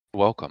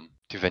Welcome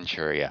to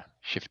Venturia,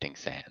 Shifting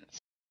Sands.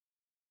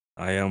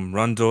 I am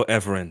Rundle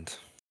Everend,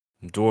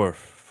 dwarf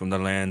from the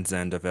land's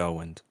end of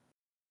Elwind.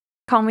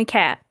 Call me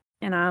Kat,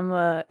 and I'm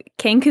a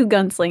Kenku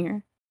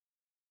gunslinger.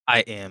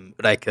 I am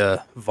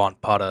Rika von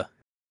Pata,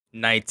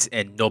 knight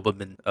and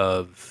nobleman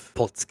of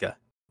Polska.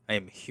 I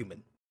am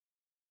human.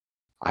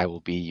 I will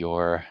be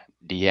your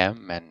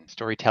DM and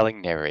storytelling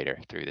narrator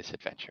through this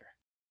adventure.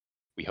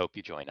 We hope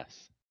you join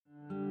us.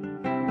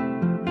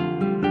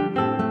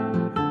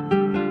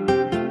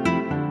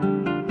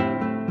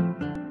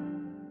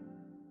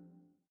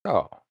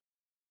 So,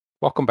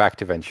 welcome back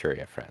to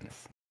Venturia,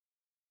 friends.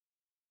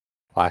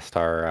 Last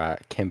our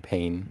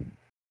campaign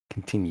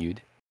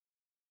continued.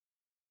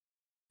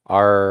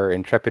 Our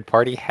intrepid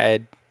party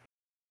had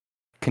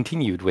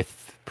continued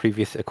with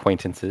previous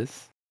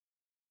acquaintances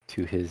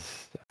to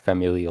his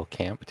familial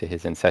camp, to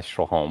his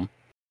ancestral home,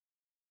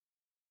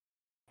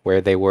 where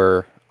they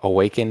were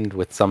awakened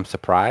with some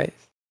surprise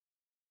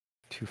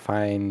to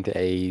find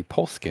a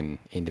Polskin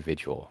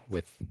individual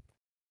with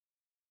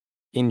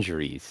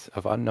injuries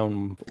of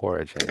unknown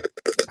origin,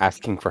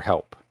 asking for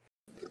help.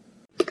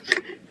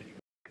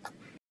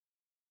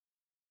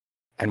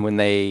 And when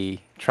they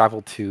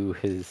traveled to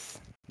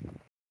his...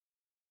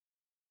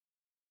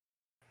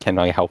 Can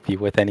I help you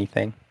with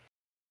anything?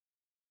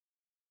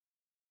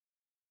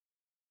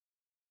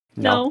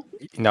 No.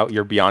 No,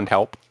 you're beyond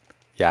help.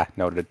 Yeah,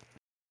 noted.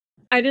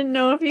 I didn't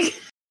know if you could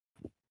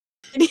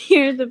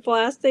hear the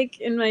plastic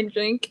in my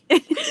drink.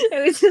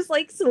 It was just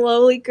like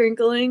slowly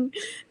crinkling,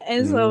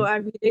 and so I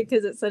muted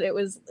because it said it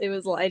was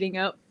lighting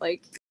up. But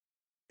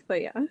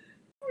yeah.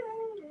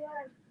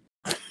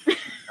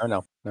 Oh,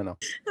 no.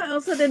 I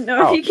also didn't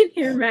know if you could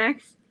hear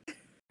Max.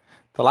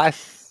 The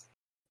last,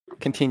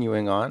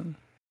 continuing on,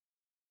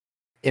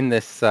 in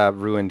this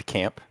ruined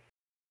camp,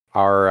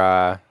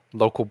 our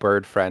local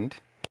bird friend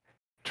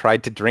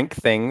tried to drink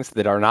things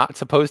that are not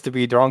supposed to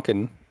be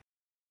drunken.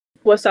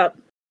 What's up?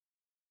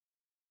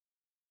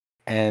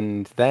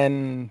 And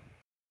then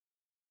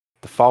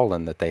the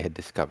fallen that they had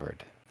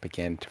discovered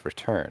began to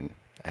return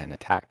and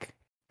attack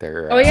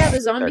their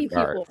the zombie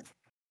their people.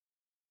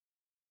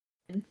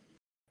 guards.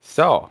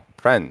 So,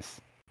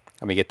 friends,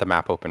 let me get the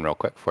map open real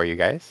quick for you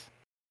guys.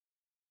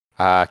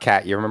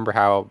 Kat, you remember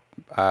how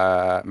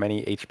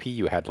many HP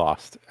you had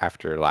lost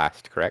after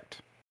last, correct?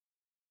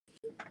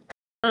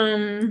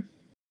 I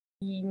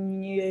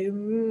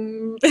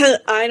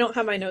don't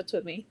have my notes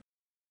with me.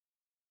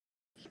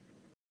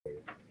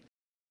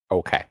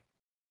 Okay.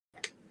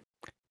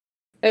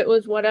 It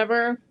was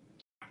whatever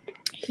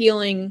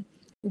healing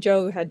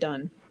Joe had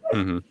done.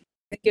 Mm-hmm. I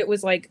think it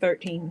was like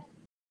 13.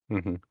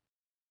 Mm-hmm.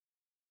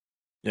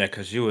 Yeah,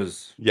 because she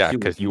was. Yeah,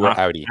 because you were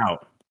outie.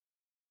 Out.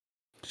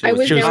 She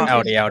was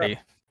outie.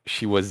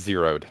 She was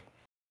zeroed.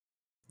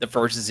 The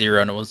first zero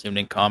and it was even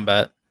in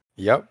combat.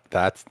 Yep,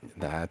 that's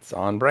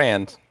on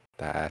brand.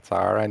 That's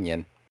our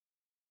onion.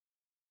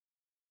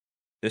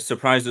 This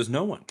surprises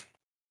no one.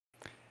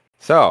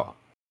 So,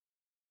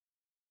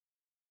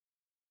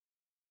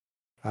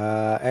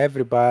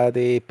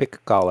 everybody pick a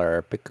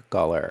color.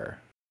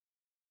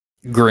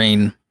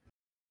 Green.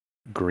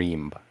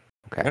 Green.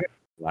 Okay.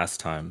 Last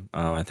time,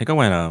 I think I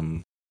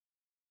went.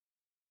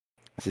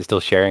 Is it still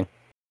sharing?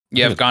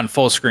 You have gone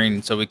full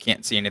screen, so we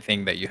can't see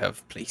anything that you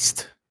have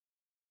placed.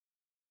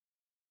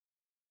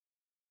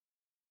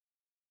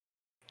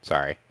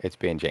 Sorry, it's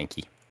being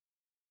janky.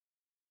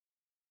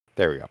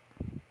 There we go.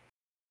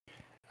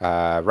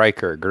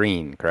 Riker,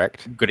 green,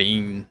 correct?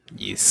 Green,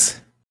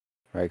 yes.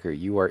 Riker,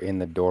 you are in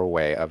the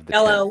doorway of the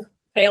Yellow. tent.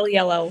 Pale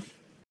yellow.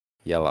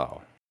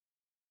 Yellow.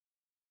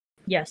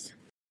 Yes.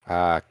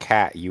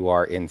 Kat, you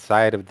are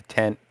inside of the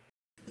tent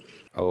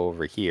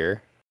over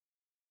here.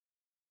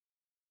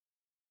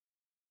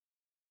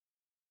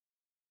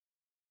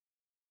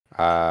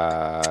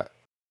 What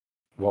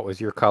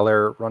was your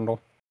color, Rundle?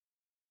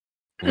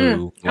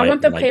 Blue, I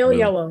want the pale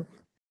yellow.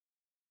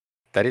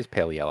 That is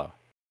pale yellow.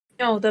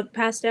 No, the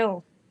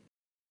pastel.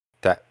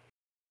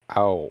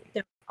 Oh,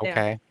 Yeah.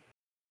 okay.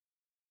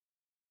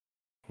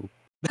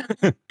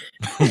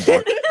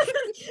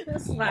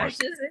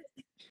 Slashes it.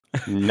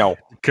 No.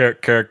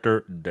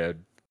 Character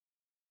dead.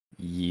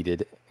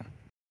 Yeeted.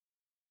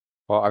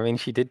 Well, I mean,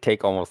 she did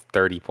take almost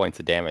 30 points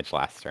of damage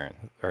last round.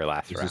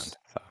 So.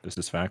 This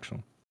is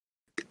factual.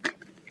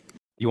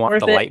 You want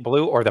the light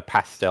blue or the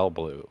pastel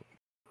blue,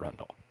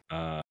 Rundle?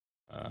 Let's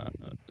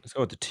go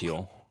with the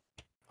teal.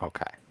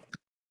 Okay.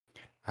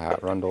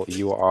 Rundle,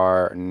 you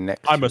are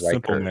next. I'm to a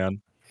simple Riker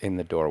man. in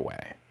the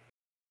doorway.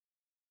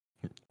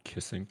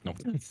 Kissing. No.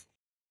 It's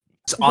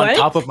on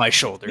top of my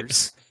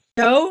shoulders.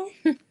 No.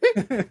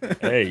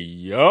 Hey,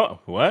 yo.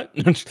 What?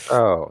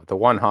 Oh, the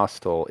one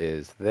hostile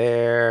is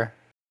there.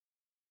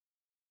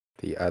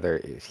 The other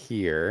is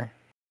here.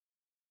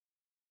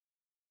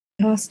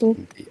 Hostile.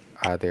 The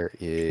other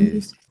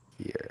is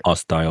here.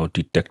 Hostile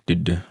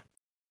detected.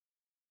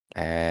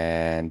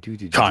 And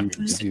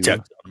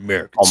Detect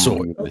American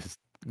sword.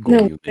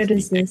 No, what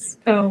is this?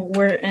 Oh,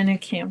 we're in a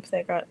camp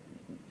that got.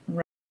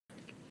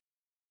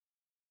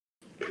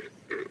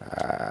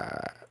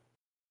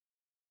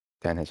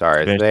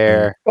 Tanhazar is Basically.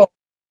 there.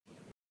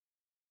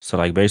 So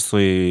like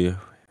basically,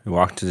 we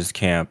walk to this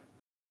camp,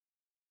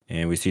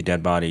 and we see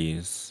dead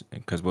bodies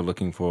because we're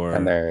looking for.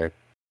 And they're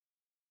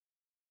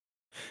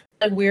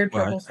Like weird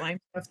What? purple slime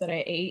stuff that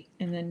I ate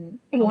and then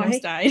Why?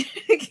 almost died.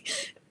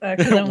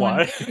 'Cause I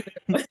Why?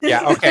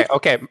 yeah.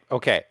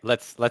 Okay.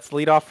 Let's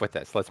lead off with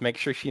this. Let's make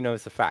sure she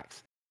knows the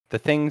facts. The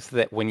things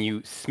that when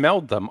you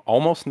smelled them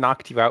almost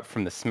knocked you out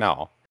from the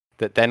smell.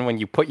 That then when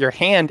you put your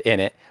hand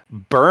in it,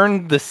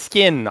 burned the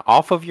skin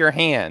off of your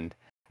hand,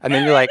 and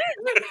then you're like,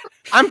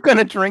 I'm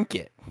gonna drink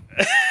it.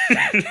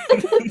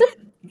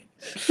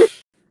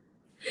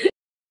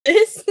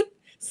 This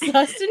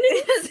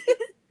sustenance.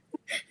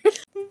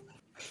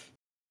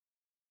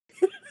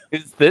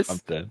 Is this I'm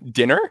dead.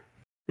 dinner?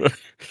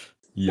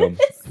 Yum.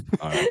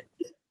 All right.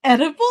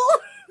 Edible?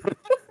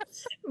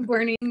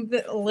 Burning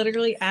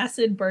literally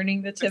acid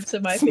burning the tips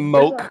of my fingers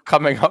Smoke off.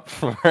 coming up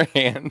from her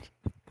hand.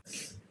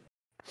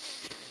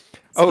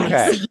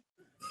 Okay.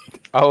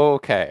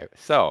 Okay.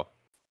 So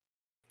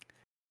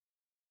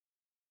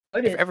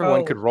if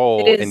everyone could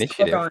roll it is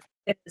initiative, all gone.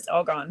 It is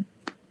all gone.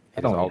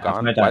 it is all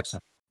gone. My What? dice.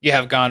 You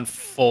have gone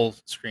full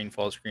screen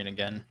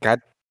again. God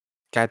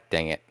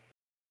dang it.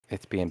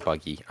 It's being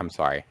buggy. I'm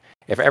sorry.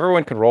 If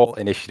everyone can roll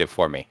initiative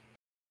for me.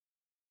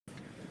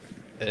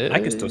 I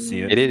can still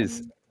see It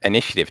is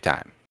initiative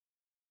time.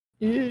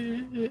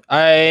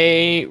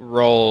 I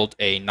rolled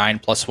a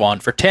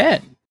 9+1 for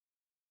 10.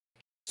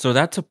 So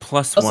that's a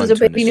plus This one. is a to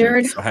baby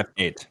initiative, nerd. So I have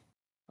 8.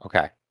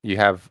 Okay. You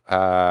have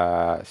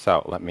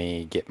so let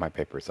me get my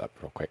papers up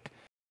real quick.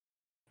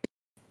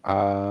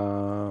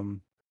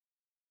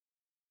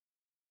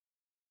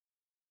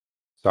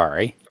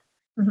 Sorry.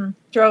 Mm-hmm.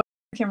 Throw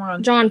the camera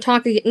on. John,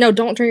 talk again. No,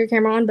 don't turn your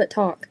camera on, but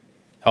talk.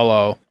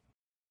 Hello.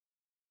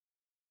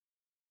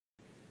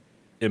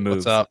 It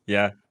moves. up?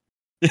 Yeah.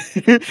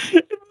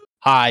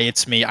 Hi,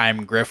 it's me.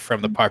 I'm Griff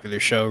from the popular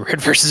show Red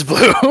vs.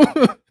 Blue.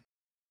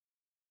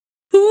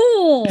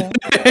 Cool.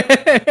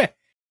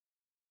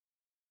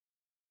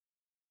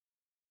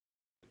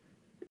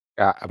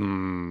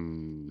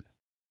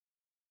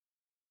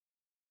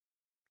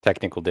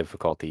 Technical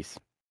difficulties.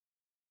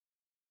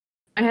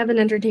 I have an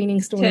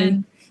entertaining story.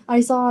 10,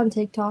 I saw on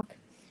TikTok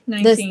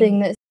 19. this thing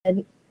that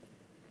said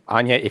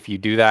Anya, if you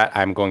do that,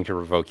 I'm going to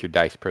revoke your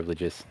dice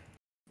privileges.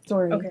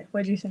 story. Okay,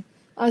 what'd you say?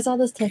 I saw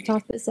this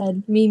TikTok that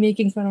said me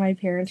making fun of my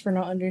parents for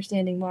not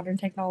understanding modern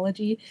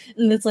technology,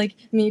 and it's like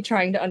me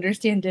trying to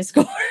understand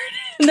Discord.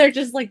 And they're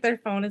just like their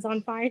phone is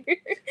on fire.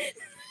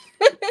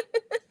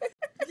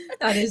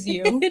 That is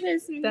you. It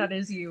is me. That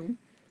is you.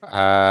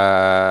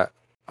 Anya,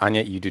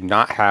 you do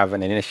not have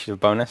an initiative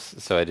bonus,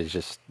 so it is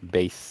just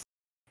base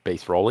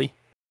rolly.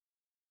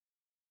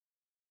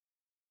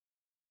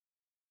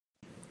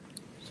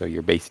 So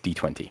your base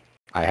D20.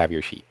 I have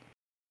your sheet.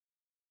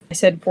 I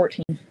said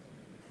 14.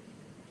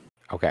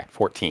 Okay,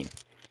 14.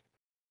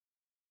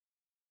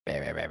 Bah,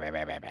 bah, bah, bah,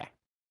 bah, bah, bah.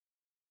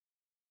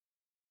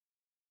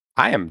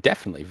 I am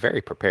definitely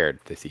very prepared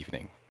this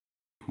evening.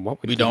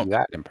 What would We give don't- you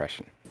that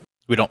impression?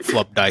 We don't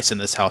flub dice in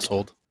this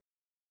household.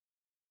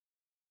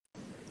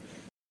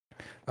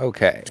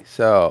 Okay,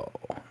 so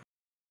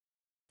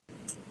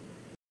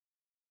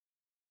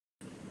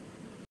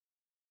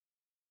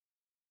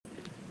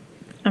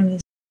I'm going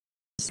to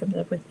sum it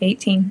up with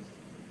 18.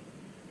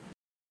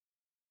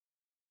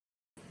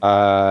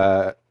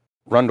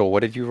 Rundle, what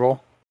did you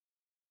roll?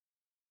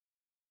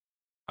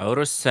 I rolled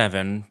a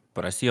 7,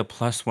 but I see a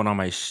plus 1 on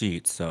my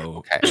sheet,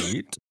 so Okay.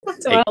 8.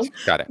 12. 8.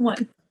 Got it.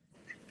 1.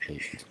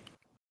 8.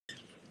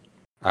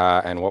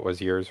 And what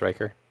was yours,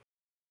 Riker?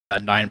 A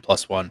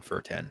 9+1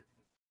 for 10.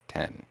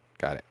 10.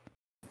 Got it.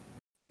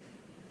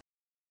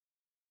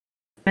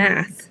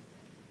 Math.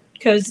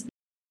 Because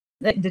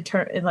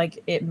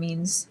it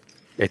means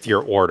It's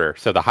your order.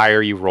 So the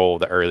higher you roll,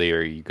 the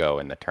earlier you go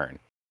in the turn.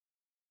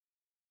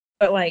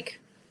 but like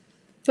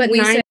But we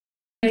 9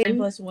 say 9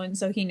 plus 1,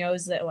 so he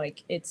knows that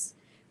like it's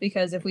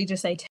because if we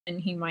just say 10,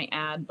 he might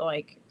add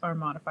like our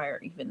modifier,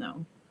 even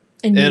though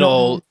and you don't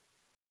It'll, know.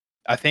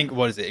 I think,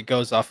 what is it? It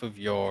goes off of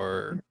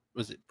your,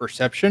 was it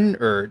perception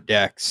or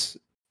dex?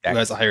 Who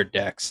has a higher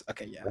dex?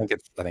 Okay, yeah. I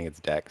think it's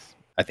Dex.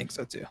 I think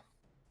so too.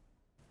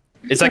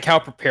 It's like how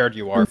prepared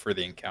you are for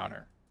the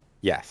encounter.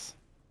 Yes.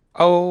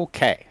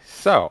 Okay,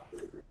 so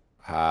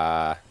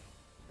the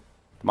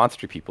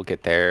monster people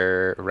get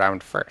their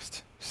round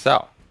first.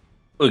 So,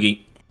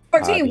 Oogie.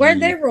 14.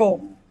 Where'd they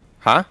roll?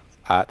 huh?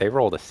 They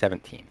rolled a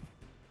 17.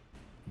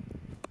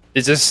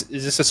 Is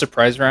this a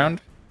surprise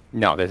round?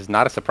 No, this is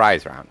not a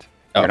surprise round.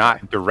 Oh. You're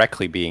not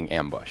directly being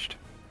ambushed.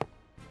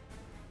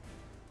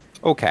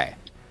 Okay,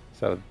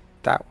 so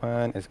that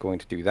one is going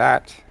to do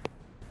that.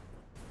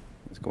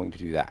 It's going to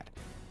do that.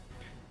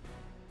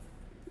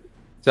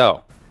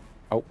 So,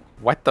 oh,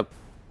 what?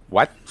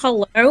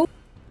 Hello?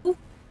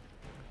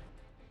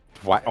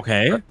 What?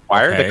 Okay.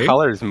 Why are the okay.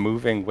 colors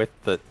moving with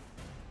the?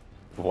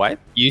 What?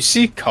 You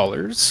see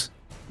colors?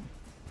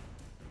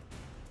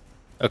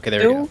 Okay,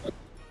 there we go.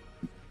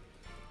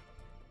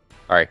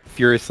 All right,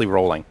 furiously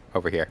rolling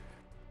over here.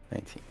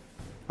 19.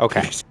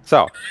 Okay,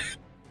 so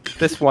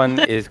This one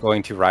is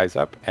going to rise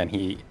up, and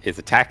he is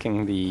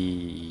attacking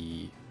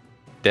the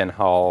Den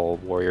Hall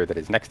warrior that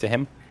is next to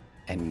him,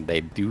 and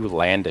they do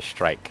land a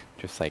strike,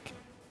 just like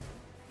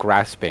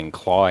grasping,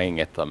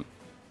 clawing at them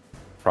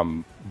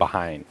from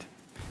behind.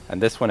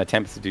 And this one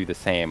attempts to do the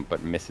same,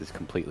 but misses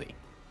completely.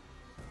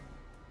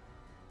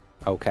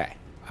 Okay.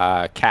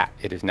 Cat,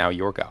 it is now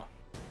your go.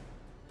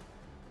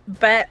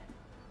 Bet.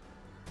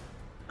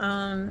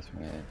 This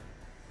one-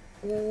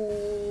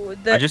 Ooh,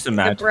 I just the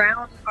imagine-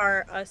 brown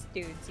are us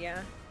dudes,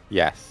 yeah.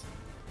 Yes.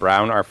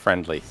 Brown are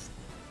friendlies.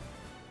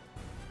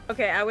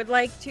 Okay, I would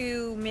like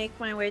to make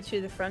my way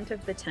to the front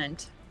of the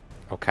tent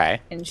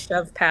Okay. and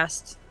shove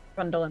past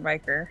Rundle and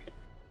Riker.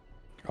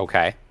 One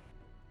Okay.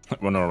 of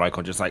the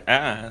Michael just like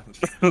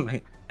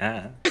like,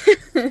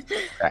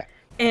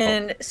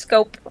 And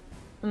scope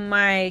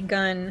my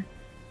gun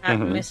at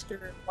Mhm.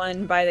 Mr.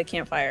 One by the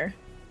campfire.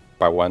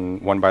 By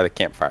one by the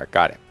campfire.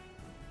 Got it.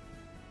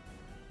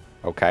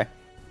 Okay.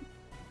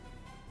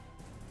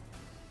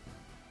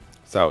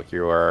 So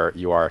you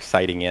are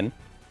sighting in.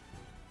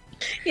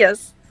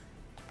 Yes.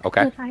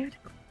 Okay.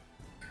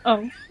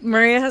 Oh,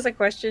 Maria has a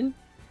question.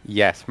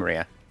 Yes,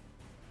 Maria.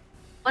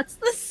 What's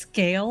the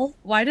scale?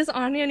 Why does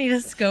Anya need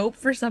a scope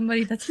for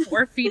somebody that's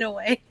 4 feet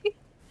away?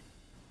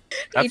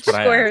 That's Each what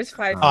I square asked. is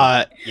 5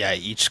 feet. Yeah,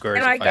 each square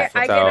is And a I 5 get,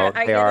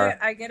 foot.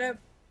 I get a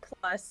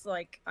plus.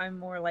 Like I'm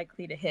more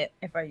likely to hit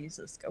if I use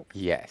the scope.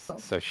 Yes.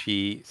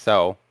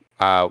 So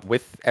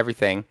with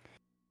everything,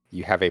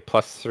 you have a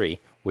 +3.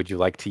 Would you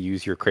like to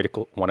use your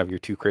one of your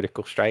 2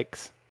 critical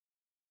strikes?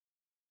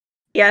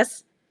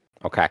 Yes.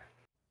 Okay.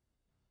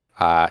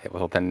 It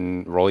will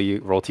then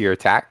roll to your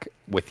attack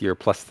with your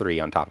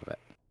 +3 on top of it.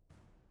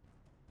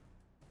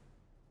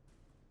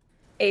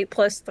 8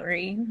 plus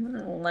 3,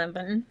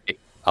 11.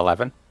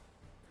 11.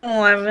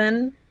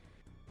 11.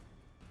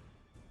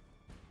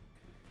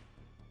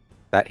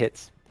 That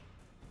hits.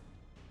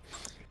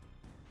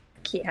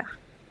 Yeah.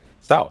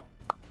 So,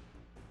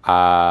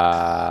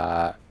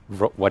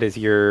 what is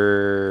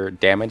your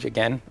damage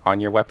again on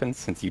your weapons?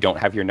 Since you don't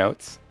have your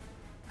notes,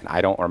 and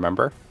I don't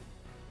remember.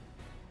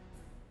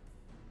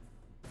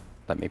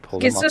 Let me pull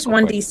them It's up just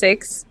real quick.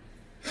 1d6.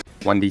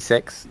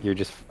 1d6. You're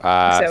just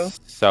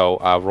So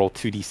roll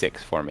 2d6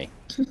 for me.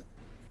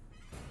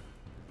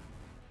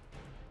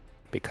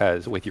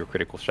 Because with your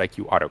critical strike,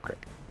 you auto crit.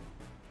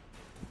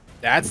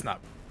 That's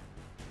not.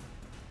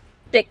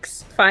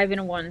 6, 5,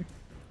 and a 1.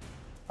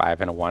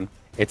 5 and a 1.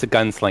 It's a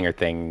gunslinger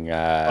thing.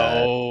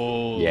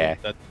 Yeah,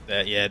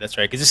 that's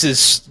right. Because this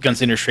is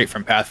Gunslinger straight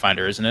from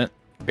Pathfinder, isn't it?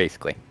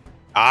 Basically.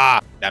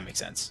 Ah, that makes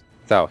sense.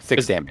 So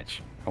 6 'Cause-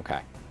 damage. Okay.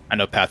 I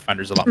know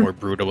Pathfinder's a lot more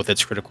brutal with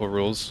its critical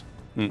rules.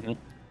 Mm-mm.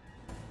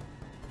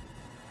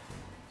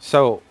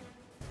 So,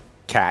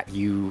 Cat,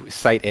 you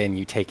sight in,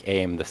 you take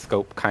aim, the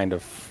scope kind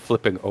of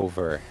flipping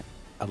over,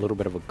 a little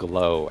bit of a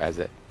glow as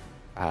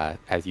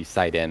you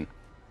sight in,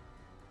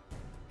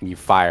 and you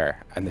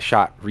fire, and the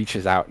shot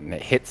reaches out and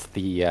it hits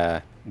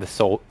the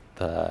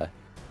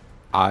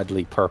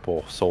oddly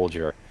purple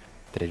soldier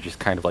that is just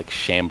kind of like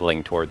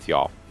shambling towards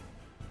y'all,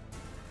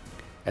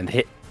 and the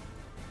hit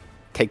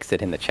takes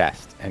it in the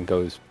chest and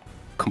goes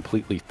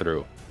completely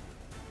through.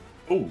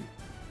 oh,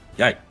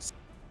 yikes!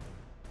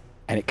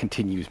 And it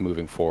continues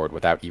moving forward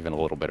without even a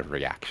little bit of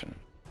reaction.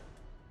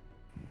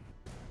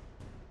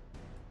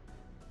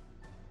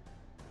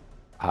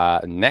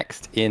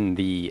 Next in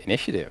the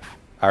initiative,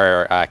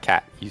 or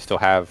Cat, you still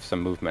have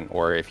some movement,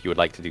 or if you would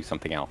like to do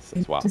something else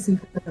as well. To see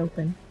if it's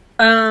open.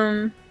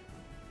 I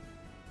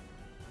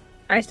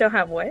still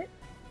have what?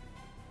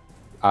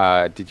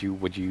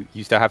 Would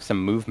you still have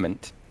some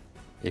movement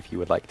if you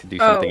would like to do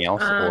something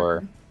else,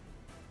 or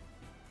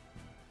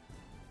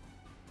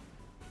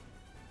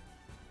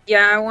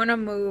Yeah, I want to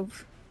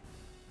move.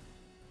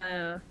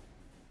 1,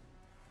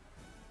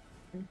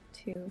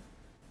 2,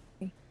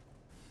 3.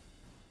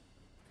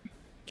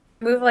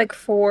 Move like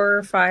 4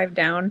 or 5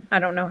 down. I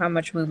don't know how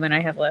much movement I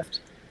have left.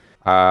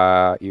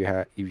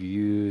 you've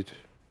used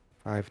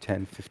 5,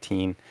 10,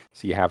 15,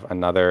 so you have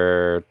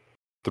another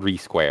 3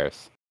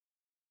 squares.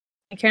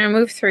 Can I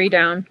move 3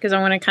 down? Because I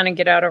want to kind of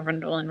get out of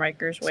Rundle and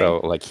Riker's way. So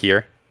like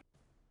here.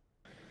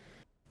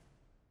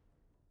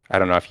 I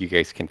don't know if you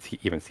guys can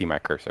even see my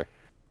cursor,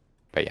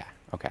 but yeah,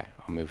 okay,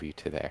 I'll move you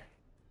to there.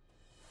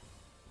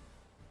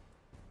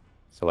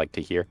 So like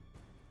to here.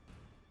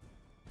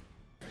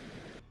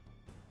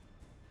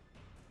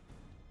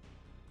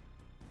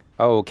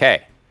 Okay.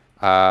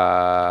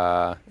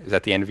 Is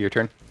that the end of your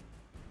turn?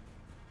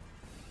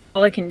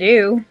 All I can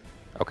do.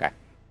 Okay.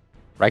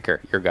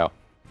 Riker, your go.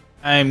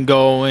 I'm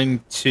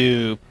going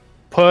to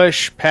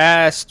push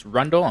past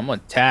Rundle. I'm going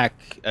to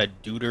attack a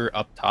duder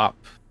up top.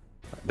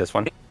 This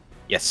one?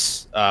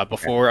 Yes.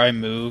 Before I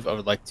move, I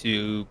would like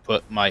to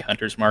put my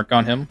Hunter's Mark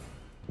on him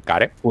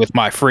Got it. with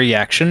my free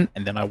action,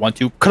 and then I want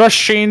to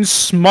Crushing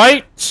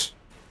Smite.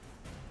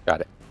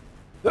 Got it.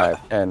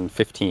 And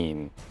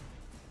 15.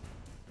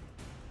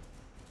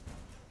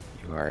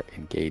 You are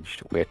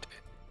engaged with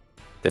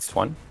this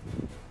one.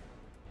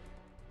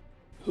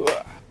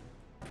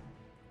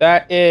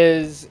 That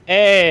is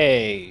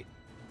a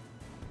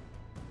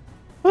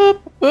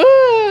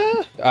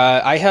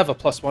I have a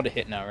 +1 to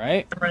hit now,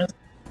 right? Correct.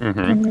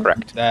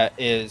 That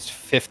is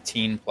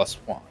 15 plus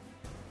 1.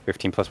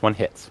 15 plus 1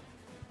 hits.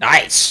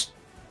 Nice!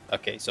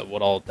 Okay, so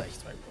what all dice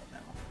do I roll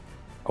now?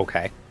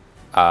 Okay.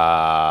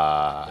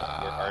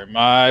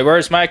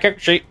 Where's my character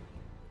sheet?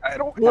 I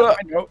don't have my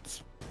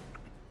notes.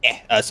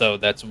 So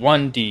that's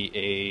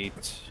 1d8.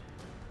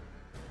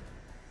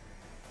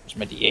 Where's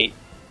my d8?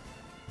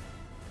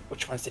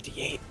 Which one's the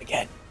d8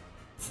 again?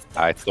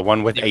 It's the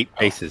one with 8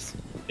 faces.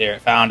 There,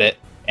 found it.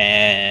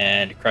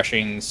 And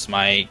Crushing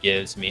Smite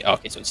gives me...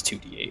 Okay, so it's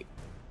 2d8. Do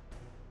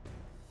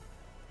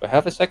I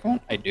have a second one?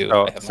 I do.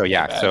 So, I have so my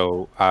yeah, bag.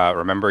 so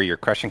remember your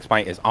Crushing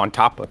Smite is on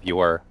top of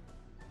your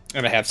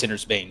And I have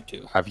Sinner's Bane,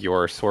 too.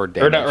 sword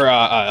Or,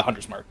 damage.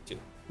 Hunter's Mark, too.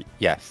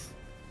 Yes.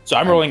 So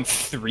I'm rolling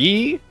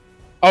 3?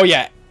 Oh,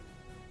 yeah.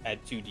 Add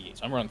 2d8.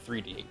 So I'm rolling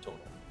 3d8 total.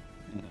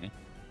 Mm-hmm.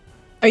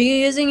 Are you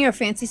using your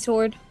fancy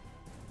sword?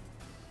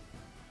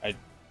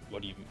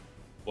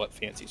 What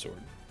fancy sword?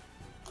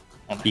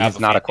 I don't He have has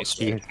a not fancy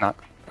sword. he has not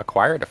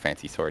acquired a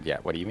fancy sword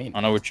yet. What do you mean? I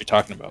don't know what you're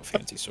talking about,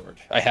 fancy sword.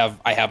 I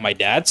have my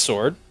dad's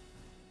sword.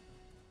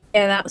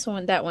 Yeah,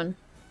 that one.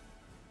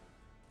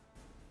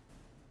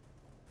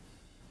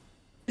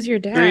 Who's your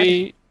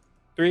dad?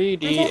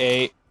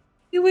 3d8.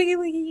 Wiggy,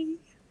 wiggy.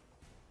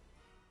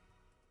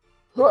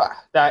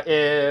 That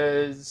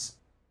is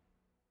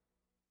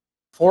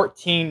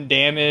 14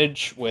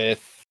 damage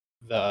with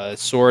the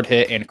sword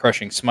hit and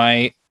Crushing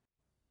Smite.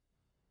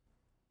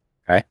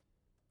 Okay.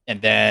 And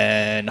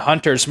then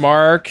Hunter's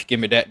Mark. Give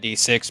me that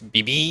d6,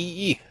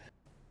 BB.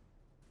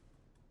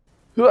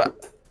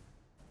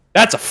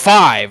 That's a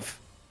 5.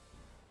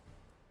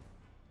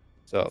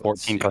 So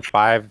 14 plus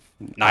 5,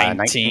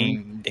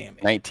 19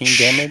 damage. 19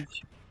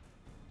 damage.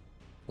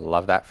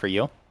 Love that for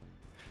you.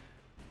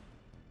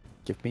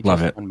 Give me Love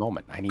just it. one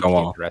moment. I need Go to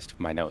on. get the rest of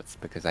my notes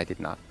because I did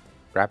not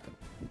grab them.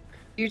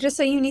 You just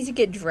say you need to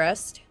get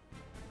dressed?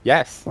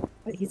 Yes.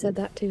 But he said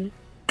that too.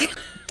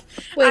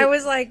 I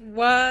was like,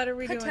 what are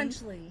we doing?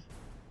 Potentially.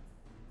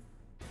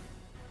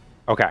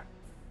 Okay.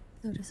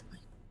 So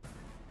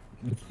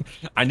disappointing.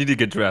 I need to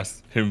get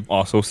dressed. Him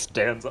also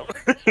stands up.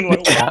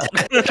 Like,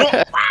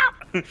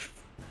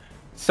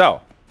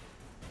 So,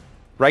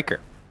 Riker,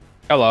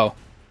 Hello.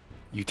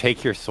 you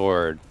take your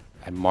sword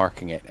and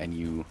marking it, and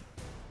you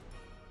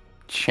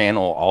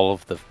channel all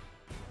of the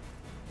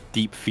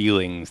deep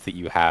feelings that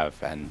you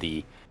have, and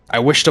the I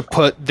wish to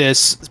put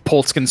this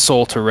Polskin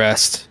soul to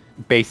rest.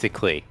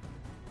 basically,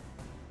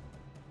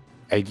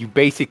 and you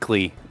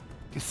basically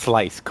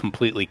slice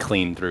completely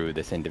clean through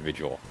this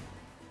individual,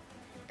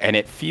 and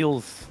it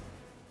feels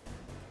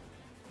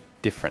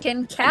different. Can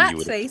than Cat you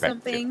would say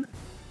expect to. something?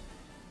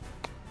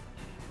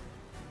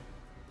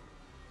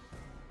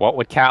 What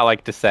would Cat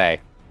like to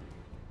say?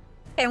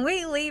 Can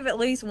we leave at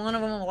least one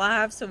of them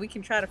alive so we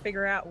can try to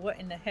figure out what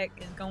in the heck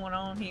is going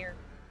on here?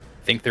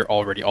 I think they're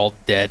already all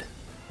dead.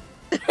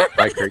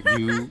 Riker,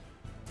 you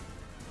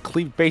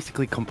cleave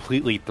basically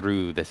completely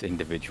through this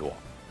individual.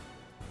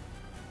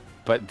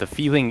 But the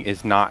feeling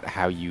is not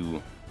how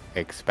you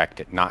expect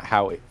it, not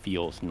how it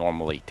feels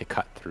normally to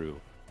cut through.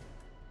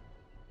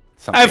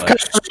 Something I've cut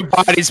through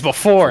bodies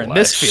before, and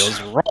this Flesh.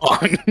 feels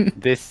wrong.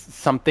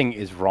 something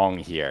is wrong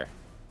here.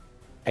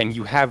 And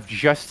you have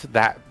just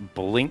that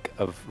blink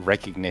of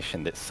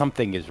recognition that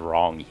something is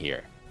wrong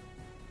here.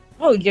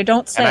 Oh, you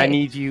don't say. And I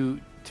need you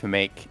to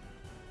make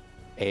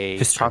a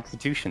History.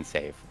 Constitution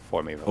save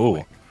for me real Oh,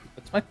 quick.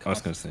 What's my I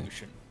was gonna say.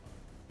 constitution?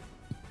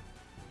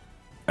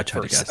 I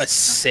tried For to a guess.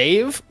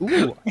 save?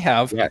 Ooh, I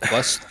have Yeah.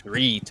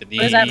 +3 to these.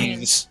 What does that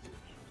mean?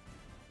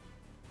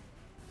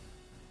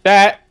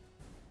 That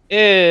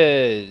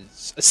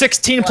is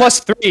 16 plus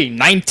 3,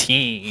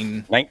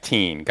 19.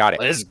 19, got it.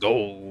 Let's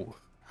go.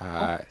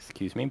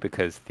 Excuse me,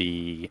 because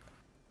the...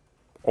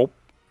 Oh,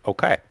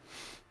 okay.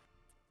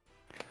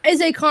 Is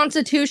a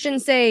Constitution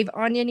save.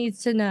 Anya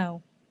needs to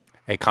know.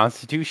 A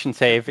Constitution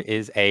save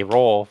is a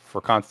roll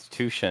for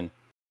Constitution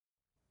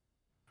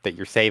that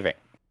you're saving.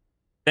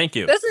 Thank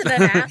you. This is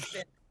an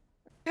Aspen.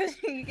 You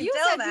can You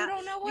tell said that you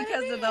don't know what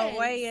because it of the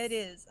way is. it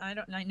is.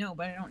 I know,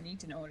 but I don't need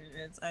to know what it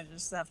is. I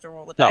just have to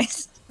roll the No.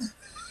 dice.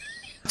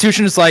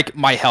 Constitution is like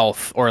my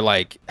health, or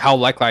like how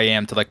likely I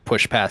am to like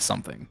push past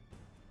something.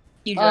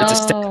 You It's a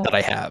just, stat that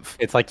I have.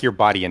 It's like your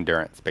body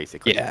endurance,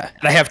 basically. Yeah,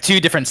 and I have two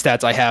different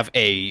stats. I have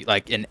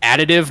an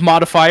additive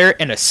modifier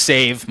and a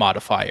save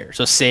modifier.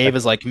 So save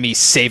is like me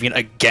saving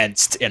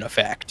against an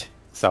effect.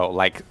 So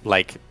like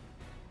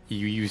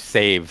you use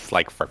saves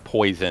like for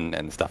poison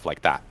and stuff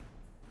like that,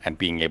 and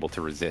being able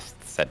to resist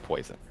said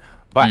poison.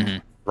 But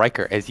Mhm.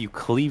 Riker, as you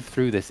cleave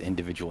through this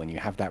individual and you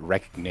have that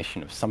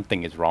recognition of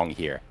something is wrong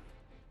here,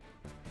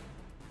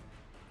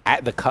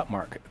 at the cut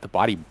mark, the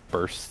body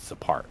bursts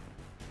apart.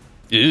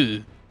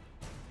 Ew.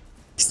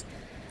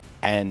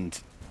 And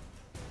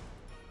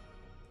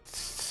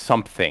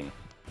something,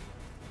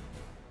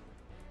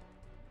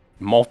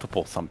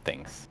 multiple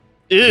somethings,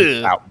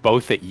 Ew. out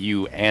both at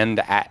you and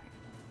at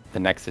the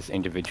Nexus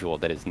individual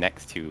that is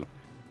next to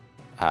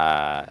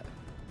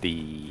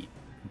the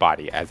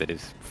body as it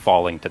is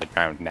falling to the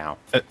ground now.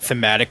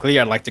 Thematically,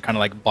 I'd like to kind of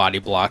like body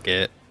block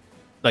it,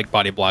 like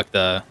body block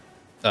the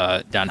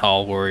down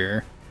hall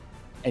warrior.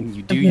 And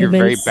you do your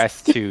very movements.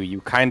 best to, you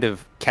kind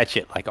of catch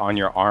it like on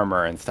your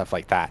armor and stuff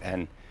like that,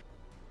 and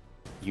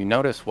you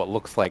notice what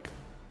looks like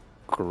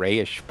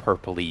grayish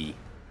purpley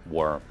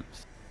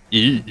worms.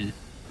 Ew.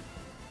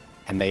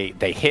 And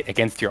they hit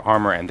against your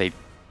armor and they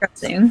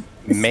Disgusting.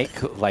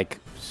 make like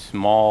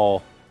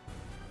small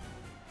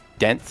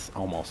dents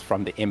almost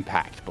from the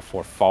impact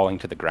before falling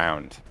to the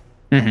ground.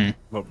 Mm-hmm.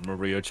 But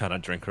Maria trying to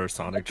drink her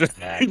Sonic drink.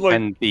 And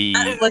Like, the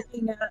I'm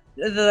looking at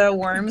the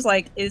worms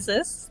like, is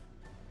this?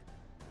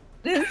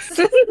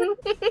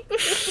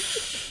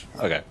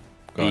 okay.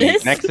 Go the ahead.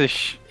 This-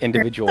 Nexus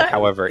individual,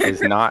 however,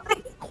 is not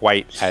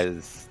quite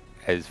as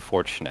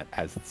fortunate,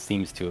 as it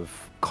seems to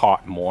have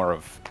caught more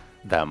of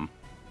them,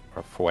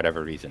 or for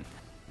whatever reason.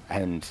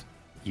 And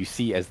you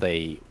see as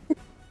they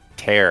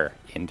tear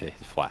into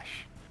his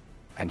flesh.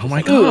 And Oh just my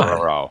like,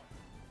 God.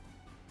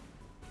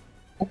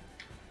 "Ugh."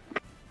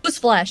 Whose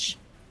flesh?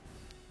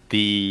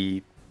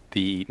 The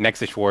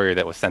Nexus warrior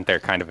that was sent there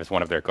kind of as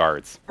one of their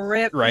guards.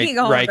 Rip. Right, he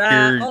going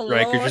back. Oh,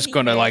 Riker Lord, just he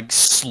gonna did. like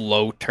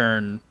slow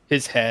turn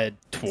his head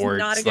It's towards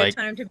not a good like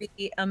time to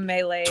be a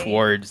melee.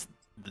 towards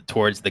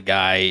the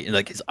guy,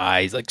 like his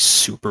eyes like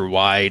super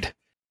wide.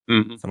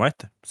 Mm-hmm.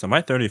 So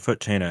my 30-foot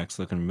chain axe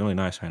looking really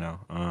nice right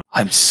now.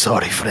 I'm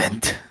sorry,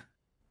 friend.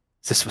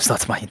 This was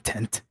not my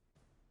intent.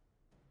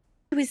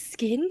 It was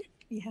skin?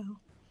 Yeah.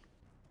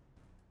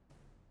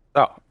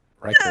 So,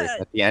 Riker, is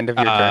at the end of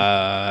your turn.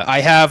 I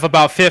have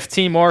about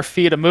 15 more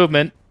feet of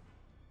movement.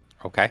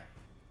 Okay.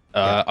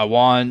 Yeah. I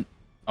want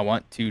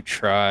to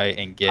try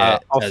and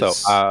get Also,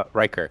 as-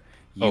 Riker,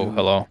 oh,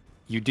 hello.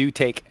 you do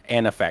take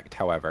an effect,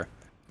 however.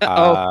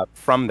 Uh-oh.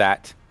 From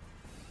that,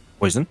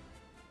 Poison.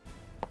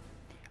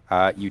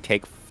 you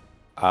take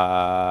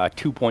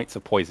 2 points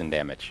of poison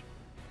damage.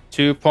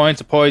 2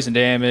 points of poison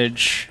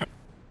damage.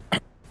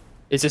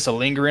 Is this a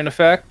lingering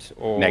effect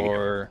or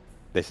Negative.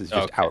 This is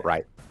just Okay.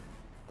 outright.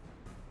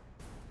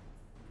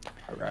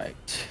 all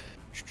right?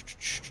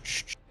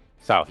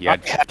 So you had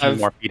I 15 have-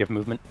 more feet of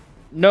movement.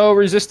 No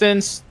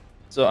resistance.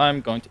 So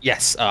I'm going to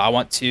yes. I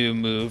want to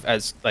move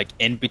as like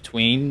in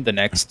between the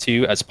next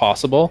two as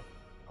possible,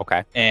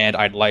 Okay. and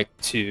I'd like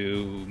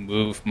to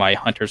move my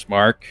hunter's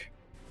mark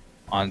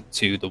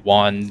onto the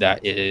one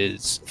that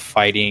is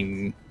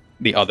fighting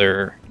the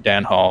other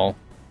Dan Hall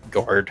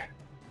guard.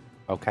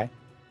 Okay.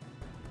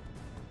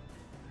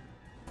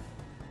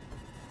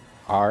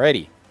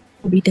 Alrighty.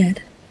 We'll be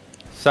dead.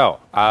 So,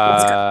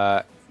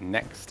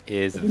 next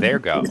is their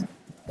go.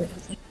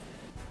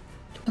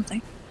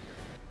 Something.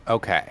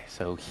 Okay,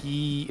 so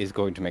he is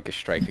going to make a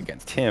strike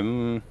against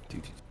him.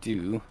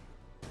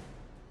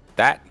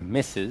 That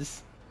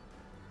misses.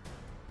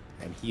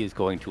 And he is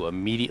going to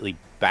immediately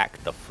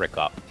back the frick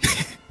up.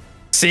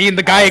 Seeing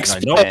the guy I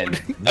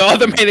explode, know. the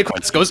other main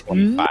class goes,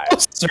 "No,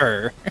 25.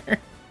 sir."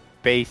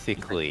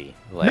 Basically,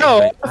 like,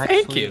 No. I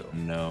thank actually- you.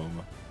 No.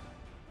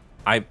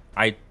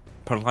 I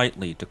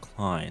politely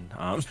decline.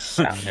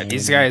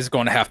 These guys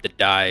going to have to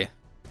die.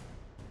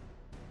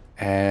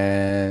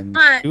 And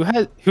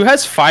Who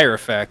has fire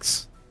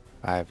effects?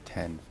 5,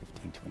 10,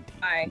 15, 20,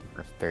 Aye.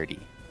 30,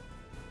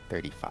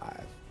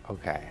 35.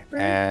 Okay.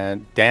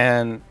 And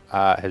Dan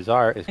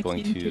Hazar is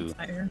going to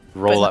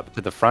roll up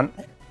to the front,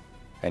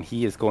 and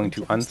he is going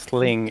to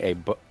unsling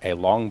a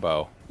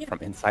longbow from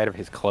inside of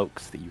his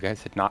cloaks that you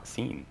guys had not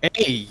seen.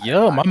 Hey,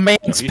 yo, my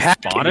man's He's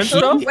packing spawning heat.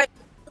 stuff?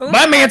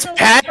 My man's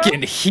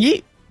packing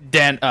heat.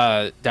 Dan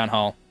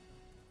Hall.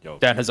 Yo,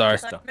 Dan Hazar.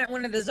 I met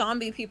one of the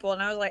zombie people,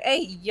 and I was like,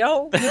 "Hey,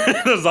 yo,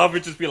 the zombie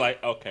just be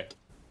like, okay,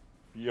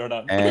 you're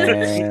done.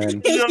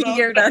 And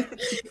you're done.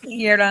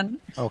 You're done."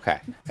 okay,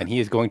 and he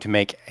is going to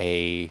make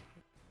a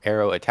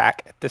arrow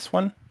attack at this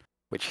one,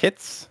 which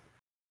hits.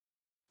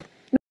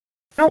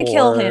 Don't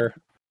kill him. for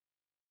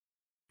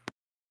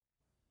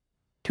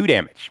 2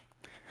 damage.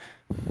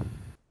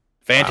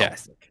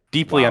 Fantastic.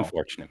 Deeply Wow.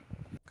 unfortunate.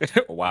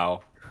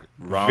 Wow.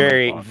 Wrong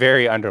Very, response.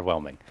 very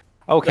underwhelming.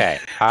 Okay,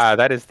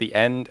 that is the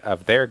end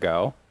of their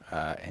go,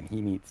 and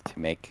he needs to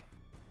make.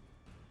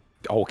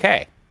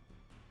 Okay.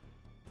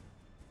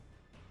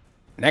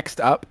 Next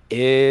up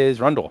is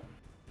Rundle.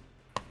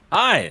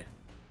 Hi.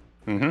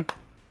 Mm-hmm.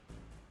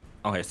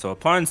 Okay, so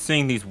upon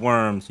seeing these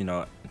worms,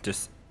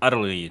 just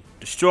utterly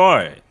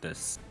destroy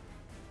this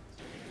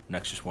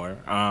Nexus warrior,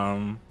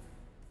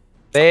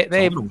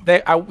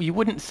 You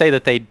wouldn't say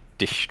that they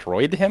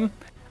destroyed him.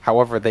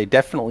 However, they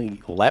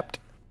definitely leapt,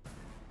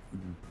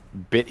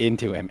 bit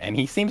into him, and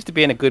he seems to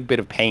be in a good bit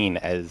of pain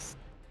as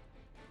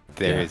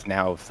there is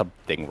now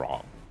something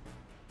wrong.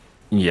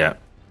 yeah.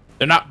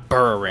 They're not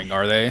burrowing,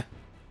 are they?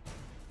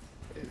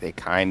 They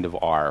kind of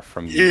are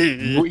from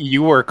you.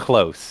 You were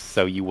close,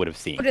 so you would have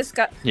seen.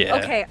 Yeah.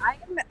 Okay, I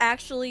am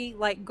actually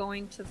like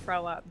going to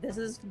throw up. This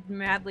is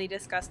madly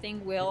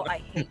disgusting. Will, I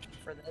hate you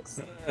for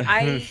this.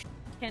 I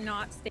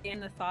cannot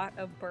stand the thought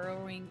of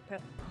burrowing.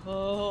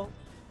 Oh.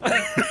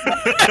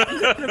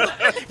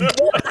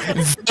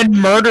 And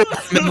murder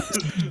them.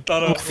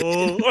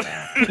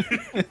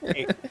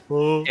 Hey,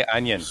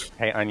 Onion.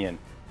 Hey, Onion.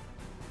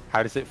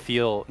 How does it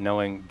feel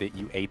knowing that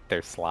you ate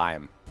their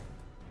slime?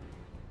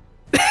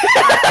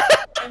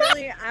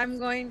 I'm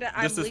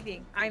This is-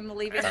 leaving. I'm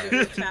leaving the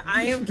group chat.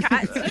 I am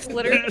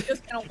literally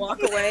just gonna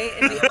walk away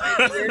and be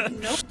like,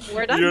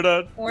 we're done. You're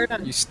done. We're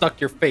done. You stuck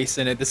your face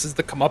in it. This is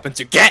the comeuppance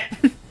you get.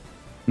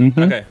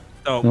 Okay,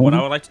 so what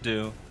I would like to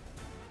do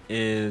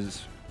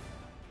is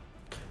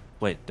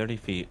wait 30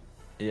 feet.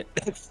 Yeah.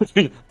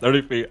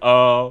 30 feet.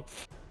 Will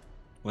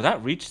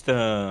that reach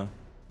the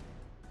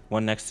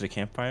one next to the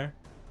campfire?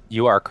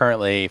 You are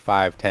currently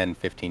 5, 10,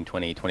 15,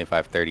 20,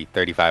 25, 30,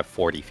 35,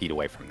 40 feet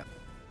away from them.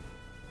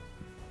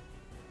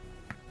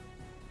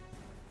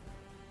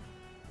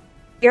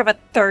 You have a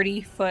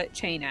 30-foot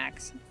chain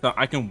axe. So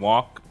I can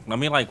walk. Let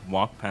me like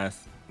walk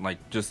past, like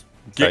just So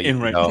get you in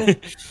can right. go-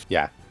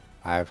 Yeah.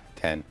 5,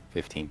 10,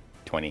 15,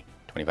 20,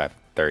 25,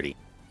 30.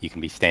 You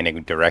can be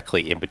standing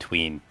directly in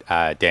between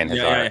Dan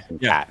Hazard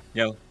and yeah. Kat.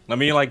 Yeah, let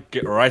me like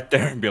get right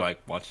there and be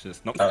like, watch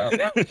this. Nope.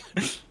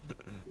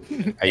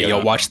 Hey,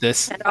 yo, watch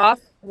this. Head off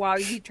while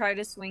you try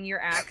to swing your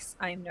axe.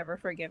 I am never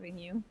forgiving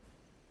you.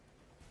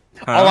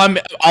 All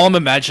I'm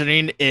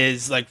imagining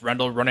is like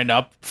Rendell running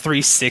up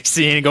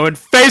 360 and going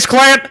face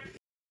clan,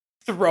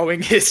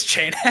 throwing his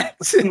chain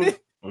axe.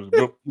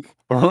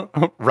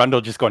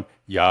 Rundle just going,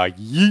 yeah,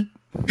 yeet.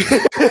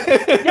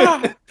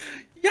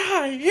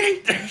 I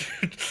hate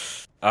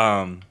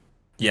that.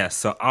 Yeah.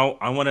 So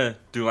I want to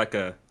do like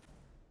a,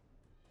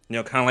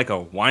 kind of like a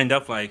wind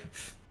up, like,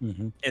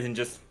 and then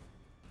just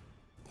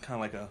kind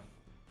of like a.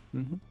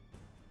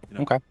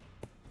 Okay.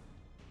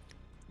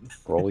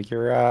 Roll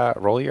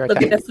your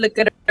Look attack. Look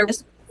at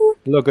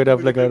Look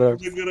it up.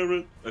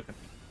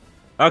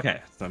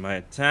 Okay. So my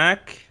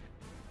attack.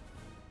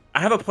 I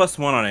have a +1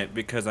 on it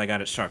because I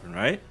got it sharpened,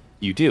 right?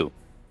 You do.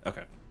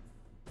 Okay.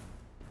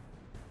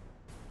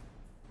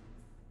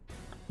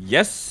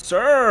 Yes,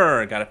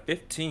 sir. Got a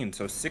 15,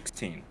 so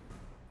 16.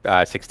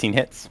 16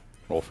 hits.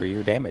 Roll for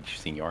your damage,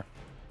 senor.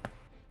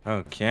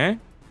 Okay.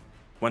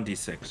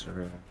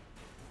 1d6.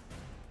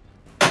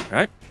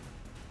 Alright.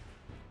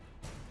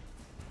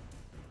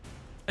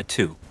 A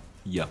 2.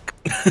 Yuck.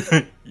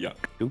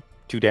 Yuck.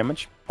 2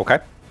 damage. Okay.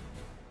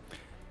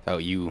 So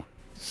you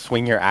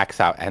swing your axe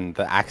out, and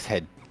the axe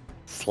head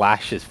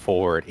slashes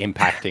forward,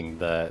 impacting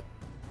the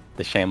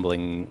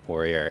shambling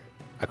warrior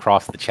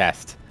across the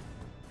chest,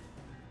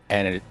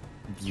 and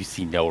you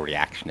see no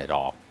reaction at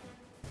all.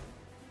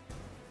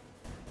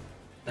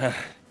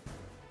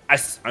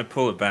 I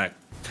pull it back.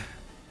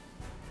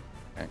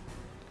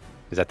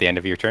 Is that the end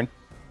of your turn?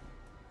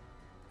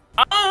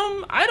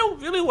 I don't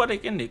really want to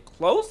get any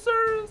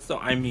closer, so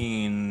I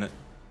mean,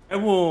 I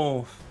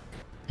will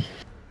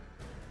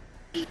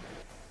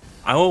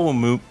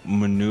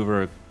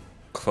maneuver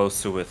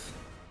closer with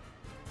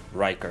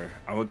Riker.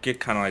 I would get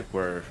kind of like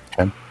where.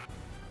 Okay.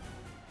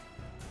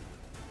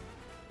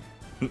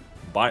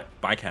 By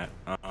cat.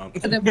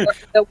 the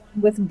one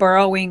with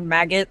burrowing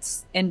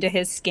maggots into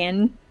his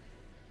skin.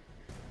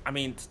 I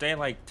mean, stay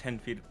like 10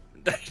 feet,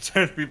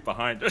 10 feet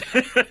behind.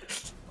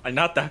 I'm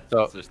not that.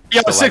 So- close,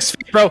 Yo, So, 6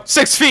 feet, bro.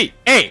 6 feet.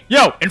 Hey,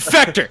 yo,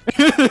 infector.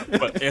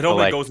 but it So,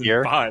 only like, goes in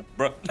here? 5,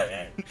 bro.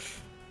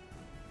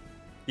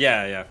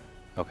 Yeah.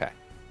 Okay.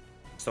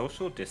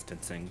 Social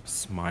distancing.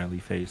 Smiley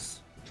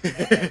face.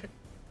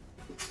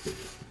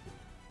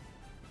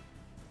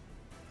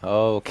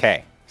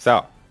 Okay.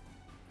 So,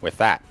 with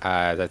that,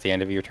 that's the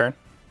end of your turn.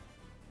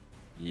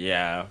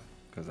 Yeah,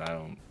 because I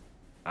don't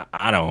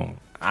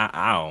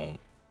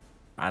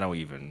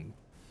even.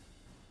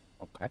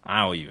 Okay.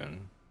 I don't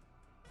even.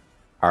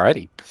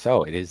 Alrighty.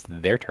 So it is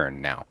their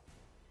turn now.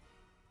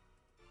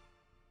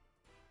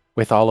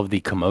 With all of the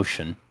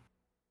commotion,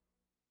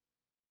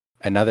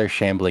 another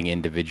shambling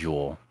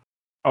individual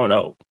Oh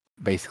no.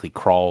 basically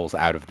crawls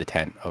out of the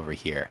tent over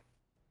here.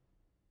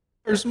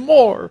 There's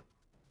more.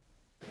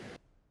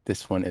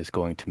 This one is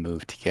going to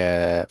move to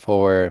get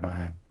 4,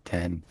 5,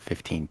 10,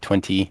 15,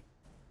 20.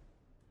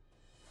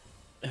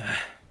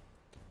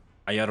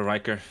 Ayada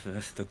Riker,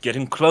 they're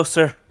getting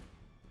closer.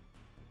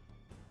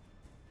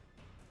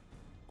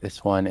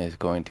 This one is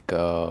going to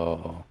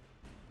go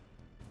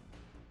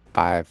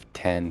 5,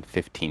 10,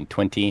 15,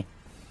 20.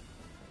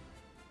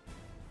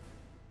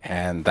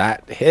 And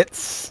that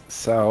hits.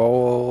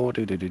 So,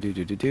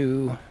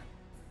 do.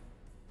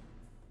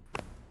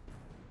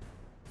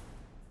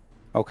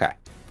 Okay.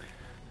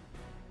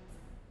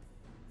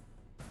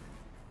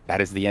 That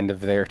is the end of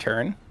their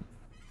turn.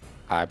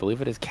 I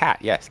believe it is Cat.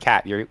 Yes,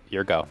 Cat,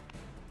 your go.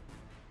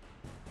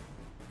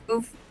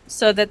 Move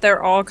so that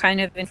they're all kind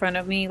of in front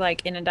of me,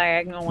 like in a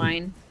diagonal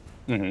line.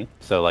 Mm-hmm.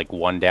 So, like,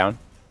 1 down.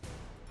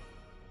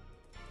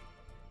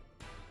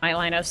 My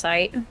line of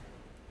sight.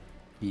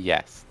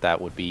 Yes, that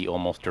would be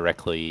almost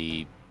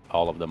directly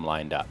all of them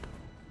lined up.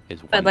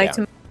 Is 1 I'd like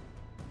down. to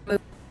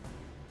move.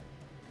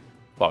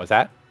 What was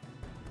that?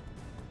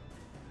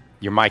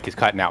 Your mic is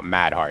cutting out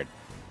mad hard.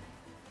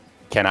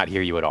 Cannot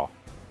hear you at all.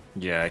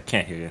 Yeah, I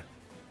can't hear you.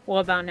 What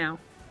about now?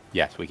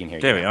 Yes, we can hear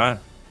you. There we now. are.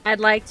 I'd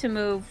like to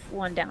move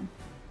one down.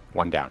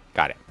 One down.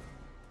 Got it.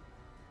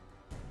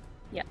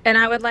 Yeah. And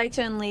I would like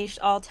to unleash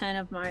all 10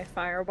 of my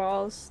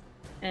fireballs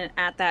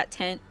at that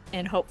tent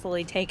and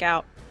hopefully take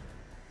out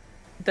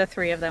the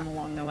 3 of them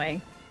along the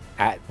way.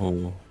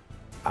 Oh.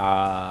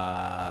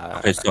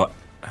 Okay, so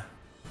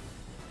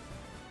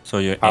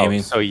you're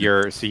aiming. So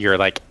you're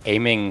like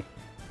aiming.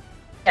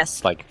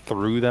 Yes. Like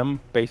through them,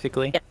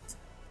 basically.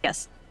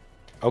 Yes.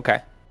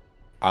 Okay.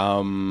 I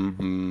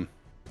don't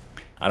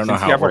know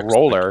Since how you it have works. a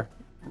roller.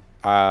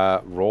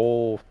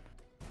 Roll.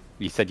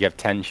 You said you have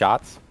 10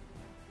 shots.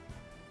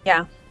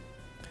 Yeah.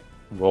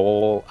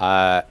 Roll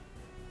 10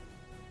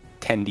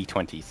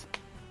 d20s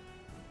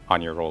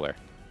on your roller,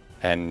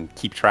 and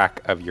keep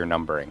track of your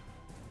numbering.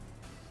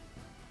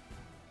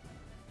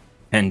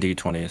 10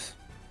 d20s.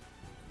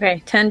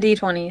 Okay, 10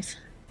 d20s.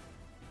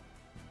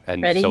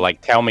 And Ready? so,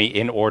 like, tell me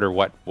in order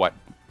what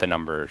the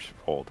numbers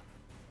hold.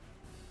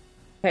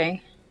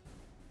 Okay.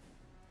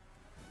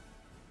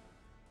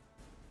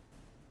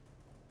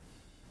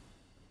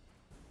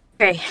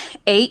 Okay,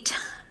 8.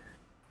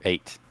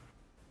 8.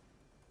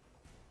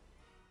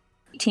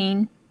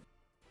 18.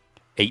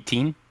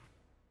 18?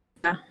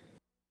 Yeah.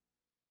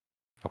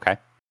 Okay.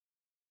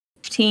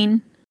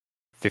 15.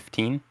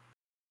 15?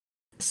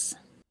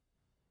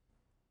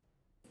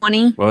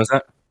 20. What was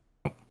that?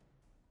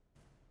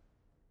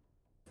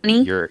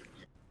 20. You're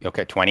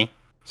okay. 20.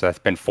 So that's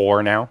been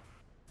 4 now.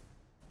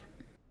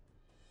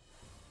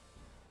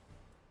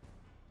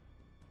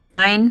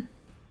 9.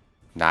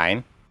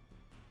 9.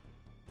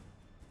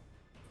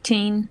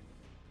 18.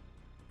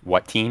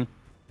 What teen?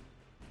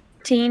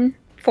 18.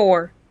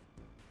 4.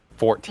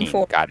 14.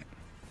 4. Got it.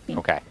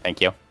 Okay.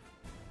 Thank you.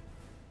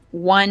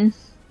 1.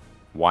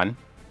 1.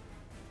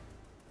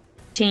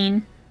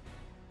 18.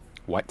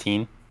 What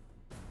teen?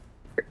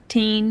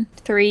 13.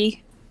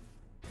 3.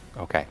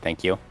 Okay.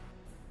 Thank you.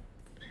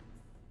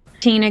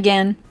 13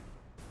 again.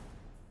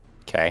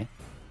 Okay.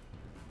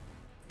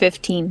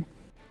 15.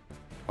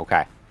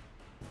 Okay.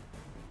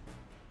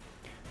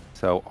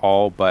 So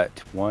all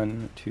but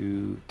 1,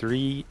 2,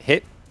 3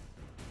 hit.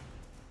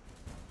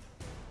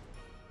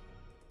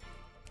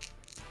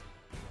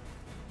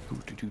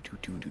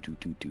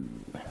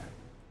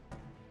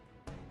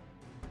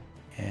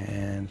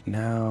 And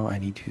now I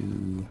need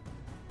to.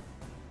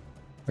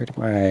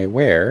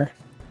 Where?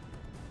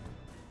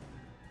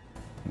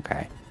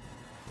 Okay.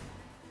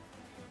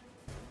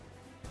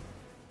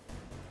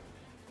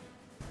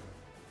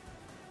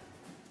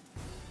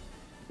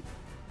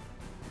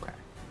 Okay.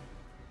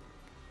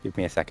 Give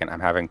me a second. I'm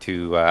having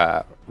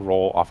to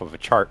roll off of a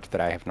chart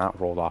that I have not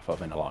rolled off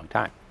of in a long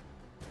time.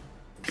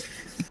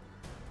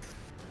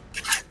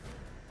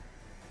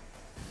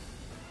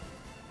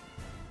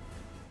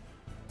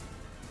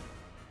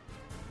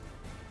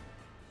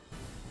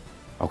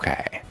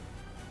 Okay.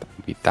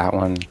 Beat that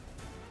one.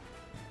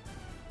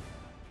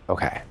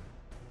 Okay.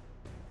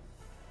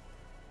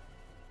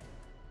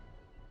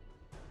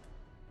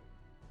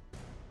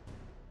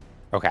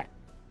 Okay.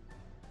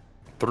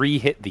 3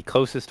 hit the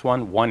closest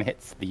one, 1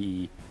 hits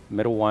the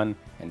middle one,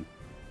 and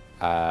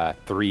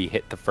 3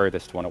 hit the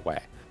furthest one away.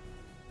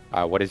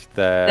 What is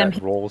the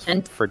rolls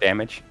for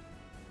damage?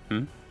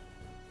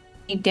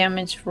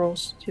 Damage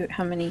rolls.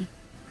 How many?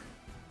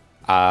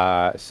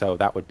 So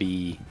that would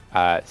be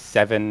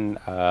 7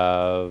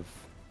 of...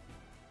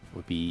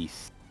 would be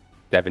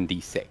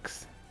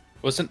 7d6.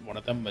 Wasn't one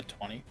of them a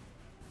 20?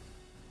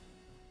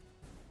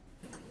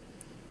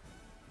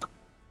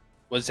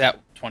 Was that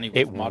 20 with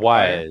It a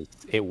modifier? was.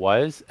 It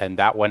was, and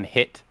that one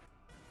hit...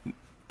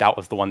 That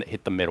was the one that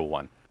hit the middle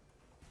one.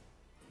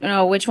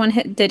 No, which one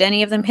hit? Did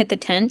any of them hit the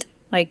tent?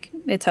 Like,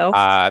 itself?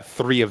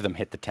 3 of them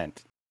hit the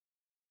tent.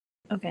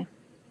 Okay.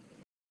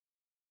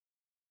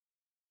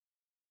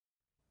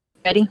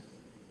 Ready?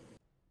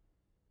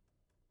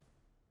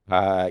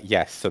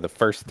 Yes, so the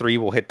first 3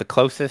 will hit the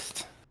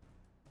closest.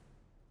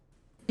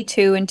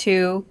 2 and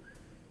 2.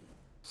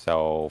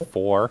 So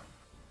 4.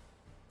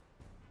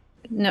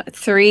 No,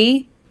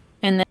 3,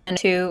 and then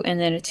 2, and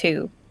then a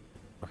 2.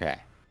 Okay.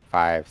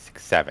 5,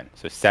 6, 7.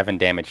 So 7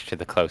 damage to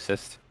the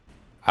closest.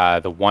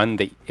 The one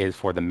that is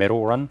for the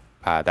middle run,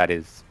 that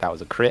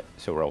was a crit,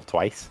 so roll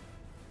twice.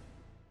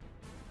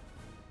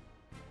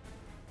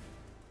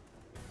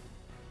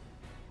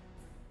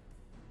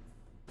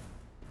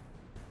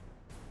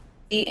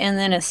 And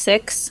then a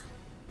 6.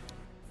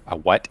 A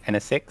what and a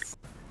 6?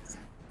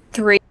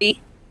 3.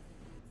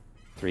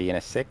 3 and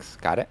a 6.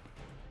 Got it.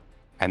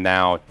 And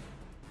now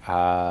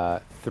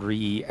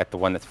 3 at the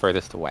one that's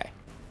furthest away.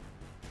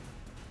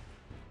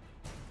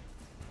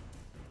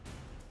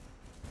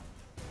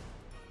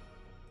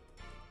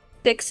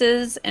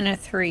 Sixes and a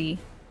 3.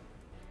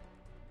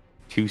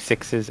 2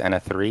 6s and a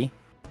 3.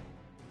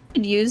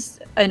 Could use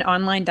an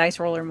online dice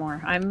roller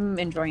more. I'm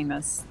enjoying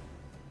this.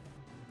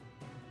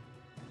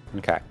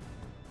 Okay.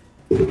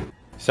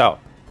 So,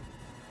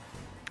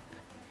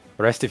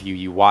 the rest of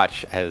you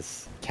watch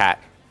as Kat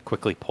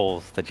quickly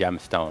pulls the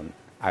gemstone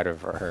out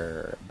of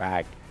her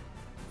bag,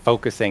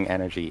 focusing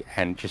energy,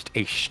 and just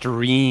a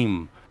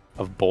stream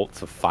of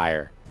bolts of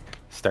fire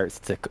starts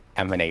to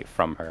emanate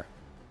from her.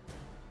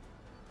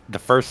 The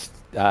first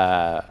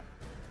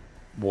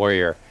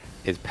warrior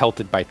is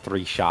pelted by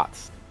 3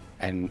 shots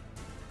and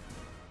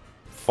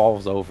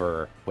falls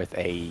over with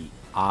a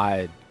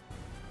odd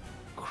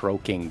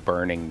croaking,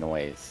 burning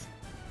noise.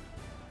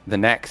 The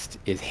next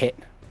is hit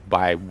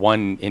by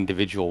one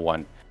individual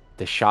one.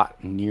 The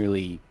shot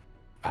nearly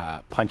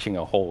punching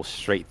a hole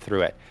straight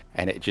through it,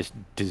 and it just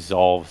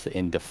dissolves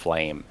into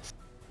flames.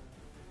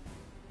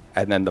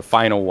 And then the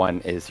final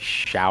one is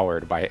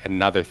showered by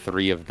another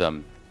 3 of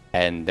them,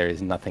 and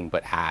there's nothing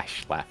but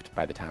ash left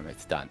by the time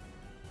it's done.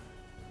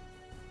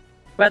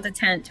 What about the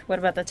tent? What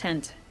about the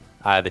tent?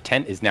 The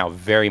tent is now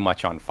very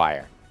much on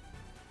fire,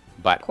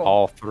 but Cool.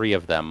 all 3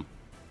 of them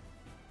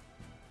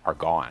are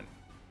gone.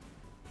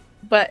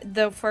 But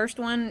the first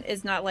one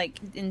is not like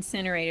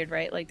incinerated,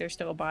 right? Like there's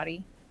still a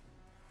body.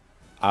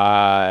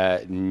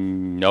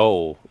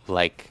 No.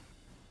 Like,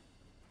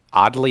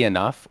 oddly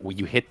enough, when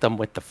you hit them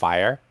with the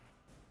fire,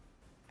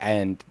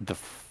 and the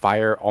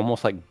fire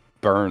almost like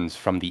burns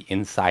from the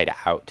inside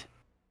out.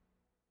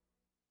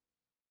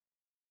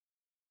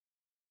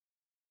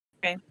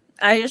 Okay.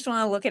 I just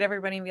want to look at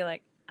everybody and be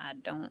like, I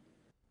don't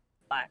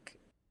like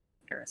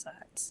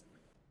parasites.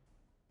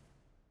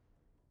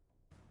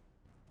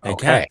 Hey,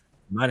 Okay.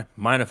 Cat,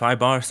 mind if I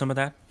borrow some of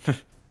that?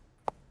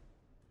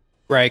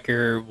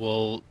 Riker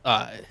will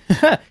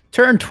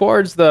turn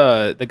towards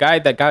the guy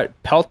that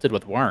got pelted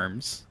with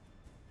worms.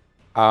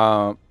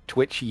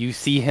 Twitch, you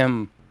see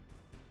him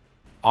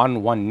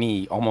on one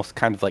knee, almost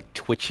kind of like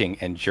twitching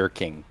and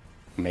jerking,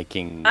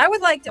 making I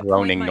would like to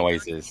groaning point my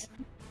noises.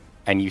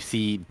 And you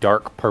see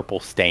dark purple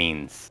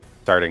stains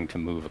starting to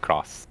move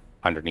across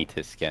underneath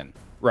his skin.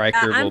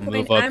 Riker I'm will point-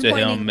 move up I'm to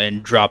pointing- him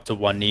and drop to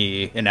one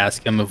knee and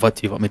ask him, "What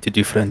do you want me to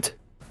do, friend?"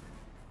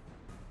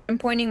 I'm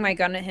pointing my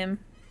gun at him.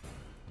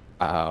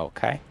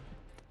 Okay.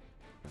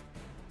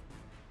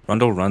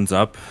 Rundle runs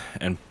up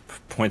and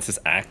points his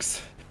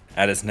axe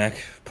at his neck.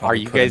 Are probably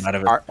you put him guys... out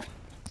of his-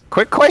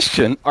 Quick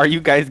question. Are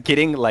you guys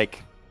getting,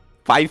 like,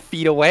 5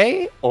 feet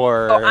away,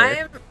 or... Oh,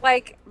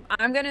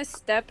 I'm gonna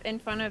step in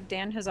front of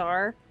Dan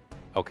Hazar,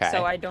 Okay.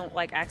 so I don't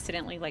like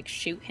accidentally like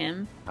shoot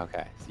him.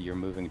 Okay, so you're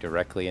moving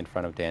directly in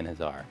front of Dan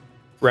Hazar.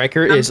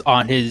 Riker is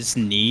on his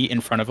knee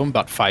in front of him,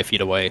 about 5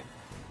 feet away.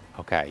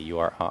 Okay, you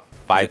are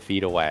 5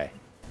 feet away.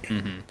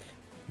 Mm-hmm.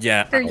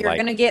 Yeah. Sure, you're like-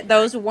 gonna get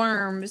those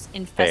worms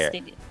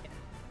infested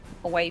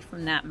away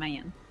from that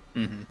man.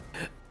 Mm-hmm.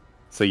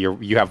 So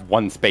you have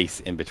one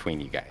space in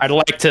between you guys. I'd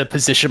like to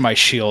position my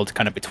shield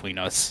kind of between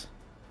us.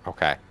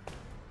 Okay. I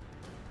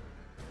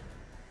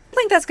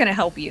think that's gonna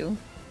help you.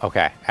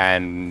 Okay,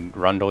 and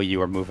Rundle,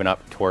 you are moving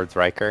up towards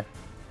Riker?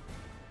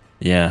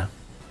 Yeah.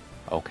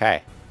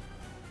 Okay.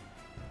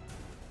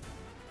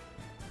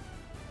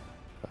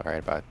 All right,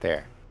 about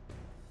there.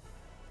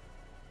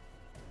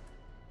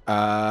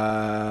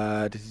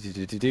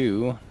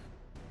 Do.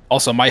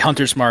 Also, my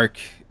hunter's mark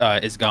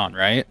is gone,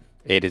 right?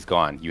 It is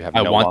gone. You have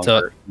I want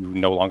to- you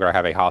no longer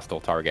have a hostile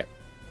target.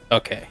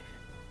 Okay.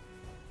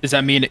 Does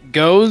that mean it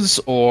goes,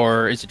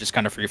 or is it just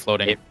kind of free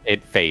floating?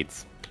 It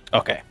fades.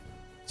 Okay.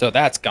 So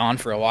that's gone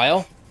for a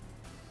while.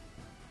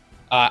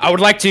 I would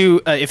like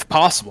to, if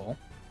possible,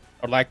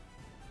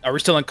 are we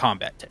still in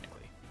combat technically?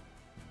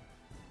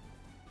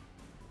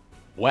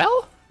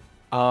 Well,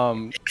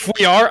 If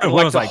we are, I'd like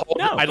Everyone's to like, hold,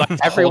 no. I'd like to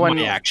Everyone-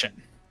 hold my action.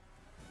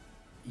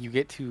 you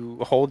get to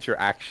hold your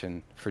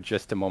action for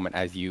just a moment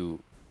as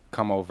you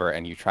come over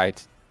and you try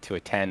to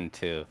attend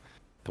to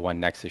the one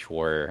Nexus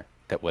warrior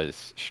that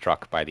was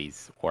struck by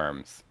these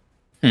worms.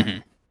 Mm-hmm.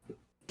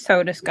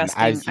 So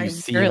disgusting. as you I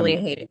see really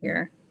him- hate it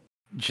here.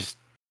 Just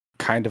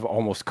kind of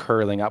almost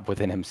curling up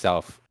within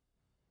himself.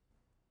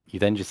 You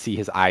then just see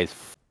his eyes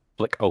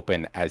flick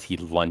open as he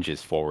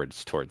lunges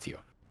forwards towards you.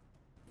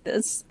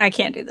 I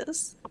can't do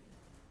this.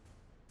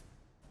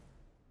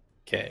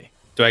 Okay.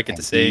 Do I get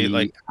to say,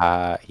 like,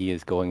 he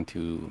is going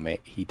to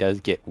make... He does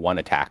get one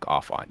attack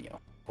off on you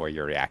for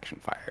your reaction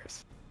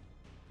fires.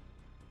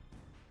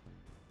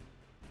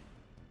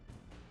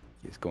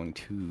 He is going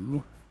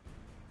to...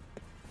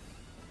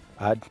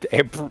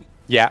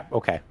 yeah,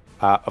 okay.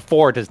 A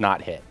 4 does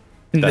not hit.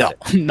 no,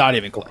 Does not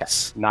even Okay,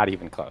 close. not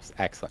even close.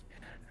 Excellent.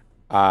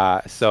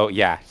 So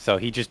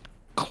he just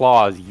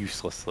claws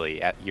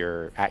uselessly at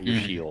your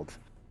Mhm. shield,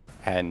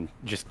 and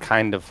just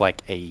kind of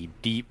like a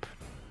deep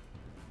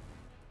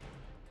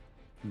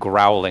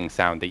growling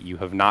sound that you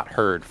have not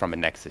heard from a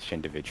Nexus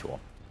individual.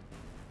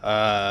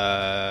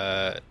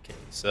 Okay,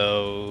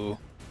 so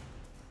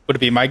would it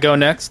be my go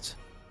next?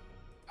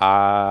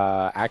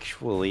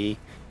 Actually,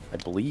 I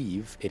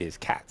believe it is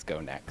Cat's go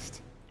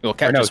next. Well, Or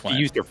Cat no, just she went.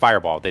 used your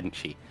fireball, didn't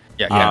she?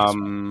 Yeah, Cat just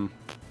went.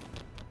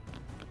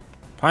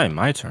 Probably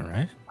my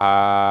turn,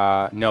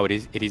 right? No, it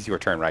is your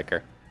turn,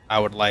 Riker. I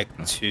would like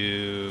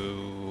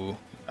to.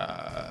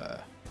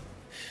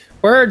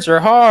 Words are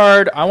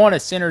hard. I want to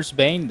Sinner's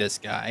Bane this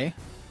guy.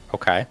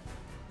 Okay.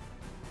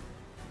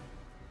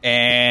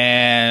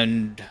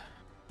 And.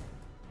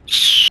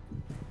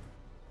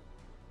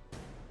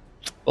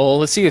 Well,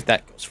 let's see if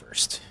that goes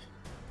first.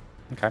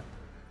 Okay.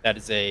 That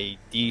is a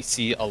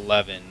DC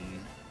 11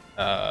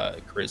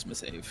 charisma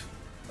save.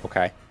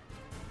 Okay.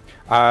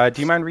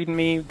 Do you mind reading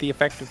me the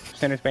effect of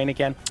Sinner's Bane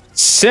again?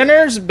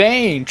 Sinner's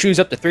Bane. Choose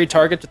up to 3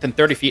 targets within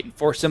 30 feet and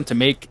force them to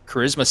make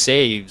charisma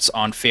saves.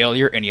 On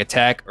failure, any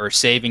attack or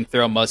saving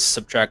throw must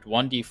subtract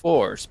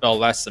 1d4. Spell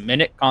lasts a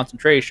minute.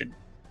 Concentration.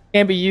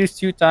 Can be used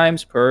 2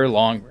 times per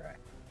long rest.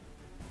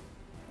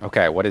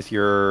 Okay, what is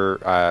your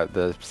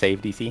the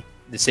save DC?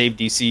 The save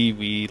DC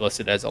we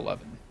listed as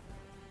 11.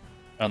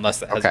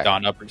 Unless that has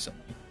gone up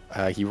recently.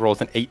 He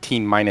rolls an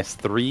 18 minus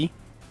 3,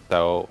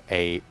 so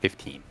a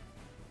 15.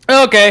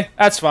 Okay,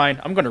 that's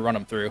fine. I'm going to run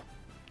him through.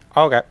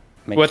 Okay.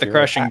 With a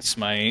crushing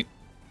smite.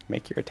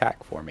 Make your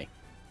attack for me.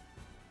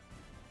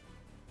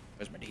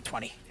 Where's my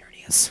d20? There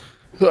it is.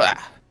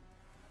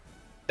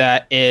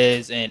 That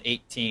is an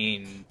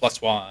 18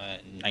 plus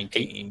 1,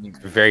 19.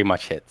 Very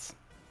much hits.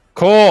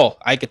 Cool.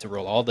 I get to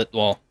roll all the,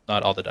 well,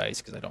 not all the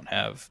dice because I don't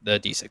have the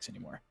d6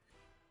 anymore.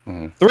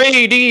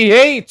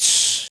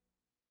 3d8.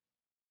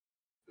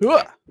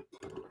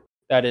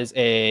 That is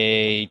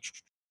a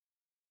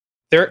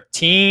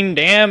 13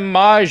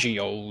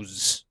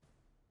 damagios.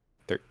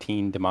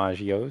 13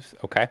 damagios.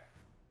 Okay.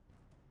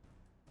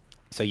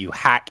 So you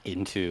hack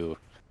into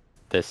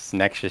this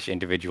Nexus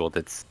individual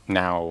that's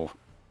now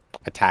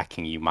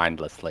attacking you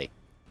mindlessly.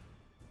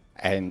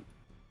 And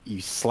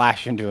you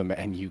slash into him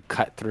and you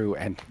cut through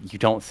and you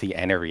don't see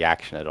any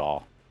reaction at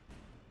all.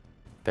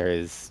 There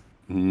is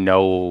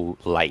no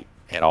light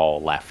at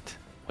all left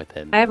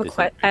within. I have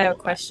a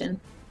question.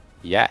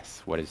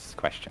 Yes. What is the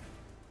question?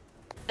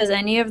 Has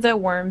any of the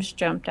worms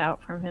jumped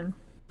out from him?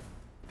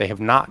 They have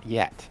not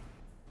yet.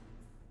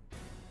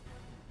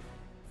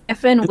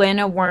 If and when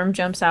a worm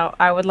jumps out,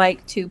 I would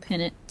like to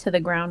pin it to the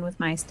ground with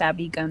my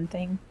stabby gun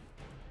thing.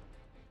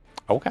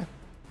 Okay.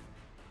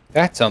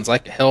 That sounds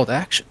like a held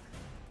action.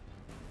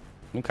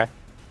 Okay.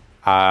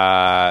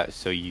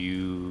 So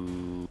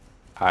you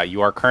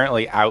are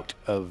currently out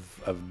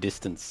of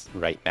distance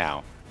right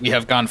now. We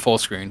have gone full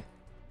screen.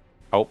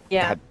 Oh,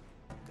 yeah. God.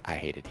 I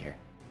hate it here.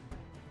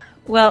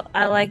 Well,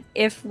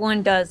 if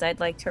one does, I'd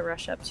like to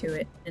rush up to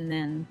it and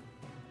then.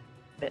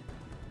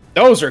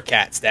 Those are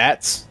cat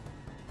stats.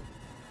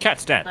 Cat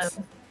stats.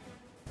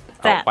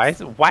 Oh,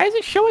 why is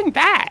it showing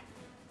that?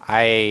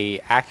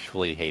 I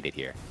actually hate it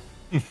here.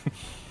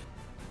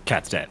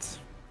 Cat stats.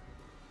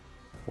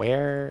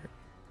 Where?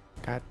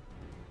 God.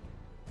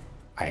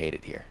 I hate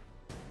it here.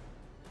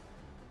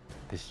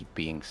 This is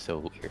being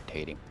so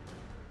irritating.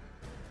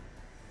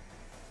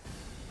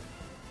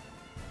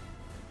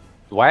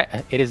 Why?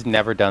 It has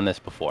never done this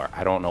before.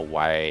 I don't know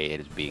why it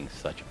is being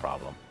such a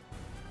problem.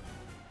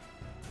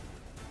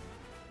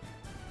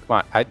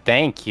 Come on.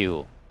 Thank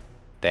you.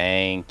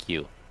 Thank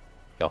you.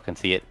 Y'all can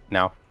see it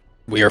now?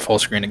 We are full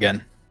screen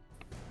again.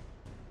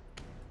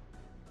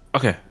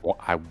 Okay. Well,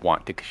 I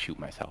want to shoot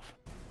myself.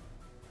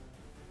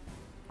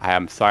 I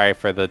am sorry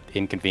for the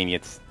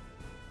inconvenience.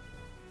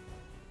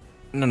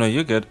 No,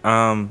 you're good.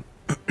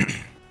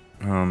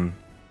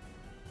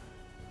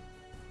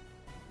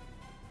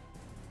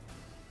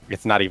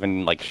 It's not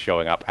even like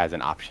showing up as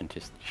an option to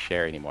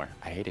share anymore.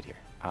 I hate it here.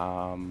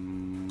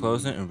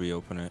 Close it and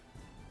reopen it.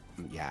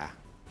 Yeah.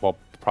 Well,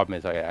 the problem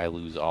is I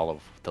lose all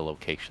of the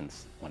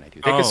locations when I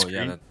do that. Take a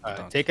screen.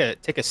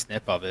 Take a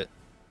snip of it.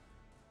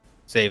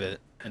 Save it,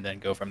 and then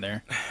go from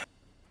there.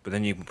 But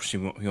then you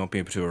won't be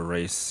able to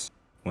erase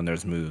when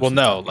there's moves. Well,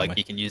 no, like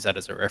you can use that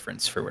as a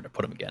reference for where to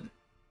put them again.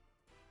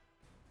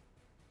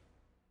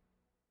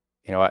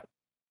 You know what?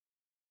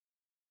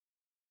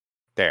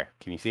 There.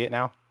 Can you see it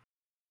now?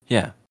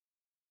 Yeah.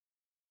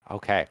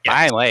 Okay. Yes.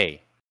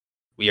 Finally.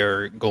 We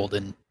are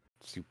golden.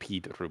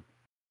 Stupid,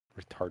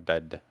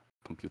 retarded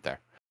computer.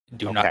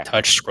 Do not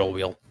touch scroll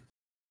wheel.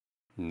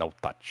 No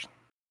touch.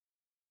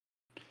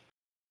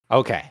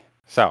 Okay.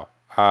 So,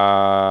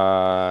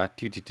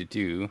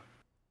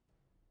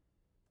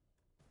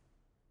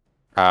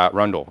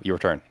 Rundle, your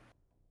turn.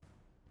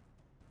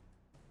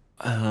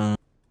 I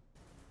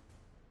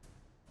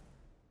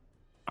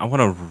want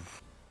to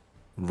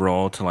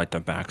roll to like the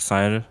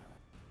backside.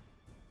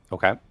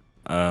 Okay.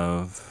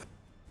 Of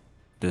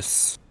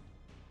this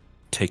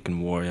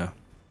taken warrior.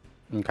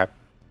 Okay.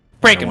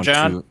 Break him,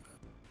 John.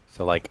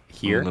 So like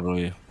here,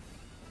 literally,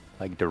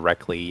 like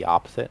directly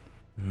opposite.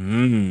 I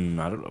don't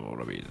know if I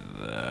want to be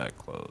that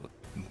close,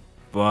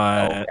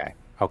 but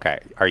okay.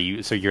 Are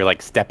you? So you're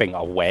like stepping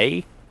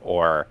away,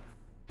 or?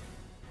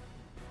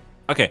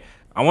 Okay,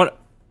 I want.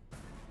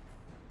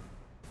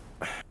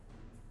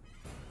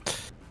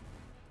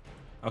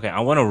 Okay,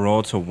 I want to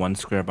roll to one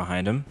square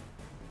behind him.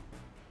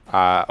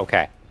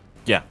 Okay.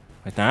 Yeah,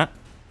 like that.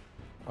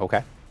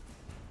 Okay.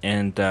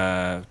 And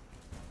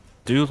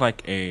do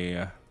like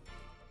a.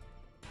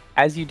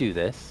 As you do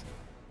this,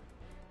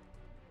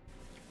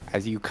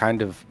 as you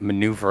kind of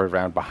maneuver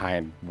around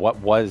behind, what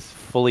was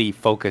fully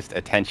focused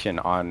attention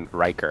on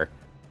Riker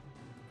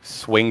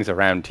swings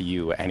around to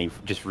you, and he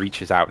just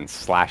reaches out and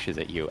slashes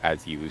at you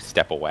as you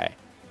step away.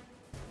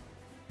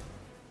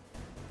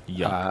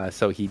 Yeah.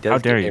 So he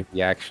does get a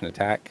reaction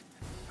attack.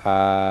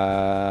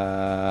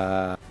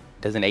 Does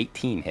an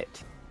 18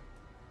 hit?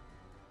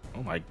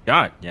 Oh my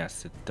god,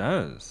 yes, it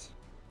does.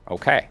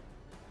 Okay.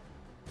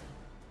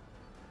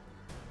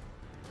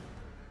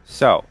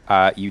 So,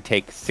 you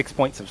take 6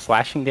 points of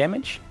slashing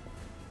damage.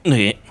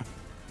 Yeah.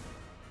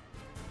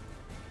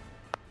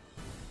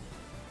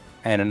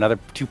 And another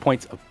 2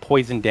 points of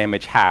poison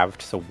damage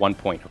halved, so 1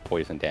 point of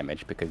poison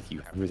damage because you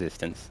have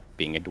resistance,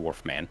 being a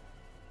dwarf man.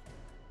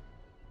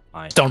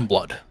 Stone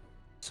blood.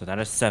 So that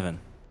is 7.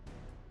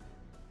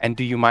 And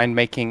do you mind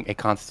making a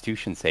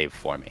constitution save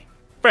for me?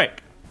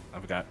 Frick! I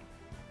forgot.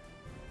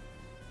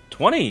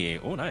 20!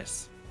 Oh,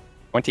 nice.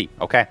 20.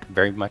 Okay.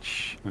 Very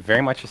much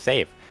a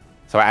save.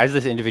 So as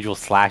this individual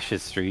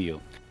slashes through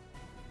you,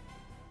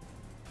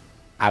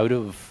 out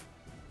of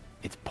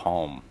its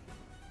palm,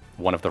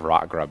 one of the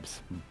rot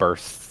grubs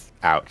bursts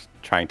out,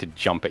 trying to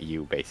jump at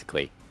you,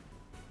 basically.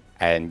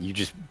 And you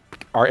just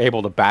are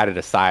able to bat it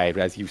aside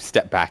as you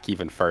step back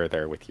even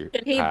further with your...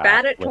 Did he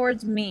bat it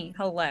towards me?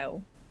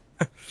 Hello.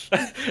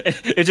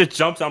 It just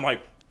jumps. I'm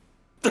like...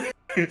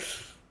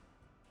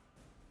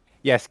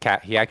 Yes,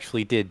 Cat, he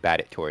actually did bat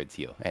it towards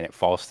you, and it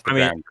falls to the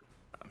ground.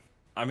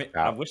 I mean,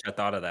 I wish I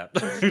thought of that.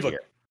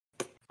 Here.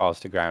 Falls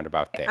to ground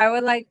about there. I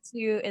would like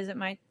to... Is it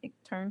my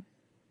turn?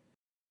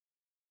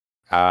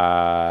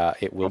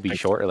 It will be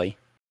shortly.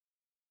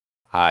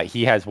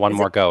 He has one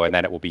more go, and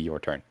then it will be your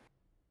turn.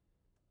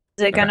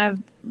 Is it gonna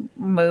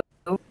move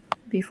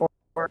before?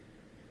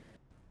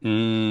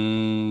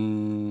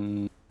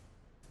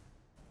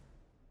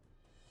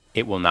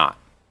 It will not.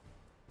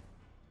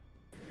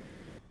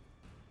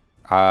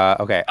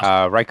 Okay.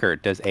 Riker,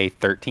 does a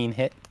 13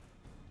 hit?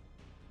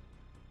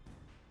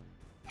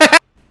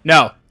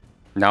 No.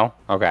 No.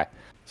 Okay.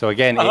 So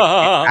again,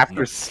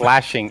 after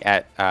slashing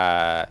at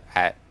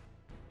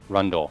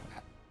Rundle,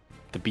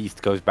 the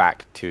beast goes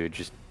back to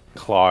just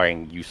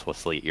clawing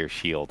uselessly at your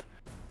shield,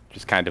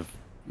 just kind of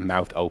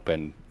mouth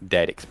open,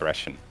 dead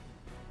expression.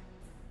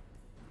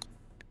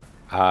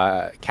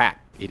 Cat,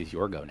 it is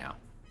your go now.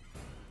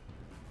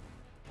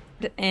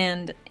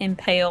 And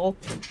impale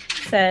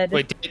said.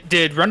 Wait,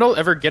 did Rundle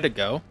ever get a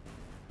go?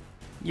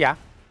 Yeah.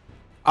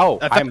 Oh,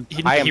 I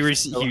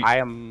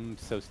am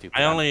so stupid.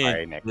 I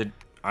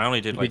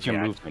only did like your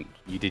movement.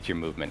 You did your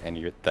movement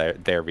and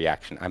their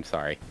reaction. I'm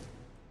sorry.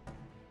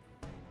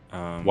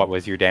 What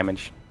was your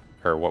damage,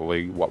 or what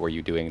were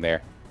you doing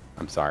there?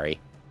 I'm sorry.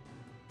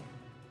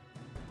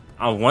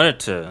 I wanted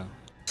to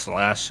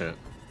slash it.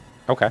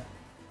 Okay.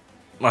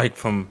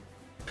 Like do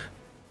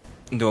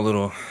a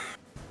little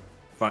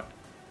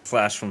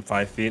slash from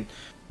 5 feet.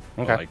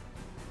 Okay. Like,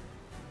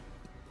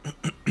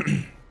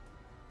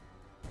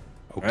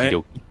 Okie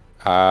dokie.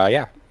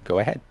 Yeah, go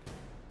ahead.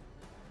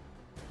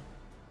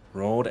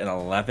 Rolled an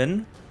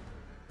 11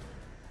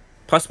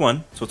 plus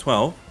 1, so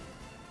 12.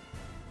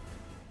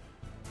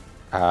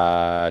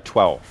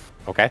 12.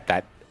 Okay,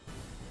 that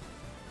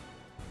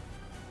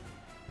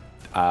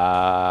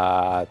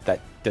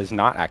does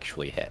not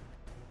actually hit.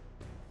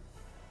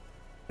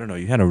 I don't know.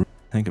 You had to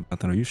think about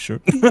that. Are you sure?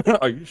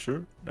 Are you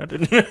sure? That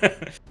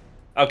didn't.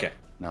 Okay.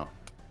 No.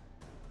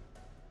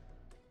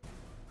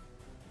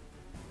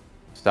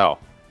 So,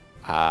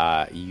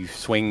 you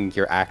swing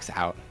your axe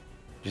out,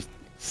 just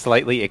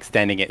slightly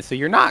extending it, so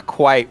you're not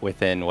quite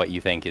within what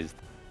you think is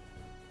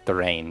the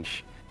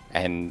range,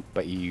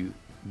 but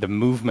the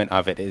movement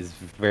of it is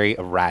very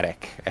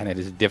erratic, and it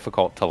is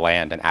difficult to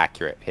land an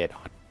accurate hit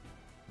on.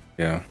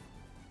 Yeah.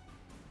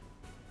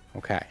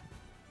 Okay.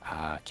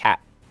 Cat,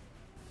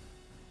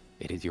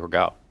 it is your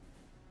go.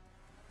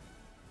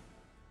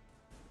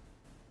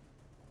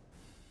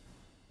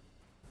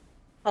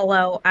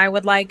 Hello, I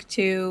would like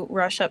to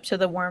rush up to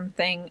the worm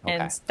thing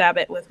and stab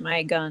it with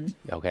my gun.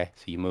 Okay,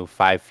 so you move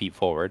 5 feet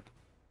forward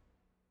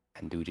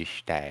and do the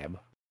stab.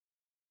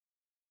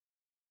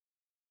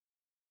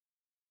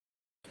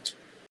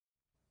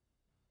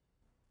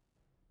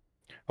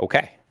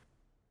 Okay.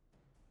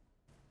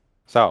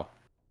 So,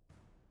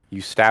 you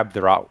stab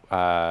the rot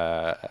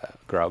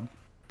grub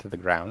to the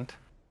ground.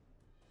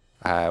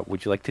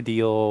 Would you like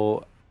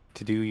to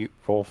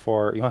roll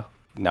for...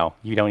 No,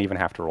 you don't even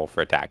have to roll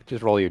for attack.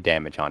 Just roll your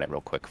damage on it real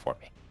quick for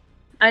me.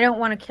 I don't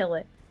want to kill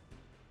it.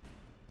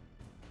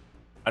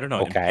 I don't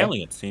know. Okay.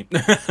 Impaling it seems.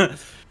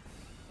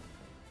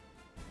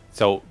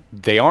 So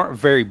they aren't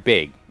very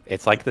big.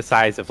 It's like the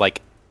size of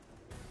like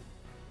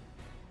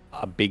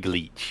a big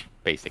leech,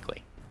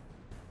 basically.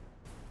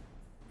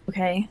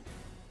 Okay.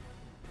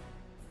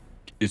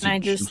 Can I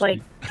just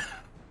like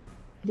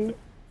eat it?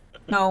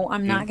 No,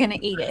 I'm not gonna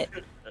eat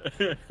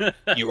it.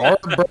 You are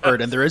a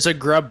bird, and there is a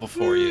grub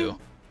before you.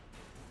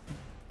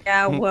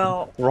 Yeah,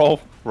 well.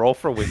 Roll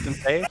for wisdom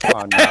save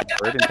on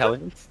bird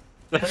intelligence.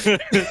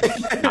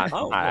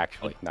 Not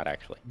actually.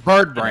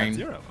 Bird brain.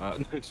 0.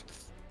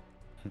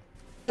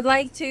 I'd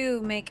like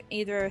to make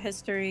either a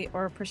history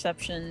or a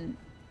perception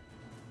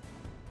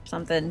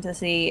something to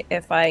see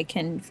if I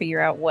can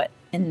figure out what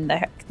in the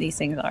heck these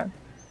things are.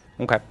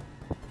 Okay.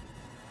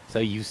 So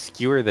you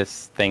skewer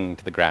this thing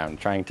to the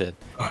ground, trying to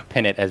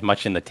pin it as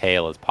much in the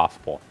tail as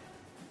possible.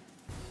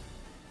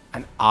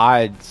 An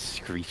odd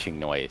screeching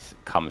noise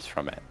comes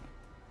from it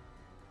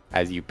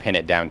as you pin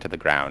it down to the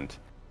ground.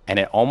 And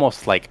it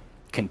almost like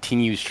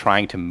continues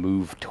trying to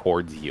move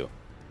towards you.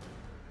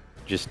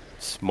 Just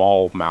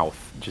small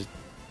mouth, just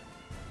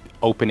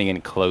opening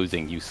and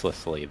closing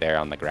uselessly there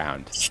on the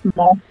ground.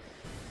 Small.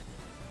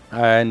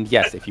 And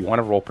yes, if you want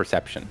to roll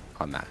perception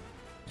on that.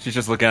 She's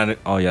just looking at it.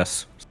 Oh,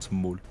 yes.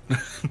 Small.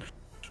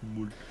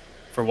 Small.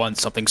 For one,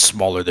 something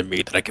smaller than me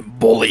that I can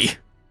bully.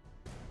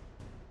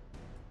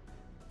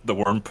 The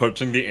worm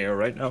punching the air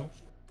right now.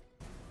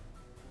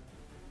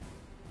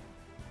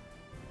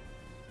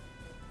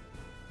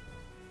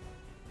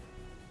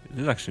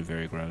 This is actually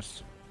very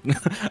gross.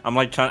 I'm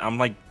like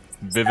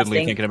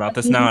vividly thinking about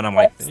this now, and I'm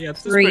like, yeah,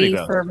 this is pretty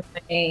gross. 3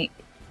 for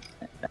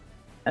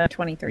my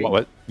 23.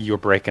 What? You were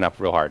breaking up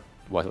real hard.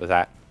 What was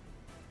that?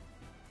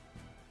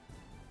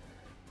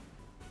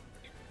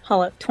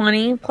 Hold up.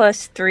 20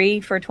 plus 3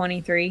 for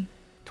 23.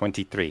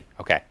 23.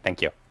 Okay,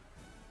 thank you.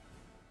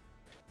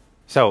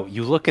 So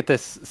you look at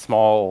this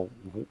small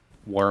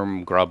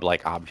worm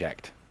grub-like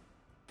object,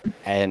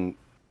 and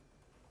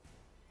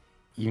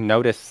you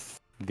notice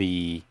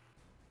the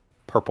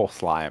purple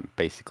slime,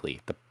 basically,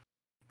 the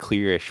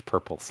clearish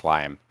purple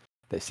slime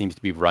that seems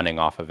to be running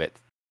off of it,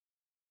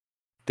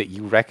 that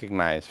you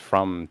recognize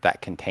from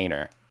that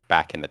container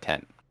back in the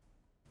tent.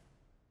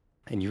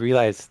 And you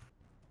realize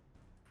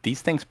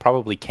these things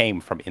probably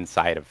came from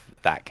inside of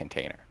that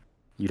container.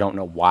 You don't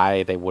know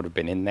why they would have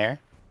been in there,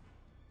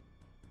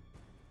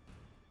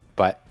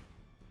 but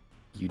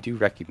you do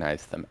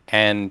recognize them.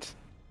 And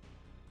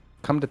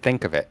come to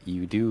think of it,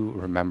 you do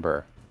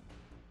remember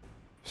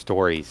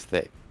stories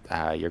that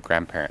your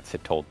grandparents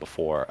had told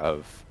before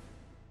of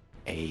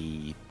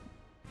a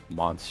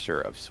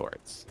monster of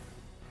sorts,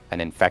 an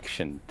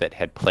infection that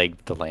had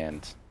plagued the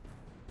land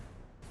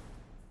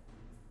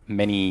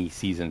many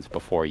seasons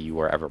before you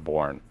were ever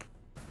born.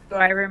 Do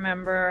I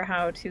remember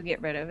how to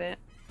get rid of it?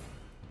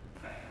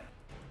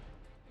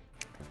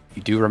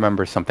 You do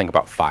remember something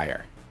about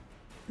fire.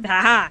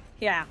 Aha!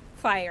 Yeah,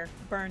 fire.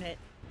 Burn it.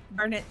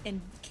 Burn it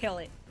and kill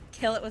it.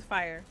 Kill it with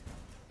fire.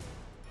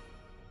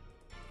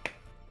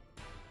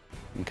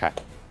 Okay.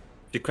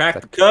 You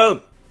cracked the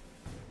code!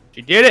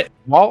 She did it!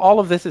 While all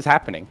of this is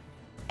happening,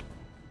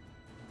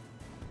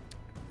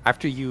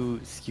 after you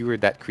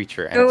skewered that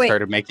creature and it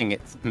started making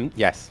its...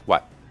 yes,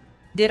 what?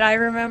 Do I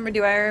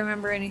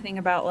remember anything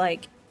about,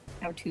 like,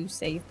 how to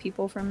save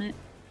people from it?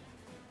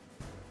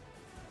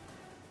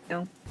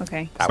 No?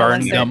 Okay.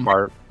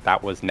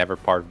 That was never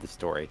part of the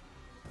story.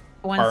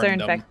 Once they're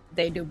infected,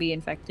 they do be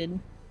infected.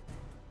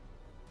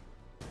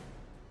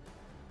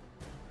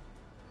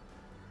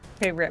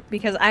 Okay, rip.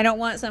 Because I don't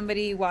want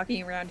somebody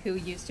walking around who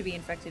used to be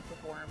infected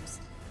with worms.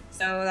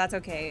 So that's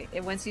okay.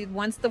 Once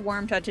the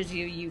worm touches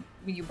you,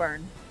 you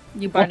burn.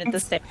 You burn at the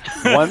stake.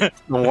 Once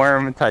the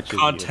worm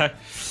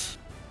touches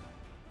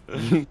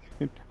you.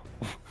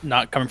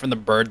 Not coming from the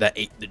bird that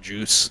ate the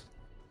juice.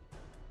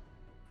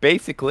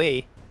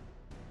 Basically.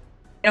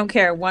 I don't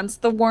care. Once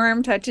the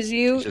worm touches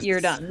you,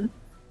 you're done.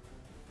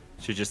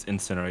 She just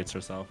incinerates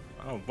herself.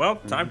 Oh, well,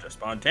 time to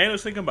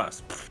spontaneously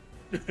combust.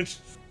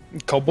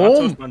 Kaboom! Not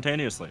so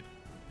spontaneously.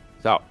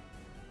 So,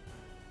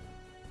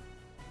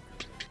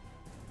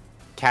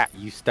 Kat,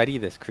 you study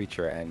this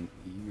creature and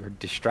you're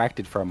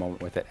distracted for a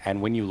moment with it.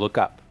 And when you look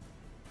up,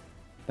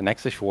 the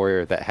Nexus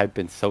warrior that had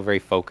been so very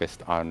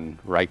focused on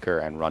Riker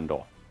and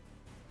Rundle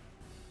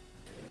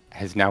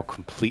has now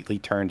completely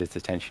turned its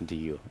attention to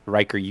you.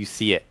 Riker, you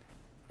see it.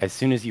 As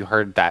soon as you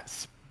heard that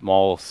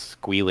small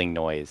squealing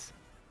noise,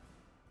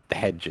 the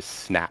head just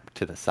snapped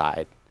to the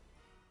side.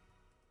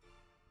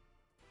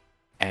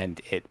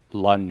 And it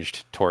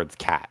lunged towards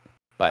Kat.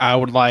 But I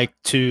would like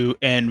to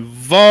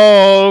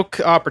invoke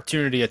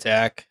opportunity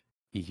attack.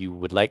 You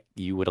would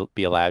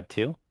be allowed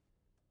to.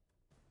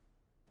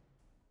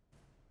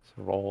 So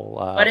roll.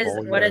 What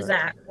is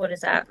that? What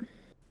is that?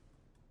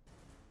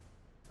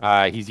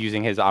 He's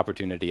using his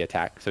opportunity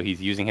attack, so he's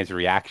using his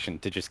reaction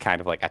to just kind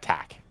of like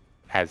attack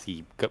as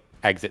he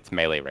exits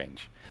melee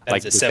range. That's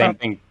like a the same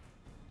thing.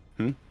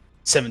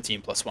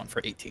 17 plus 1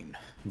 for 18.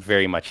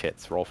 Very much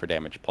hits. Roll for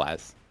damage,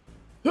 Plaz.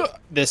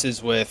 This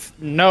is with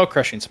no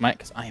crushing smite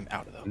because I am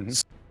out of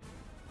those.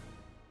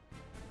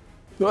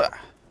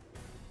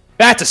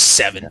 That's a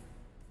 7.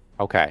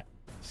 Okay,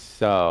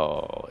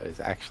 so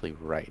it's actually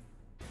right.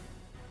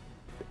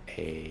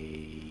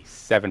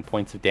 7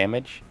 points of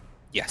damage.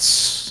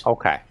 Yes.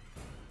 Okay.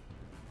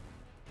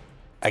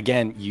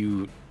 Again,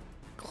 you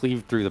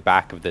cleave through the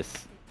back of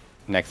this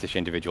Nexus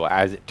individual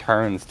as it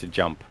turns to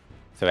jump.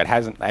 So it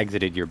hasn't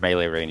exited your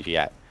melee range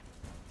yet.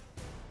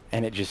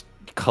 And it just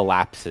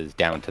collapses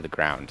down to the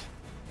ground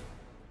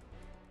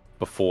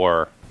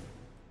before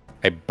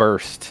a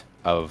burst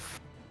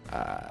of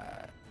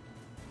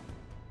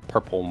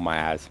purple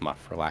miasma,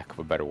 for lack of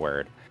a better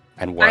word,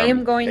 and worm I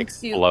am going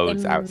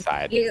explodes to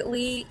outside.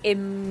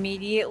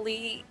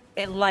 Immediately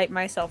light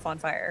myself on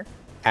fire.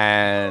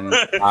 And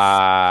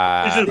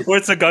just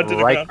points a gun to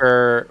the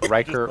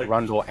Riker,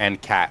 Rundle,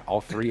 and Kat,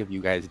 all three of you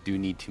guys do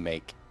need to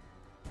make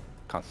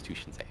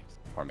Constitution saves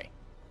for me.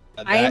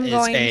 I am That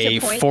going is to a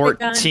point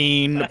the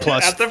 14 gun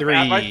plus at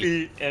 3. my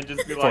feet and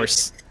just be Of like,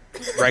 course,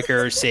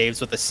 Riker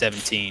saves with a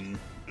 17.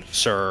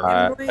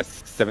 Sir. A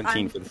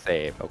 17 for the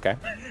save. Okay.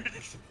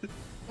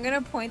 I'm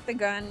gonna point the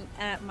gun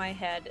at my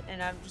head,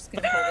 and I'm just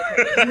gonna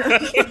hold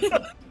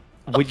it.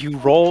 Would you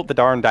roll the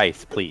darn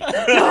dice, please?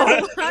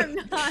 No, I'm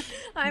not.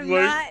 I'm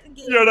Wait, not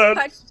getting you're not.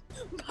 touched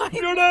by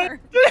You're not.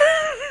 worms.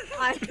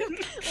 I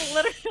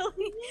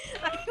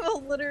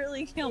will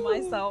literally kill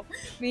myself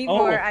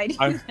before I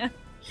do that.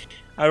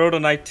 I rolled a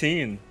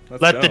 19.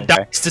 Let's Let go. the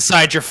dice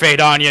decide your fate,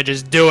 Anya.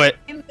 Just do it.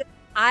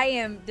 I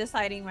am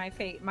deciding my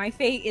fate. My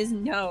fate is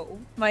no.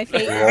 My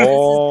fate is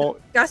Roll. this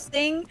is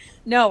disgusting.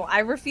 No, I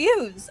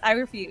refuse. I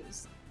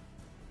refuse.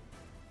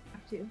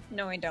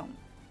 No, I don't.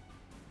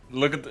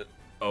 Look at the.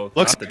 Oh,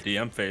 Looks- not the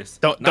DM face.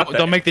 Don't make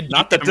the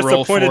not the DM roll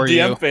disappointed for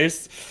DM you.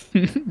 face.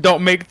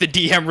 Don't make the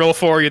DM roll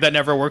for you. That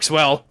never works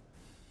well.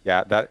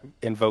 Yeah, that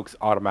invokes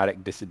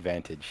automatic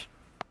disadvantage.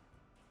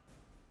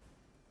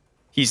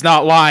 He's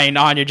not lying,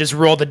 Anya. Just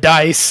roll the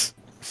dice.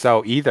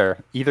 So either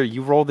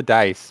you roll the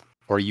dice,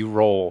 or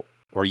you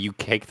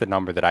take the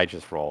number that I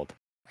just rolled,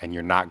 and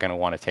you're not gonna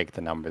want to take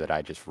the number that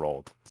I just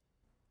rolled.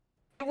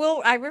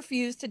 I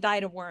refuse to die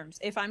to worms.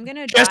 If I'm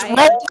gonna Just die,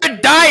 roll the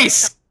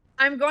dice.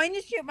 I'm going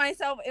to shoot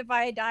myself if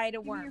I die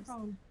to worms.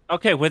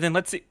 Okay, well then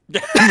let's see.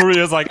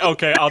 Maria's like,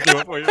 okay, I'll do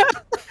it for you.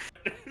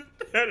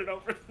 Hand it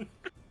over.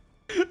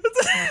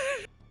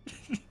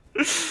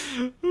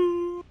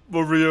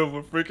 Maria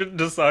will freaking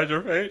decide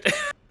your fate.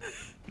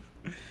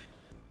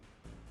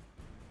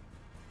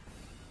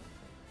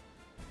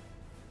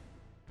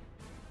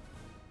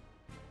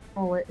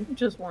 Roll it.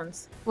 Just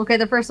once. Okay,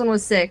 the first one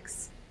was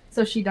 6,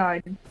 so she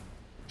died.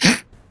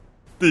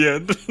 The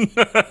end.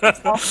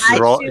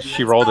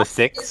 She rolled a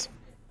 6.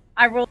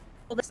 I roll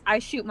this. I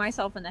shoot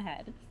myself in the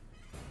head.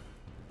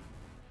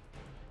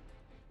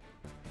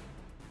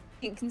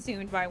 Being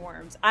consumed by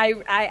worms. I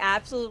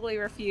absolutely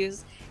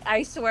refuse.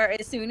 I swear,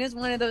 as soon as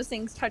one of those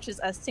things touches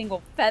a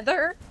single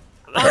feather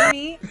on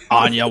me,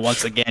 Anya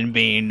once again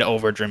being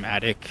over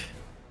dramatic.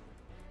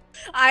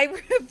 I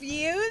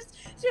refuse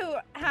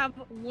to have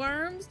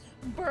worms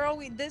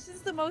burrowing. This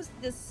is the most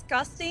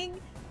disgusting,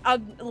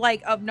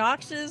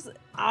 obnoxious,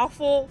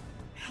 awful,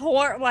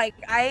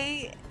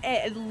 I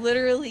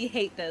literally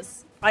hate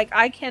this. Like,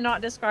 I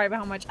cannot describe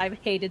how much I've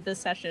hated this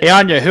session. Hey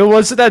Anya, who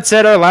was it that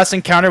said our last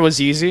encounter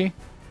was easy?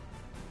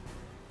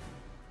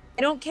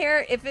 I don't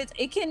care if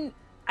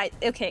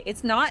okay,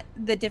 it's not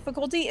the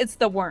difficulty, it's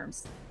the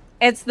worms.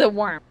 It's the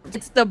worms.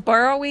 It's the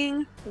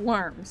burrowing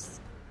worms.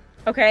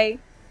 Okay?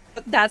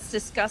 That's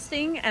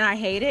disgusting, and I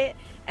hate it,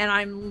 and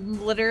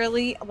I'm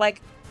literally,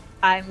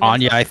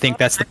 Anya, I think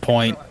that's the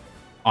point.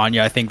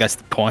 Anya, I think that's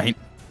the point.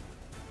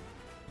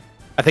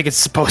 I think it's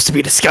supposed to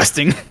be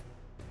disgusting.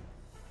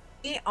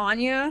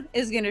 Anya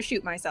is gonna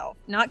shoot myself.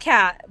 Not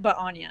Kat, but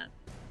Anya.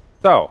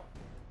 So,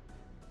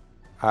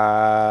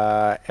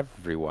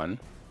 everyone.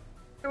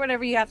 Or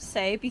whatever you have to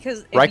say,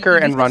 because Riker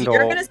and because Rundle.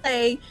 you're gonna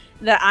say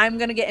that I'm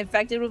gonna get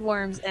infected with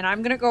worms, and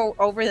I'm gonna go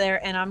over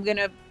there, and I'm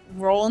gonna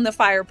roll in the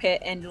fire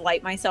pit and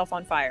light myself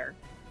on fire.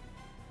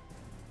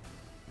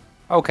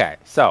 Okay,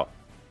 so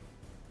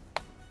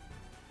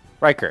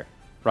Riker,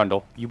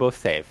 Rundle, you both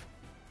save.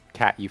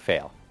 Kat, you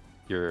fail.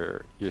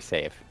 You're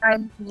safe.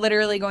 I'm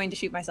literally going to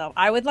shoot myself.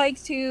 I would like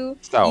to.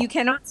 So, you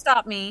cannot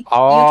stop me.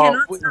 Oh, you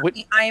cannot stop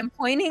me. I am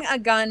pointing a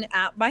gun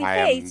at my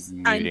face.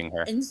 I'm muting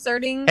her.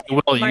 Inserting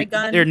Hey, Will, my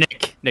gun. Here,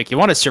 Nick, you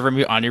want to server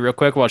mute Anya real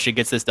quick while she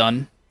gets this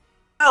done?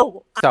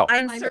 Oh, So,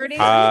 I'm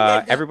inserting.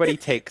 everybody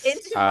takes.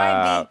 Into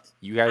my beak.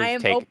 You guys I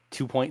am take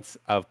 2 points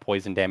of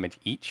poison damage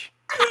each.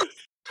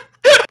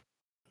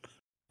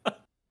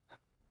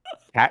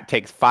 Kat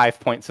takes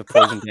 5 points of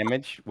poison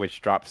damage,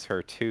 which drops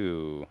her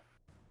to.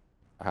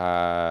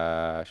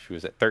 She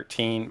was at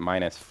 13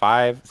 minus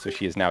 5, so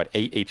she is now at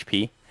 8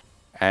 HP.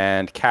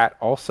 And Kat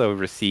also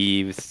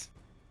receives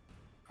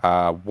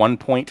 1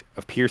 point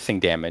of piercing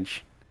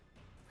damage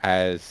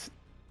as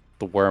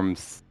the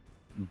worms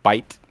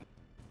bite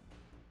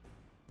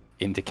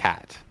into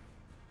Kat.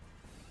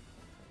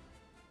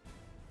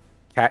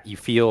 Kat, you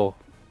feel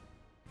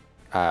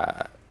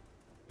Dan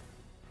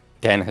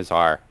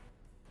Hazar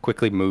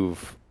quickly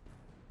move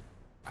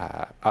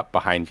up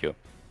behind you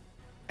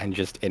and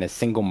just in a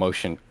single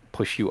motion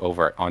push you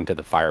over onto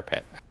the fire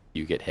pit.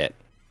 You get hit.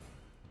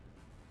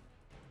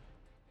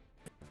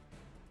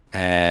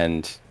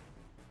 And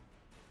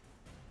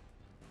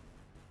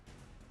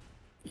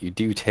you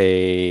do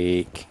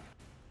take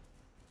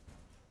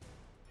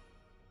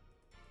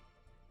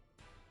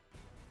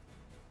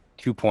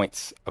 2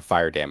 points of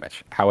fire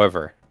damage.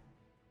 However,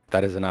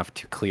 that is enough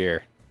to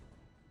clear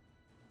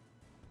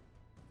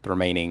the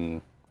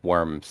remaining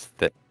worms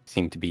that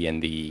seem to be in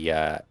the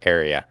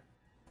area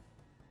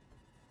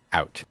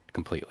out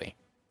completely.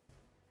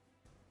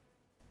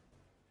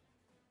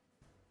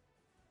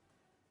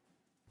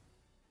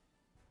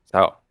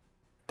 So,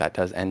 that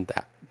does end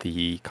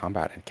the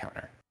combat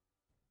encounter.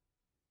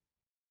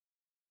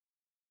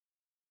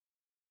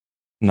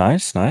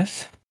 Nice.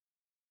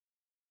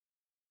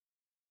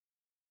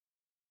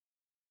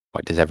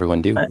 What does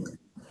everyone do? Okay,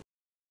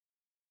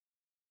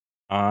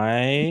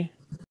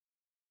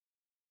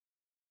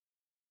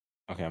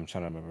 I'm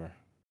trying to remember.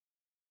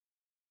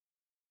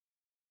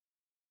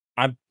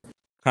 I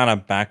kind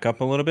of back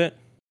up a little bit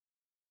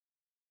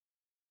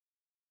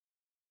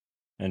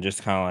and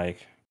just kind of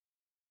like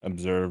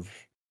observe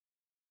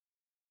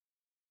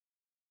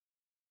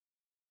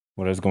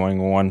what is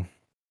going on.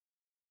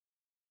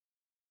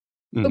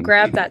 Go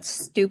grab that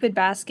stupid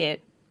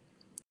basket,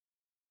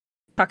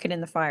 chuck it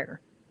in the fire.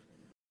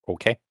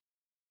 Okay.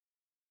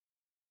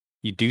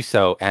 You do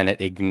so, and it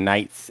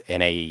ignites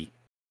in a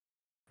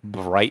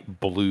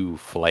bright blue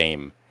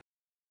flame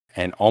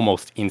and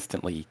almost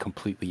instantly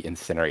completely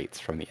incinerates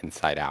from the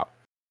inside out.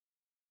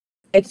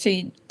 It's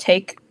to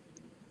take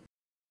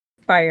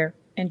fire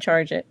and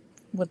charge it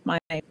with my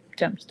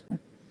gemstone.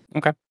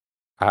 Okay.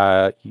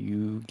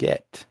 You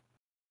get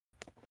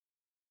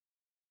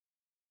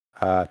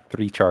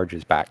 3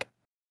 charges back.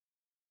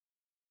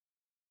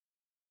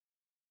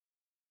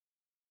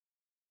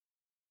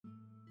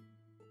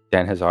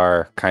 Dan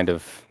Hazar kind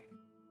of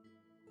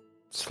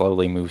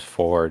slowly moves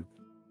forward.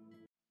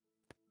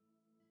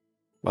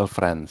 Well,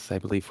 friends, I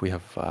believe we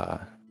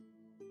have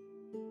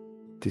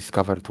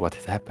discovered what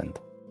has happened.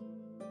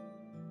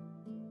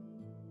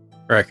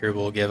 Riker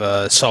will give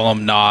a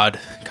solemn nod,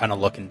 kind of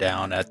looking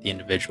down at the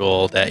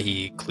individual that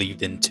he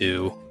cleaved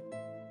into.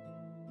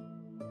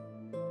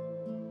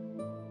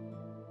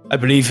 I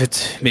believe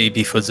it may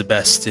be for the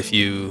best if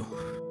you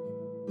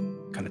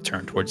kind of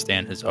turn towards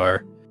Dan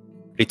Hazar.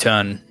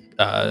 Return,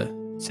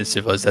 since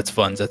it was that's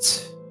funds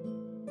that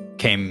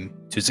came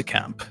to the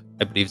camp.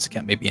 I believe the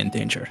camp may be in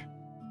danger.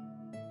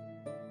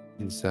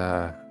 This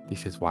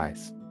is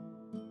wise.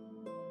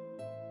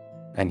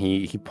 And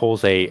he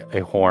pulls a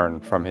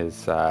horn from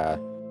his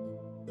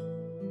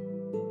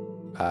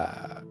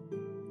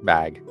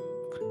bag.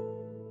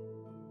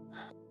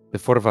 The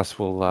 4 of us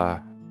will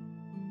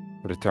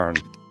return.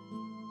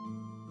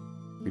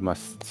 We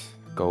must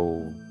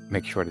go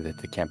make sure that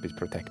the camp is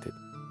protected.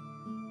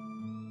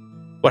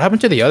 What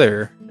happened to the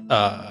other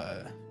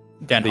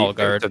Dan Hall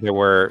guard?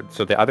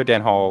 So the other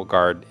Dan Hall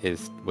guard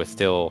was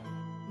still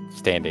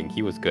standing.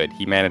 He was good.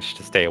 He managed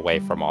to stay away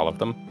from all of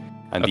them.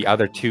 And the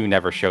other 2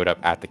 never showed up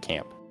at the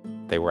camp.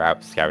 They were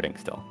out scouting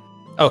still.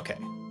 Okay.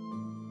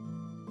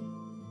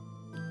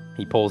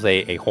 He pulls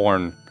a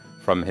horn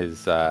from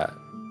his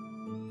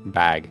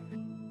bag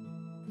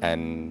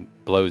and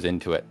blows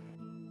into it.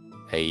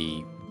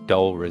 A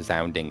dull,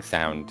 resounding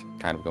sound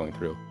kind of going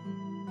through.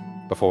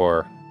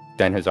 Before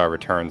Den Hazar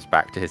returns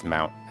back to his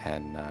mount,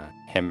 and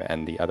him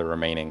and the other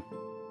remaining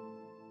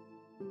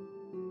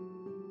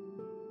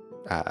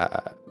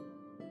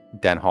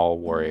Den Hall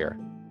warrior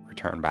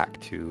return back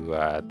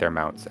to their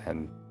mounts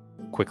and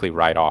quickly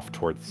ride off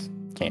towards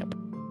camp.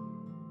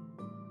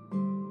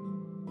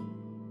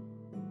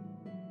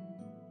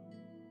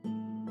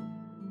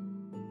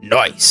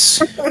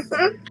 Nice.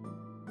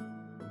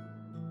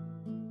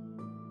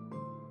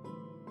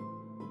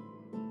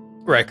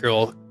 Riker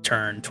will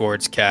turn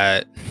towards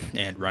Kat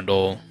and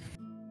Rundle,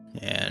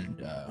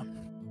 and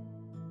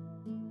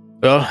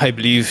well, I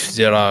believe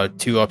there are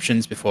 2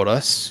 options before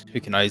us. We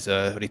can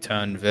either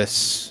return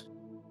with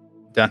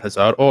Dan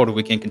Hazard, or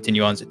we can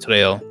continue on the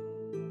trail,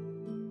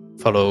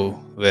 follow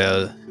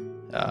where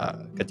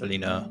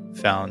Catalina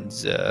found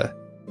the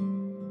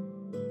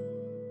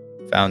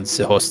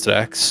horse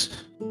tracks.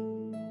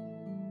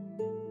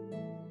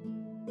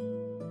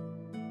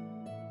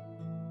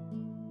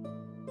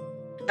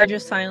 I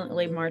just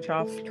silently march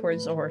off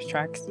towards the horse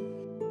tracks.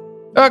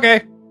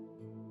 Okay.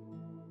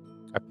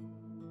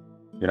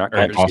 You're not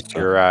going to get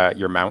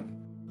your mount?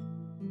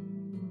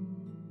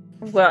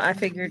 Well, I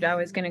figured I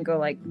was gonna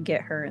go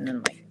get her and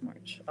then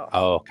march off.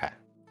 Oh, okay.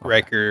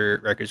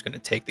 Riker's going to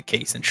take the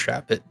case and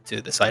strap it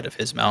to the side of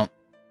his mount.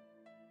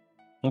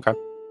 Okay.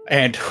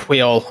 And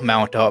we'll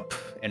mount up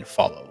and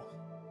follow.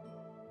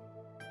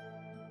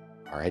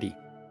 Alrighty.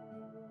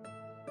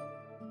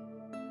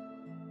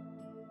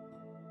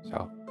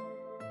 So,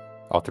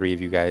 all 3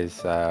 of you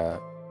guys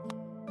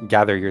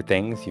gather your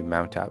things, you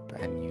mount up,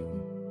 and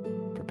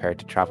you prepare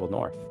to travel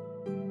north.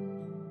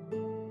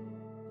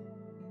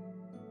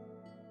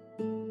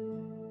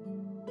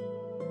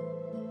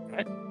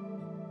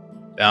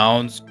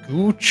 Sounds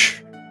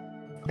gooch.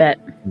 Bet.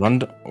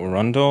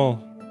 Rundle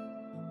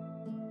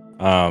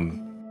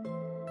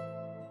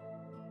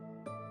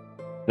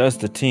does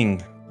the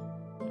ting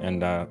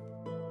and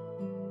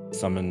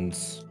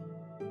summons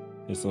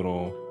his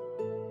little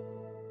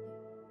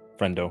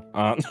friendo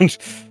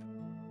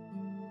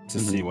to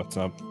see what's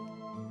up.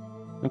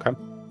 Okay.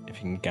 If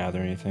you can gather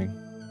anything.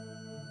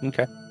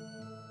 Okay.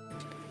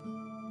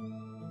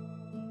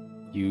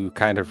 You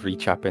kind of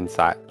reach up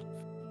inside,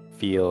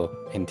 feel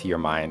into your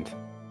mind,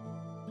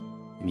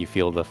 and you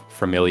feel the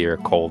familiar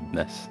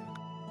coldness.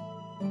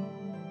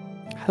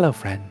 Hello,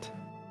 friend.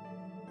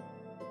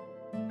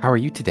 How are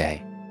you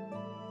today?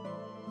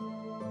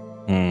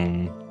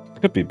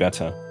 Could be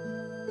better.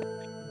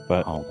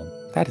 But oh,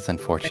 that is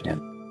unfortunate.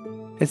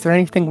 Is there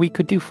anything we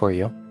could do for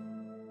you?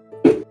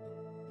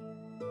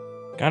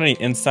 Got any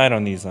insight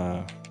on these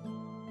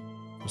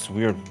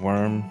weird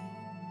worm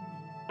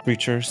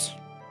creatures?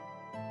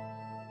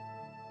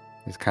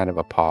 There's kind of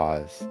a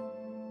pause.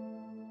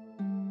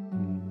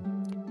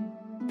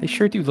 They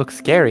sure do look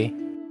scary,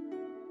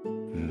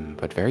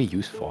 but very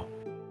useful.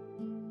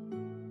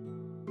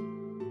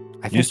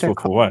 I think Useful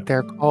for what?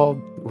 They're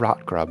called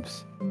rot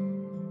grubs.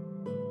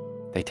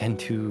 They tend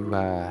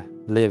to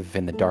live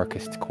in the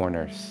darkest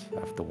corners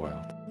of the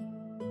world.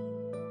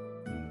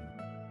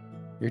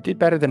 You did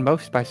better than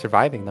most by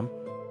surviving them.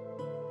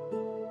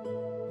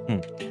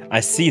 I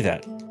see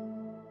that.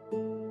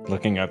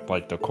 Looking at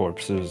like the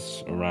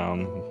corpses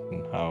around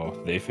and how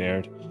they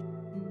fared.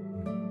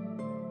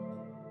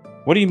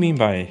 What do you mean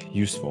by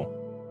useful?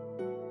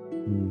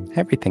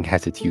 Everything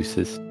has its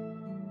uses,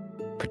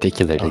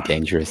 particularly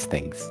dangerous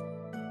things.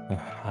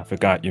 I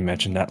forgot you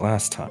mentioned that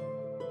last time.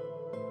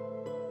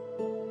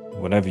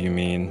 Whatever you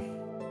mean,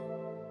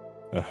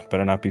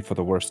 better not be for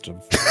the worst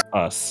of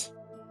us.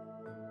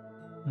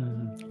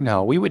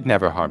 No, we would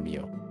never harm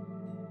you.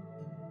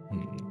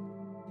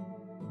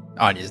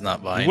 Anya's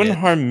not buying You wouldn't it.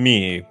 harm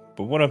me,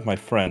 but what of my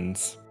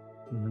friends?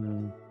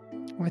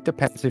 Well, it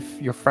depends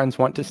if your friends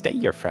want to stay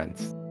your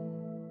friends.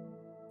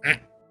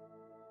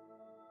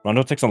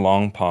 Rondo takes a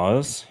long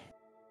pause.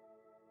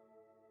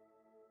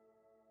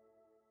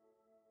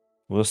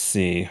 We'll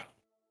see.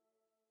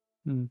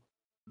 And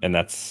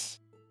that's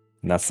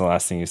the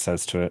last thing he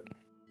says to it.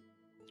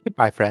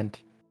 Goodbye, friend.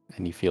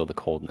 And you feel the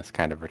coldness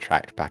kind of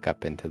retract back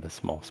up into the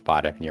small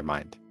spot in your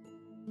mind.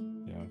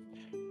 Yeah.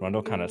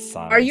 Rondo kind of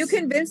sighs. Are you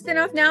convinced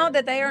enough now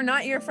that they are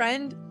not your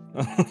friend?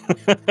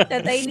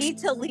 That they need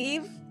to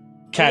leave?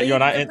 Cat, you're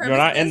not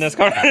in this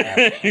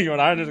conversation. You're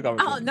not in this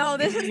conversation. Oh no,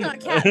 this is not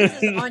Cat.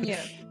 This is Anya.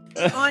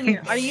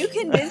 Anya, are you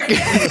convinced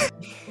yet?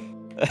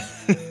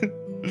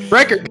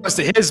 Riker goes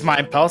to his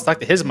mind, pal. Let's talk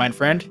to his mind,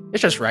 friend.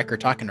 It's just Riker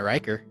talking to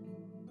Riker.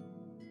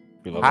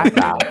 Hi,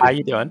 pal. How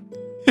you doing?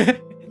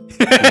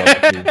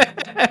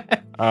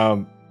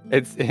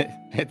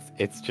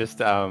 It's just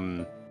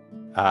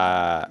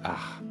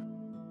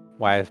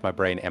why is my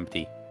brain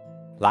empty?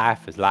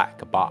 Life is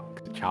like a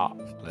box of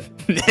chocolate.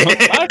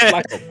 Life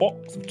like a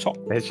box of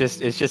chocolate.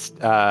 It's just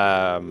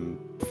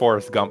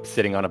Forrest Gump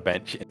sitting on a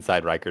bench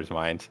inside Riker's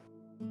mind.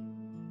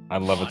 I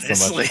love it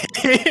so much.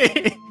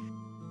 Okay.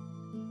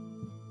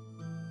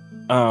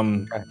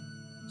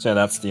 So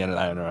that's the end of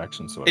that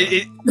interaction. So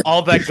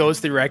All that goes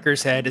through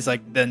Riker's head is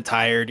like the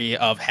entirety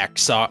of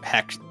Hacksaw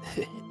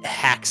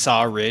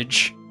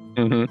Ridge.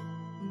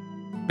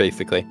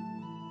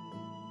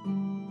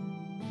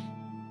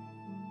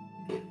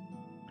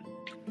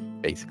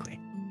 Basically.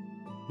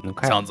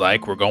 Okay. Sounds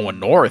like we're going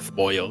north,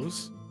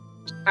 boyos.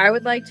 I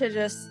would like to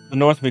just the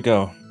north we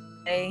go.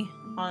 stay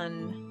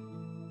on,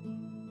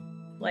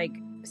 like,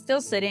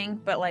 still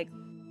sitting, but like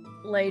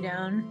lay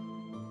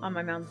down on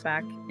my mount's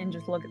back and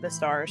just look at the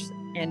stars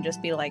and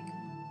just be like,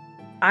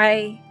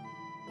 I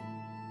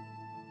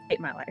hate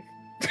my life.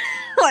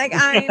 Like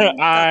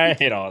I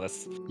hate all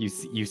this.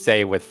 You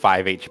say with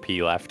 5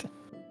 HP left.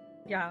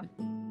 Yeah.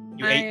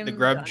 You ate the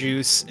grub done.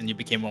 juice and you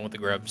became one with the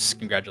grubs.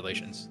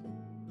 Congratulations.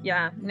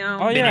 Yeah, no.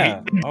 Oh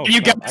yeah. Oh,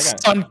 You crap, got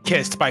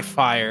sun-kissed by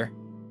fire.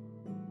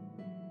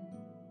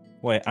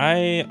 Wait,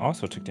 I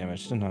also took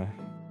damage, didn't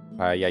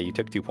I? Yeah, you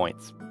took 2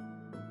 points.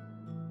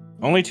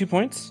 Only 2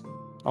 points?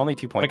 Only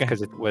 2 points Okay.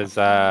 because it was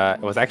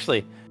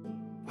actually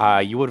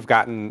you would have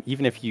gotten,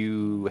 even if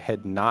you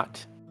had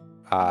not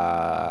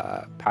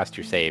passed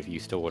your save, you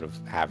still would have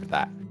had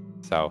that.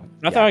 So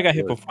I thought I got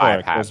hit it was before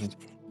 5 halves.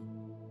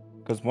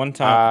 because one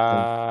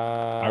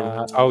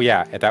time. Oh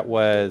yeah, that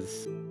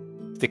was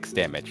 6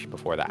 damage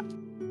before that.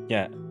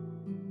 Yeah.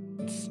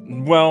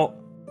 Well,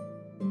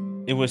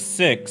 it was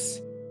 6,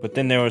 but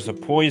then there was a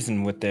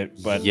poison with it.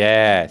 But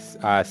yes,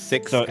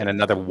 6 So- and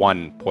another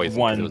 1 poison.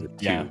 'cause it was a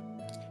 2. yeah.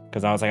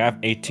 Because I was like, I have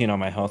 18 on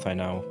my health. I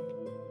know.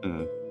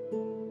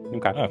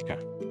 Okay. Okay.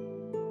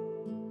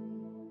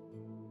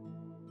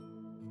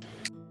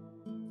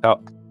 So,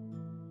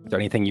 is there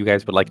anything you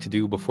guys would like to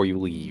do before you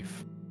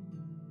leave?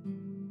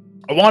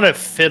 I want to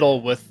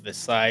fiddle with the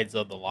sides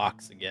of the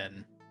locks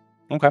again.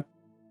 Okay.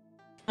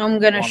 I'm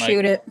gonna Wanna-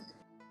 shoot it.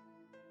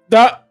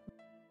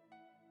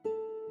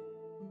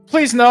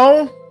 Please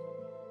no.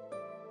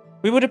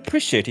 We would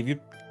appreciate if you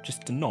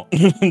just did not.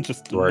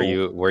 Just did Were not.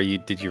 you?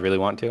 Did you really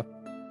want to?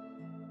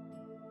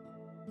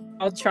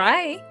 I'll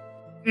try.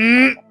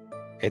 Mm.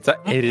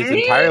 It is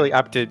entirely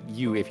up to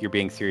you if you're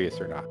being serious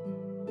or not.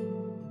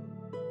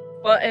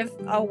 Well, if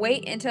I'll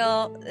wait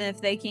until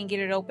if they can get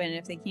it open.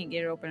 If they can't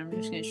get it open, I'm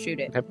just gonna shoot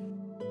it. Okay.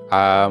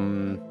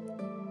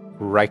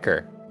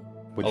 Riker,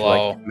 would you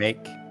Hello. like to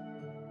make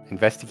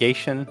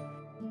investigation,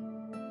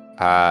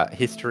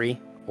 history,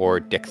 or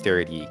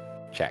dexterity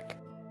check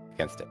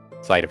against it?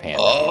 Sleight of hand.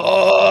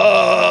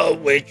 Oh,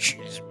 which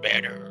is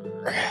better?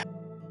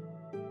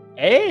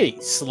 Hey,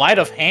 sleight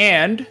of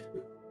hand.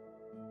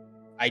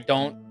 I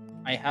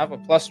have a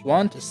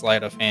 +1 to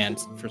sleight of hand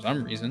for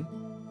some reason.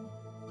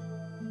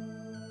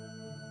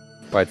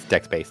 But it's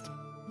dex based.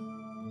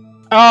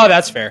 Oh,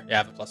 that's fair. Yeah, I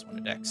have a +1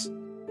 to dex.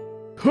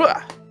 Huh.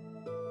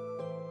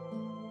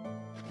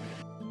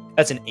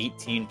 That's an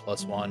 18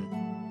 +1.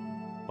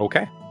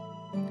 Okay.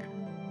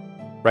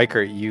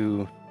 Riker,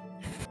 you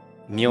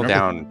kneel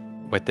Remember-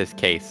 down with this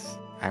case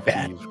after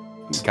Bad.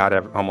 you've got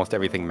almost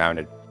everything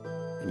mounted.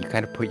 and you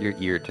kind of put your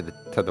ear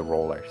to the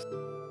rollers.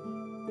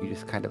 You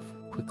just kind of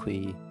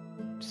quickly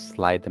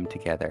slide them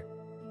together.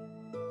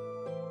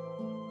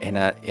 In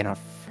a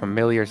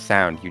familiar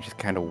sound, you just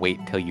kind of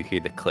wait till you hear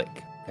the click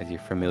as you're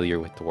familiar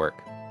with the work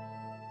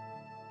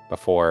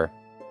before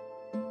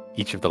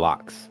each of the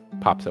locks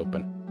pops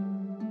open.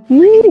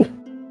 Ooh.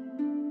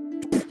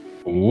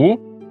 Ooh.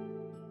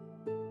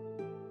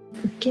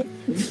 Okay.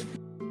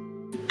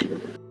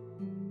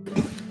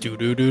 Do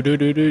do do do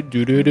do do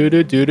do do do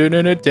do do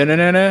do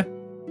do do.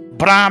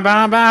 Blah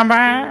blah blah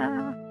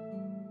blah.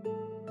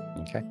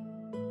 Okay.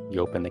 You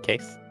open the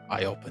case.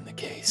 I open the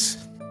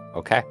case.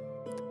 Okay.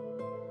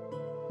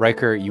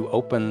 Riker, you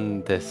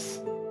open this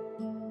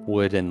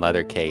wood and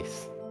leather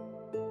case.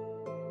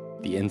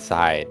 The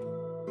inside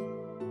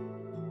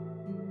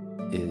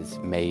is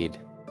made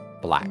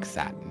black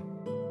satin,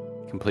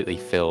 completely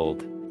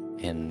filled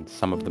in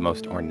some of the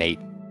most ornate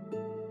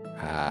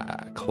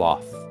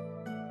cloth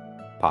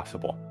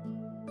possible.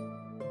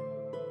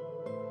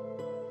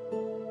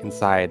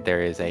 Inside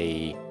there is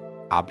a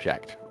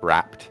object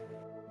wrapped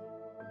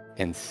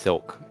in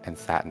silk and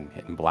satin,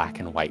 in black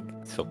and white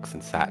silks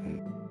and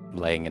satin,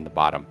 laying in the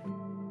bottom.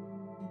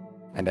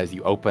 And as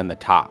you open the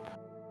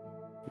top,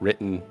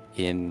 written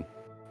in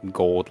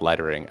gold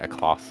lettering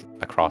across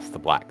the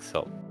black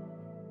silk,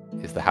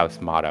 is the house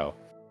motto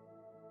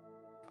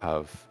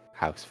of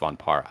House Von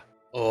Para.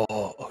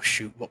 Oh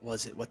shoot! What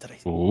was it? What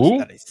was it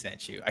that I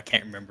sent you? I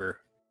can't remember.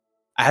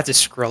 I had to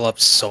scroll up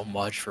so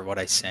much for what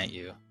I sent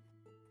you.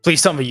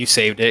 Please tell me you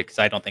saved it, because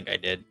I don't think I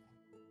did.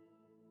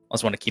 I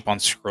just want to keep on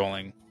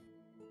scrolling.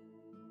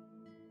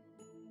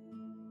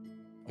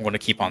 I want to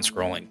keep on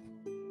scrolling.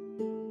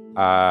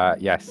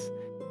 Yes.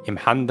 Im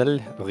Handel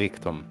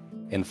Richtum,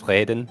 in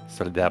Frieden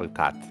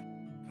Solidarität,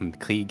 im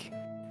Krieg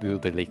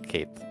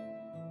Brüderlichkeit.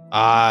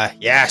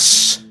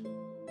 Yes!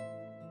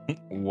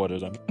 What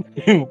does that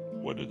mean?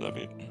 What does that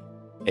mean?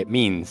 It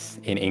means,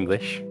 in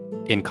English,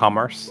 in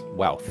commerce,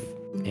 wealth,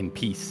 in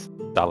peace,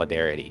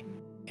 solidarity,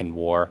 in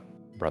war,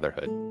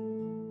 brotherhood.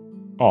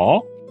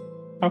 Aw,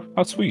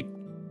 how sweet.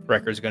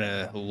 Riker's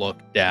gonna look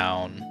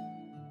down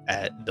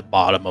at the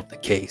bottom of the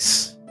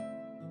case.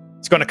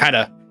 He's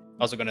gonna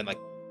also gonna like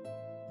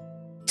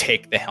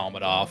take the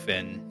helmet off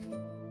and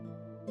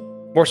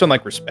more so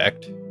like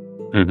respect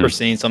for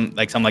seeing something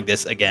like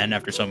this again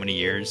after so many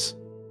years.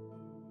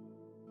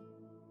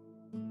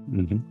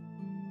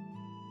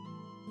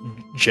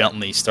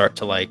 Gently start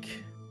to like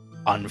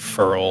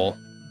unfurl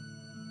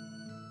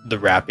the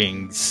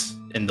wrappings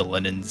and the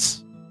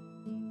linens.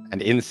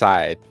 And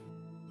inside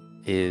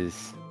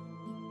is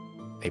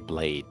a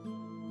blade.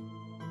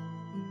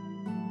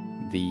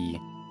 The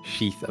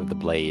sheath of the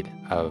blade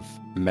of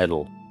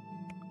metal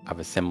of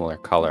a similar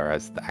color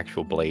as the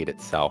actual blade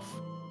itself.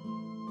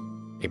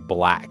 A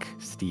black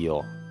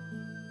steel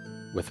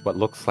with what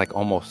looks like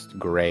almost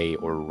gray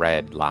or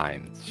red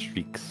lines,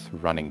 streaks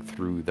running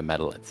through the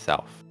metal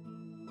itself.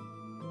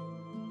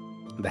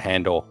 The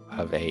handle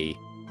of a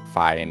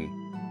fine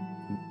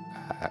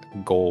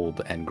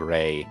gold and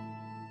gray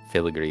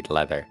filigreed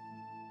leather,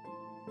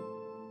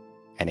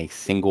 and a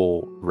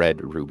single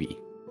red ruby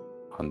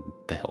on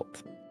the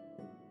hilt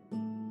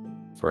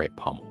for a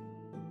pommel.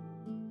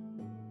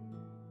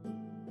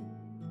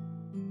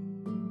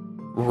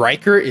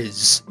 Riker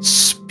is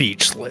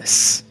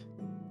speechless.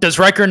 Does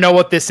Riker know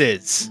what this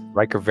is?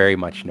 Riker very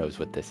much knows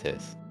what this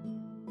is.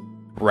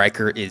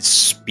 Riker is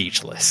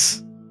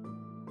speechless.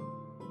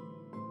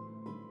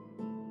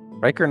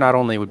 Riker not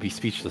only would be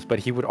speechless, but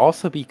he would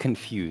also be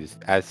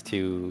confused as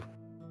to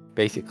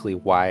basically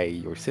why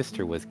your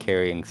sister was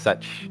carrying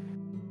such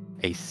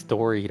a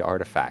storied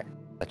artifact,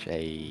 such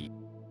a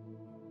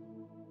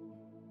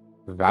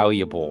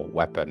valuable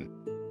weapon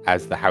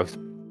as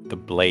the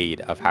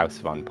blade of House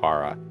Von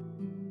Para.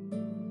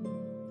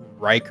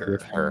 Riker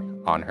with her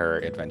on her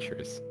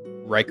adventures.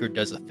 Riker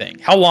does a thing.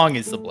 How long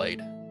is the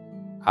blade?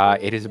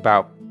 It is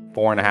about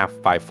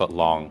 4.5, 5 foot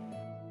long.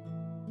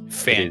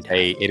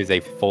 Fantastic. It is a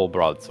full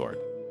broadsword.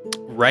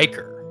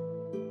 Riker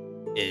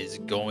is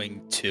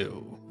going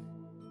to...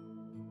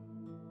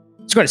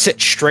 He's going to sit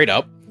straight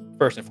up,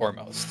 first and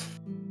foremost.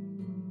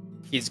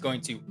 He's going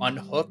to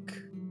unhook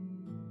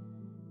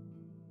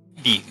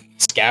the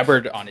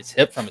scabbard on his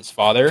hip from his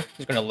father.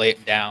 He's going to lay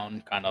it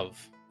down kind of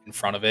in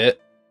front of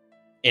it,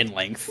 in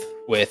length,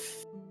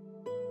 with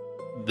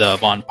the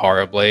Von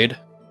Para blade.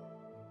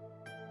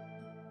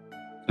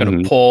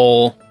 Going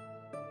to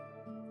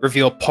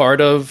reveal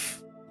part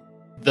of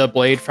the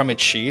blade from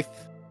its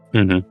sheath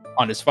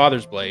on his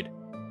father's blade.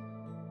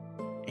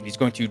 And he's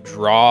going to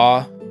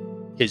draw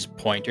his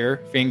pointer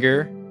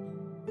finger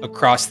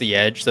across the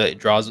edge so that it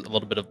draws a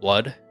little bit of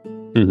blood.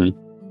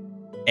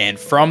 And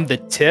from the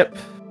tip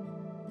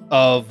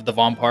of the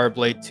Von Para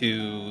blade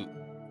to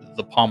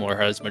the pommel, or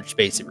as much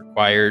space it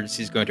requires,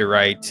 he's going to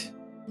write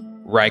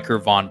Riker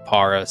Von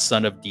Para,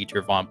 son of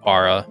Dieter Von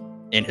Para,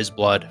 in his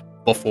blood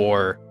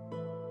before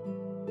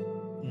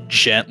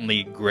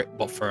gently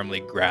but firmly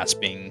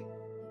grasping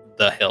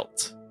the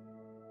hilt.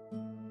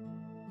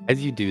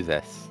 As you do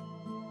this,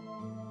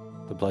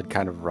 the blood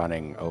kind of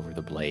running over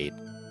the blade,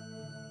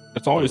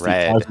 It's The always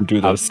red the do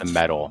of this. the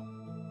metal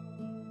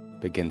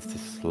begins to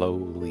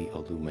slowly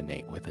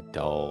illuminate with a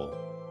dull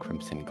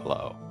crimson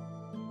glow.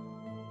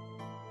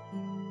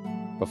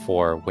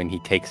 Before, when he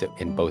takes it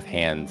in both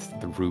hands,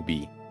 the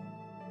ruby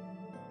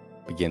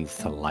begins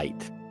to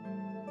light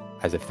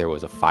as if there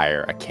was a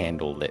fire, a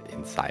candle lit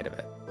inside of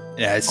it.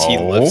 As he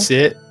lifts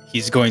it,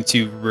 he's going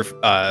to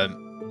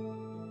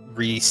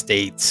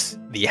restate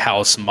the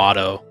house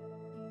motto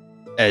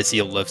as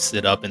he lifts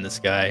it up in the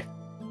sky.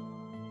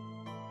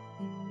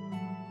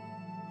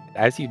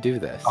 As you do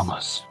this,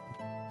 Thomas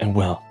and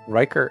Will.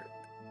 Riker,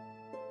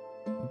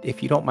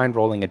 if you don't mind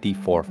rolling a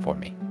d4 for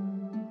me.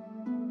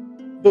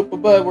 But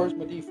where's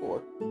my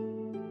D4?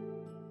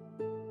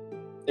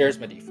 There's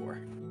my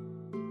D4.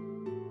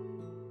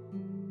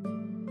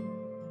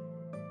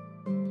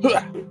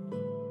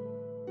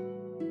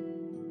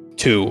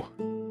 Two.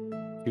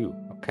 2.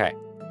 Okay.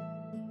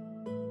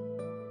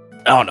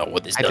 I don't know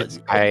what this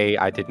does.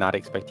 I did not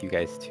expect you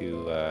guys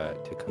to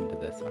come to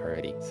this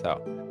already.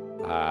 So,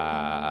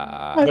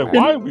 Hey,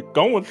 why are we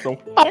going so?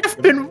 I've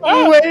been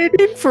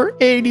waiting for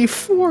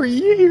 84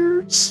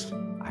 years.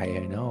 I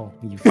know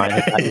you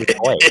finally got your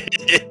toy.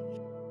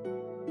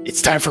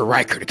 It's time for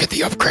Riker to get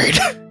the upgrade.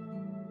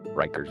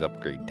 Riker's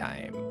upgrade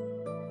time.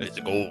 Let's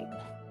go.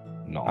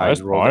 I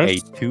rolled a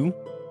 2.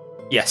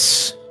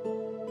 Yes.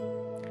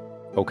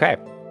 Okay.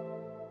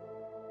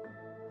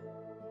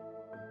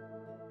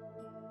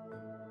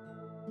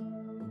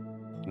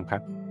 Okay.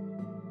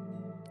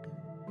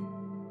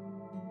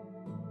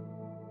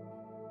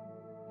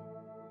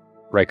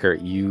 Riker,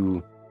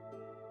 you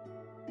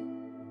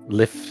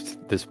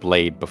lift this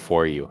blade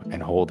before you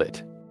and hold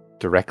it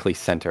directly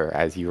center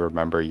as you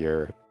remember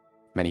your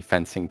many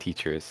fencing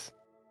teachers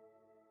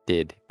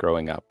did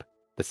growing up.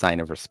 The sign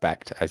of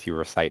respect as you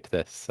recite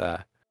this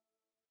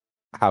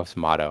house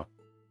motto.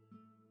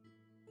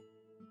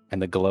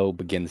 And the glow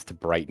begins to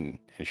brighten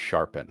and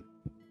sharpen.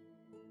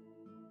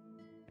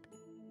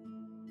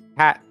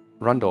 Pat,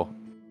 Rundle,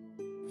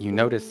 you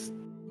notice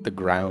the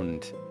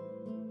ground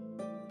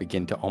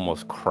begin to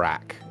almost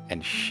crack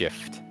and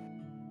shift.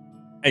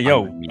 Hey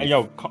yo,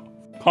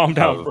 calm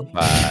down, bro.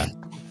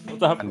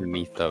 What's up?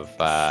 Underneath of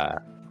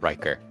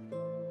Riker.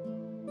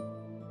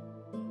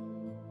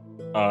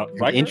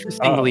 Riker?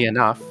 Interestingly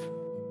enough,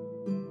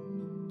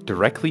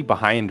 directly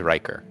behind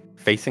Riker,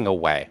 facing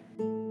away,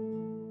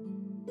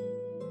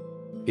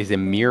 is a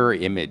mirror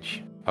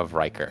image of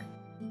Riker,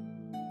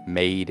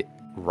 made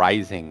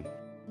rising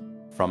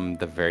from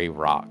the very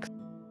rocks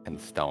and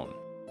stone,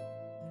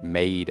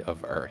 made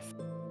of earth.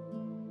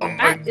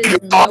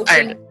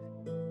 That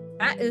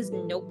is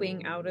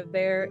noping out of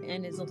there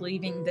and is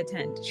leaving the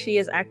tent. She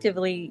is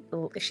actively,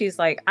 she's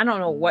like, I don't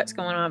know what's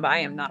going on, but I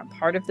am not a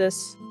part of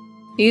this.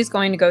 He's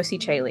going to go see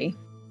Chaley.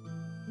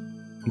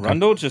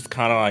 Rundle just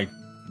kind of like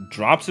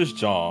drops his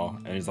jaw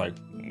and he's like,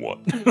 what?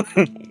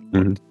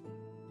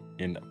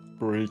 In the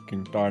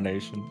freaking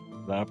darnation.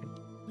 What happened?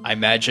 I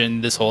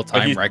imagine this whole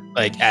time,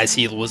 like as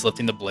he was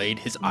lifting the blade,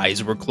 his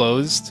eyes were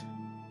closed.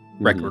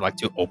 Riker would like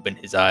to open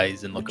his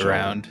eyes and look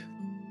around.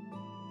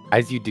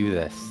 As you do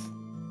this,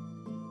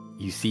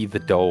 you see the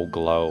dull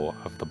glow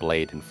of the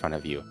blade in front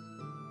of you.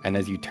 And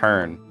as you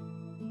turn,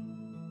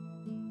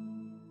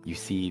 you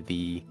see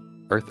the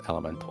earth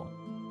elemental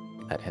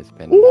that has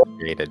been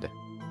created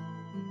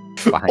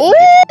behind you.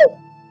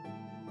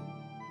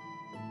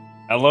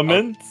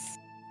 Elements?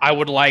 I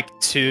would like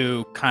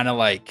to kind of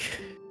like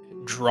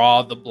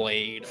draw the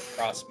blade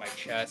across my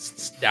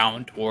chest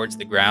down towards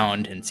the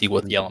ground and see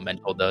what the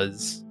elemental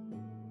does.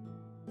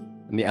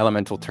 And the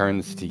elemental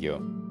turns to you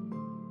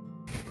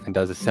and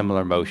does a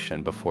similar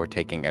motion before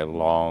taking a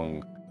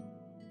long,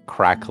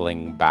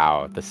 crackling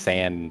bow. The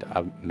sand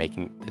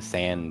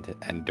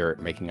and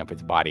dirt making up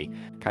its body,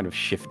 kind of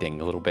shifting,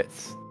 little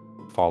bits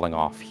falling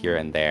off here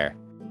and there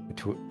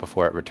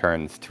before it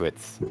returns to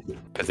its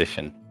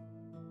position.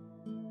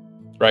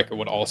 Riker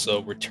would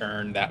also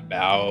return that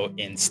bow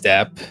in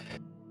step.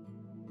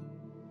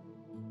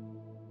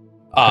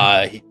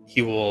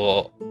 He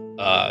will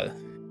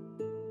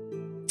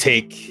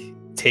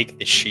take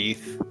the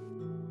sheath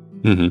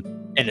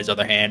in his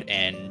other hand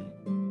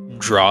and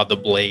draw the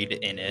blade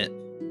in it,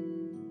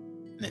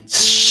 and then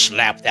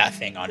slap that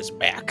thing on his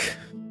back.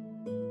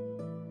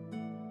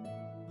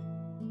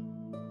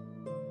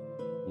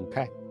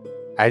 Okay.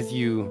 As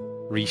you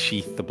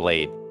resheath the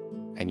blade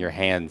and your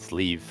hands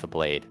leave the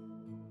blade,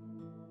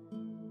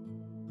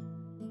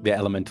 the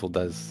elemental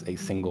does a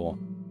single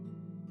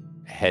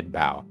head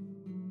bow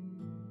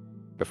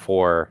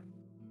before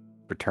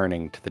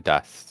returning to the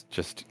dust,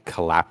 just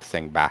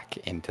collapsing back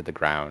into the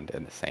ground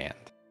and the sand.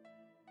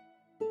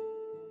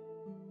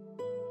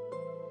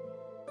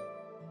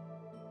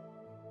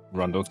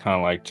 Rundle's kind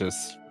of like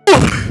just...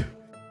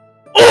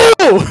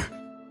 Oh!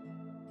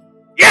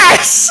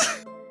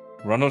 Yes!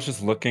 Rundle's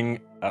just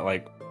looking at,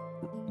 like,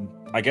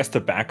 I guess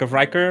the back of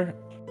Riker.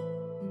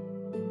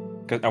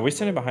 Are we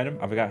standing behind him?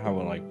 I forgot how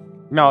we're like...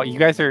 No, you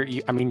guys are,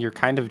 you're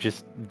kind of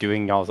just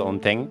doing y'all's own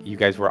thing. You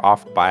guys were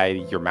off by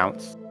your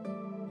mounts.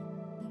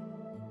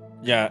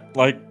 Yeah,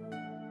 like,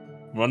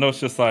 Rundle's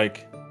just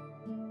like,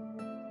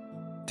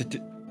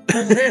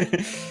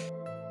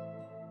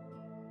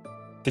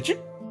 Did you?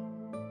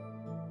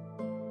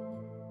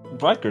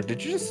 Riker,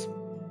 did you just...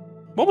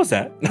 What was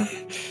that?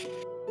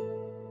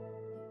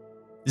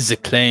 The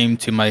claim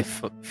to my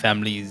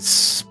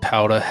family's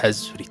powder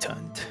has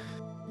returned.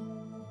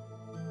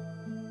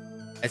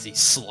 As he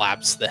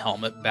slaps the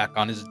helmet back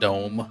on his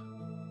dome.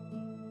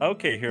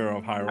 Okay, hero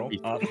of Hyrule.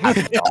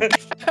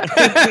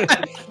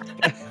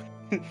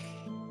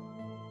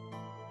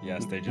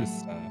 Yes, they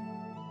just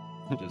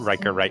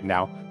Riker right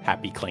now,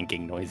 happy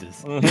clinking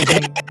noises.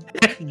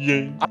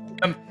 Yay.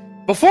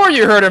 Before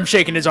you heard him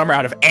shaking his armor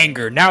out of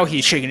anger, now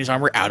he's shaking his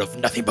armor out of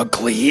nothing but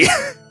glee.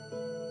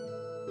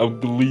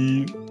 Of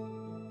glee.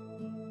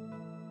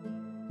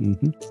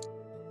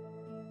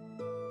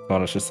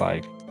 But it's just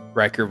like...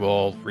 Riker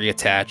will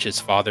reattach his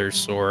father's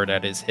sword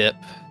at his hip.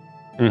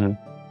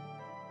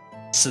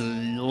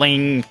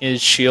 Sling his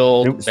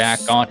shield back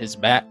on his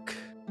back.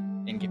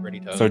 And get ready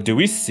to... So do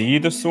we see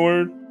the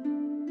sword?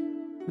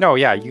 No,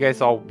 yeah, you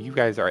guys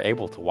are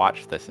able to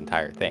watch this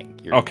entire thing.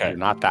 You're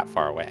not that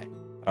far away.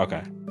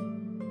 Okay.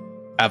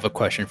 I have a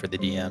question for the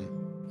DM.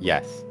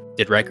 Yes.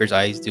 Did Riker's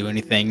eyes do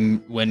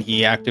anything when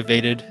he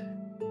activated?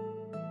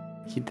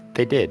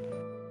 They did.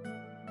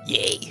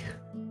 Yay.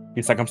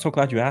 He's like, I'm so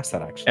glad you asked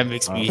that, actually. That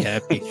makes me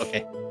happy.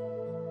 Okay.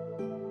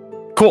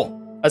 Cool.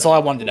 That's all I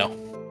wanted to know.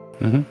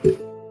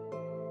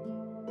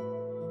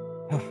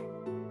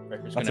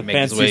 Riker's That's gonna a make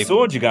his fancy way.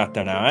 sword you got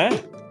there now, eh?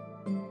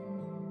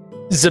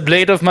 The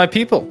blade of my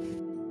people.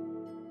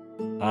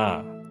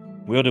 Ah.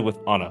 Wielded with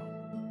honor.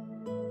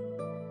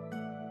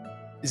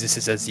 This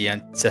is as the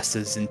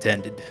ancestors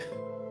intended.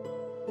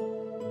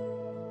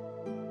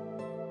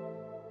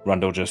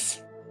 Rundle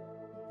just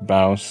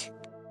bows.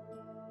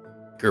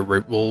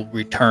 Riker will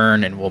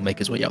return and will make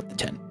his way out the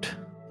tent.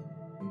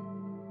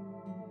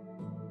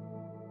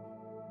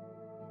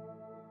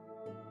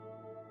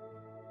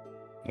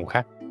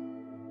 Okay.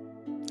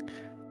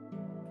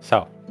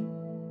 So,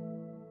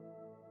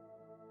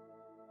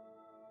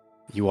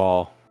 you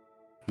all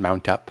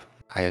mount up,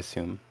 I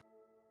assume,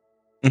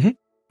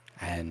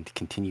 and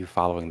continue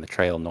following the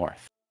trail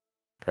north,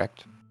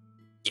 correct?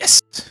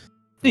 Yes.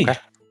 Okay.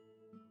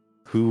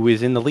 Who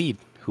is in the lead?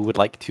 Who would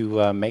like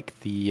to make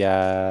the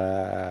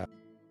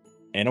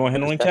animal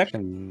handling check?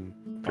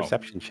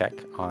 Perception check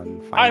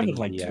on finding, I would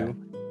like to.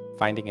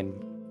 Finding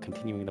and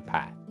continuing the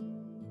path.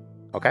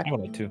 Okay. I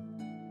would like to.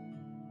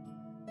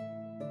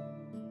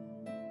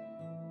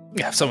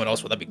 Yeah, if someone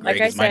else would, that'd be great.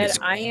 Like I 'cause mine said, is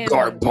I am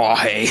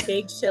garbage.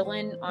 big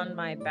chillin' on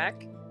my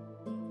back.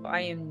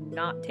 I am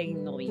not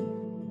taking the lead.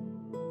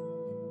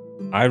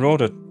 I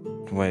rolled a...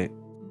 Wait.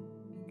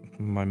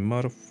 My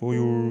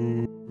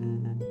modifier...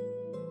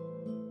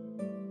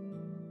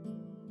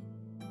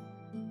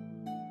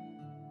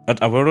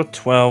 I rolled a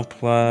 12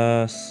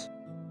 plus...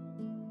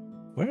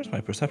 Where is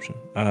my perception?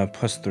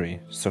 Plus 3,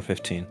 so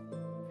 15.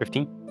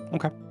 15?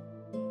 Okay.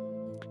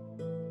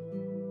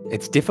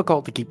 It's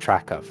difficult to keep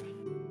track of,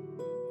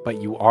 but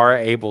you are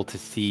able to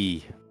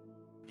see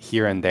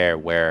here and there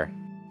where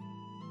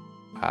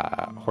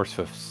horse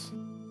hoofs,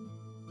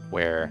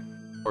 where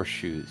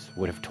horseshoes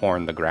would have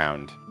torn the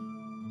ground,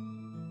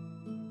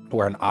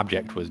 where an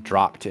object was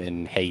dropped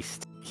in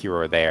haste here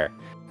or there,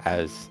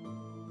 as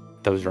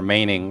those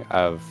remaining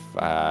of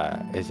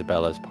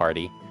Isabella's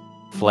party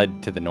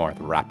fled to the north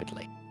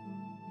rapidly.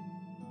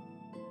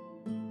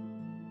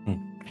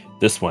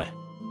 This way.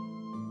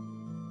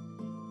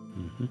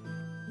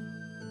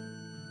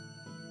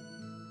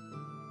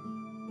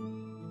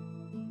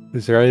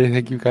 Is there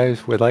anything you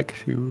guys would like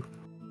to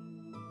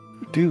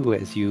do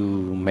as you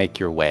make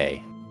your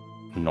way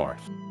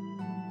north?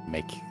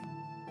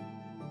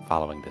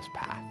 Following this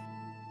path.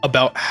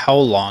 About how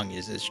long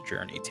is this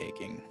journey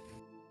taking?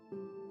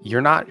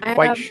 You're not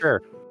quite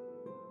sure.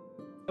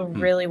 A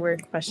really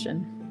weird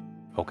question.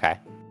 Okay.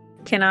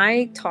 Can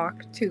I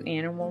talk to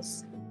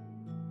animals?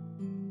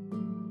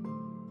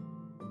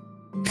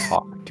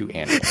 Talk to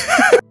animals.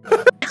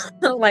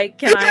 Like,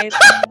 can I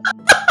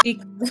speak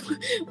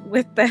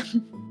with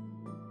them?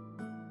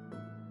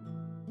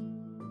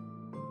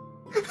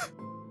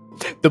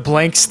 The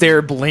blank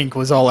stare blink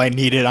was all I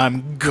needed.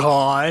 I'm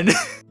gone.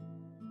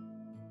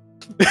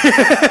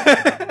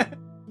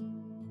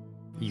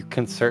 You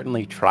can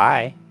certainly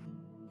try.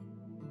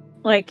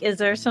 Like, is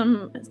there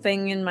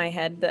something in my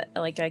head that,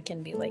 like, I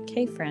can be like,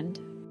 hey, friend?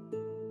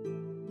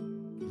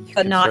 You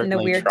But can not in the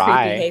certainly weird,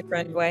 try. creepy hey,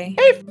 friend way.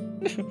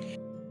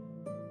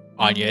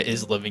 Anya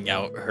is living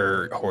out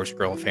her horse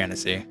girl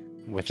fantasy.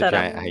 With Shut a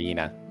up. giant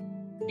hyena.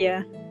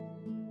 Yeah.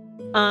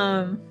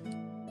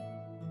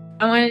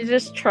 I want to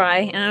just try,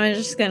 and I'm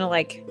just gonna,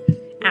 like,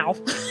 ow.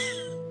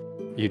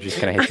 You're just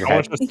gonna hit your I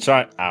head. want to just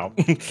try out.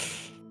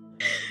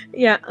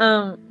 Yeah,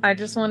 I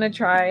just want to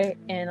try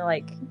and,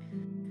 like,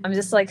 I'm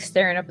just, like,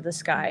 staring up at the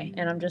sky,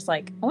 and I'm just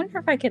like, I wonder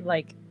if I could,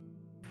 like,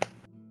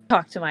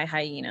 talk to my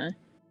hyena.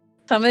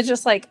 So I'm gonna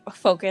just, like,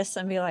 focus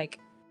and be like,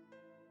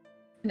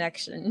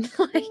 connection.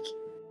 Like,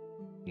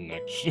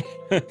 Next.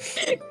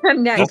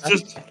 connect.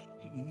 Just...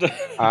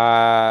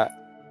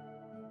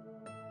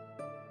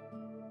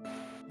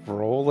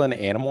 Roll an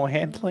animal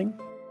handling.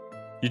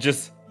 You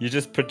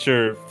just put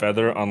your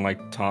feather on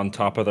on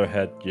top of their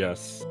head.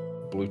 Yes,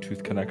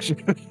 Bluetooth connection.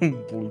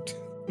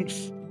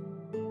 Bluetooth.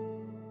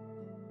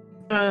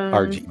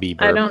 RGB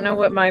I burp. don't know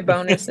what my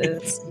bonus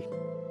is.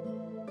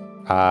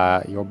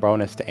 Your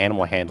bonus to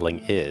animal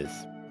handling is...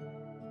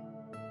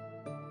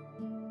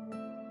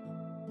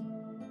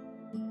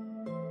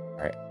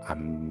 Alright,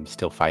 I'm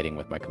still fighting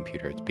with my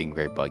computer. It's being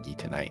very buggy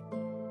tonight.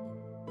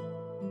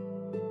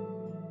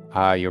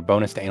 Your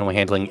bonus to animal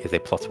handling is a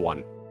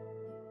 +1.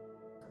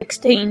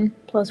 16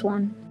 plus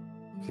 1.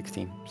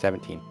 16,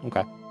 17.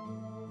 Okay.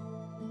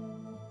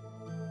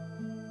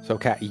 So,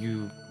 Kat,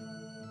 you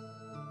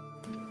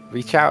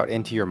reach out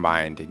into your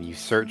mind and you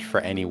search for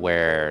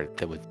anywhere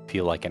that would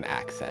feel like an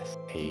access,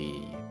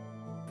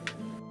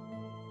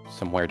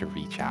 somewhere to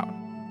reach out.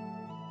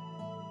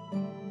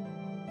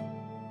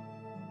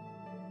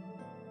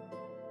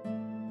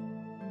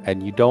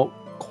 And you don't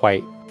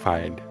quite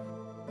find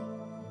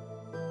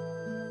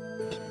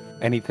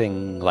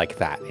anything like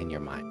that in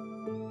your mind.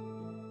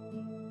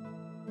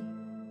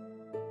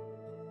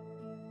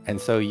 And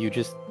so you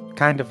just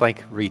kind of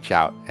like reach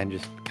out and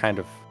just kind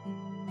of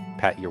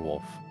pat your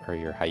wolf or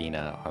your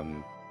hyena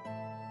on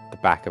the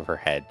back of her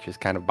head, just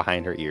kind of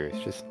behind her ears,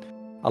 just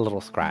a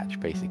little scratch,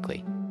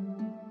 basically.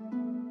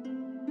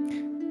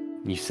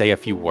 You say a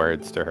few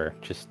words to her,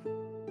 just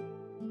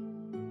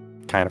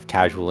kind of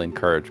casual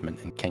encouragement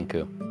in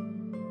Kenku.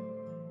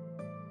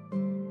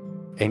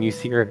 And you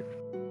see her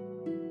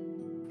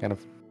kind of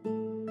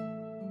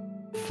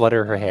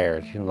flutter her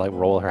hair, she like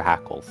roll her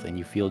hackles, and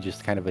you feel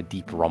just kind of a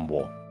deep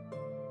rumble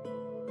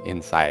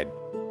inside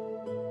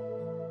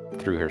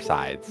through her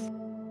sides.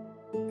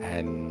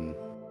 And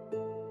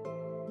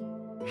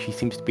she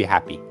seems to be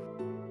happy.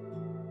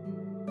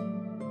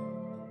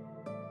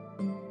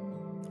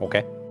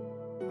 Okay.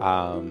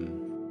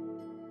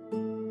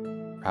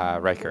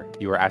 Riker,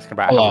 you were asking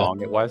about how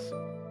long it was?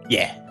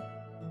 Yeah.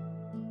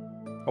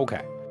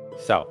 Okay.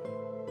 So,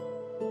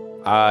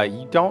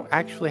 you don't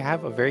actually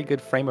have a very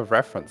good frame of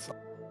reference.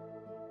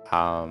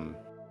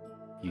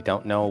 You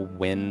don't know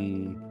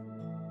when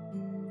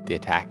the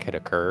attack had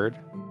occurred.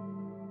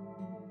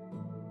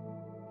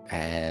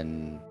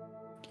 And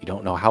you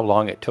don't know how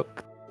long it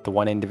took the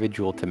one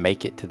individual to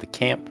make it to the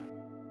camp.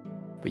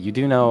 But you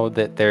do know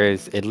that there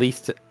is at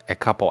least a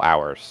couple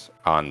hours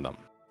on them.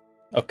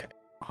 Okay.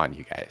 On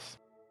you guys.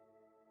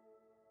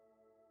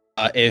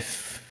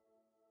 If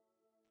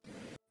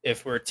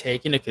we're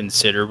taking a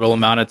considerable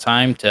amount of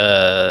time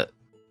to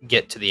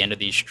get to the end of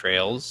these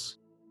trails,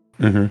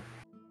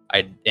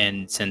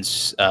 and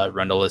since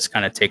Rundle is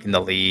kind of taking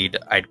the lead,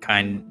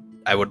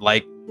 I would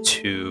like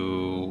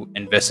to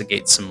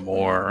investigate some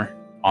more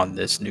on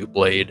this new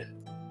blade.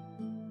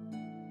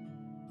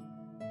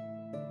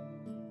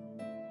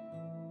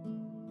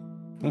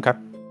 Okay.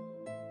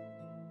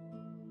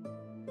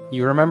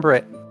 You remember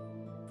it.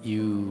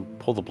 You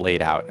pull the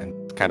blade out and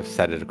kind of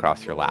set it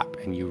across your lap,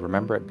 and you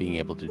remember it being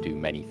able to do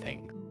many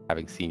things,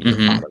 having seen your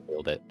father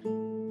wield it.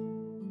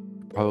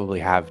 You probably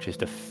have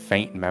just a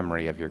faint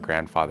memory of your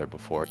grandfather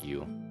before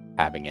you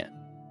having it.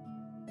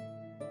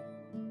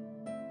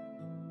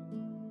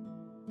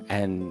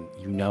 And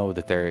you know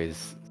that there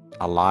is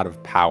a lot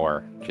of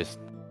power just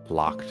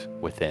locked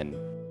within.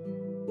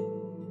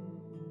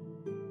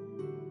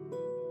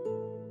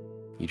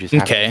 You just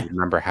have to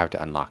remember how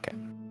to unlock it.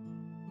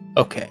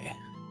 Okay.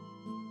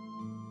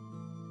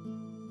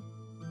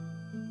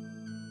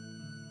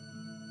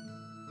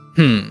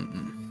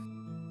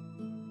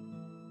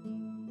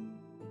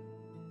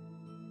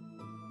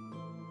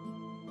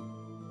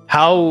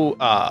 How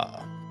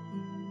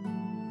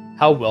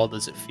well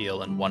does it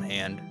feel in one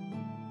hand?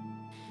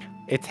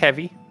 It's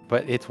heavy,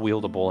 but it's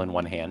wieldable in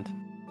one hand.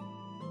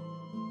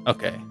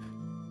 Okay.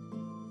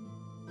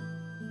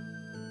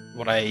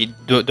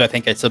 Do I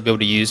think I'd still be able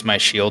to use my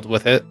shield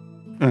with it?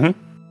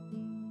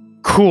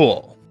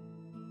 Cool.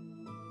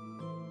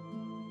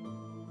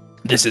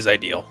 This is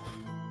ideal.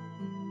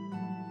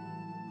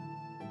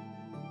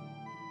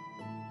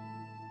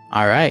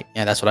 All right.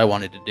 Yeah, that's what I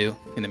wanted to do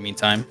in the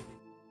meantime.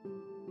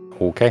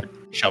 Okay.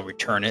 Shall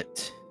return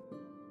it.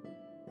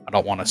 I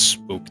don't want to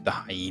spook the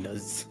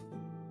hyenas.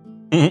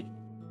 The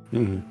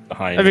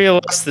hyenas. I feel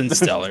less than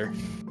stellar.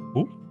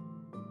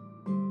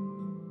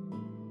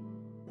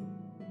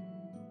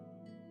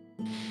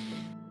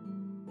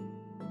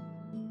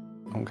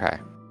 Okay.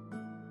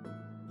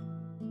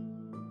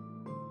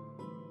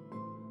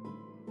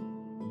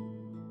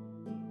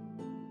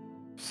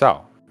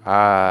 So,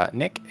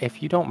 Nick,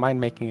 if you don't mind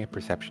making a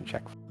perception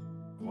check.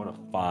 What a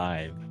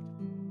 5.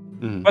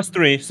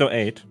 +3, so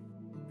 8.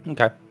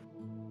 Okay.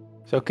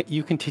 So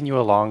you continue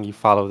along, you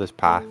follow this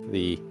path,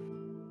 the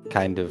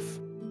kind of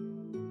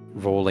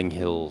rolling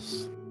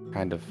hills,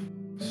 kind of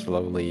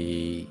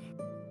slowly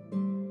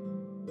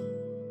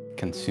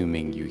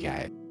consuming you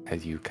guys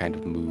as you kind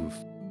of move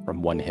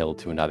from one hill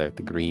to another,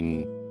 the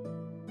green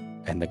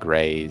and the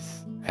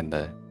grays and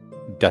the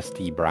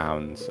dusty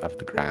browns of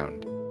the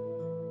ground.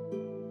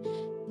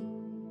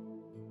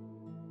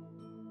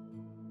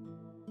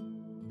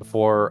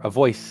 Before a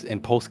voice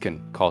in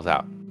Polskan calls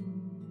out,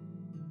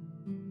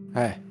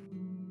 Hey,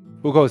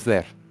 who goes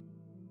there?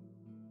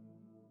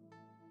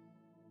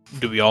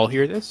 Do we all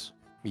hear this?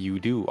 You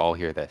do all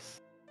hear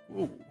this.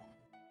 Ooh.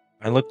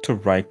 I look to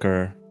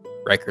Riker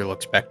Riker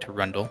looks back to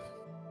Rendell.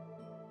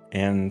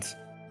 and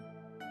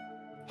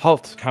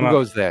Halt! Kinda- Who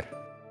goes there?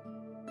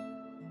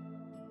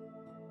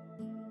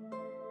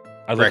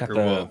 I look Riker at the.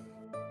 will.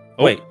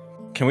 Oh. Wait,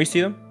 can we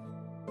see them?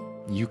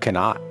 You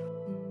cannot.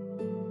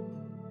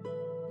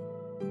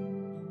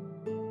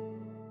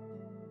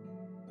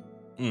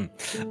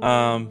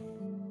 Um.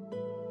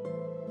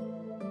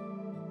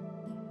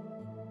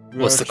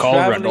 What's we're the call,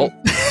 traveling- Rendell?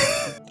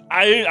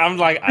 I'm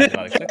like, I did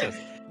not expect this.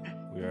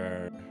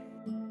 We're.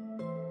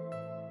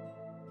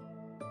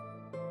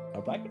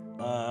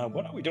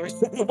 What are we doing?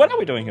 What are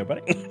we doing here,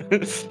 buddy?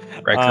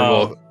 Riker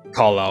will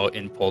call out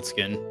in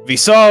Polskin. We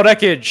saw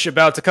wreckage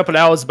about a couple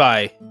hours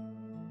by.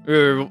 We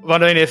were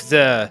wondering if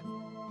the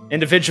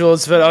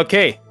individuals were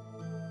okay.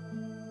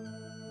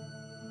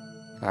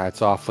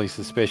 That's awfully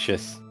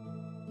suspicious.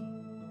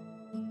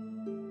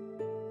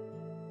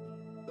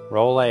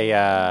 Roll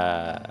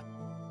a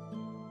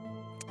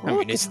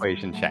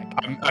persuasion check.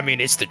 I mean,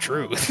 it's the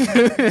truth.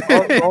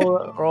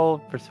 roll a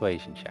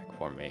persuasion check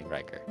for me,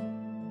 Riker.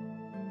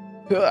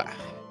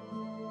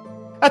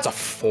 That's a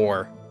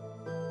 4.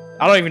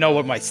 I don't even know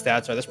what my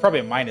stats are. That's probably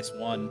a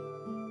 -1.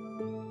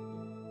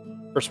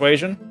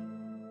 Persuasion?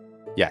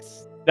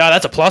 Yes. No,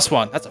 that's a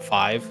 +1. That's a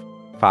 5.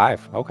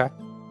 5. Okay.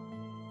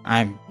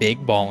 I'm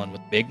big balling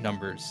with big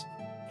numbers.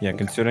 Yeah,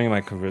 considering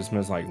my charisma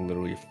is like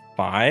literally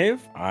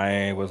 5,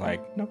 I was like,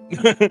 nope,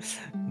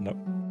 nope.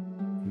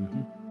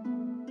 Mm-hmm.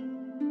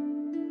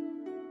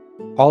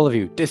 All of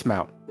you,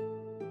 dismount.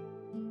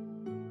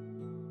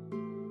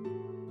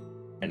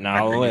 And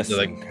now Riker gives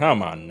listen, it,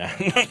 come on now.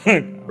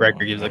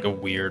 Riker gives like a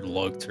weird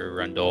look to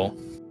Rendell.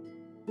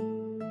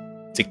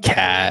 It's a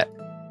cat.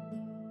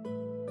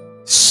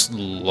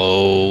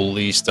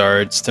 Slowly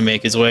starts to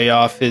make his way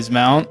off his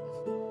mount.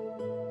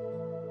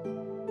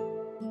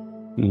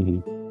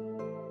 Mm-hmm.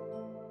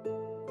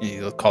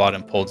 He'll call out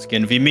in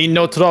Polskin. We mean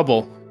no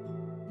trouble.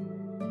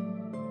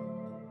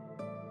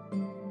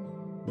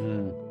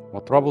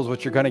 Well, trouble's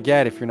what you're gonna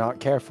get if you're not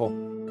careful.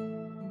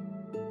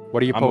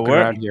 What are you I'm poking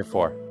aware. around here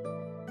for?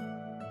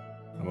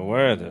 I'm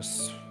aware of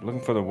this. Looking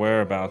for the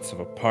whereabouts of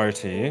a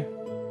party.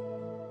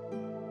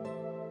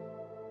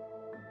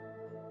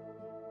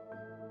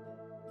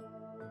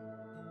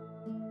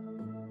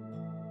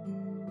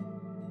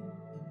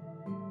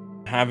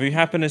 Have you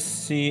happened to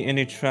see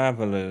any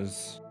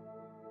travelers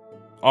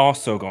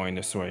also going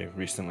this way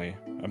recently?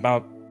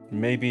 About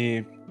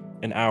maybe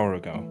an hour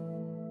ago.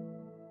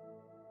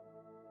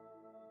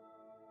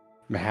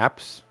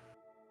 Perhaps.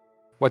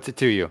 What's it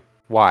to you?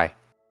 Why?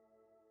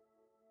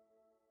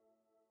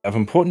 I have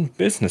important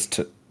business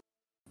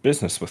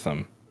with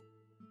them.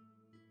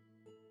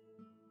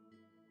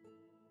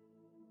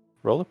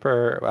 Roll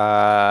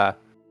a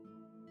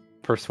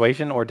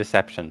persuasion or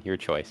deception, your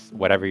choice.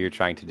 Whatever you're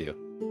trying to do.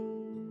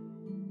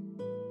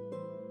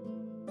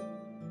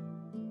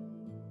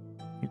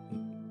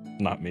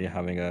 Not me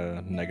having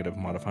a negative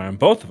modifier on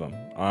both of them.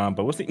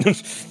 But we'll see.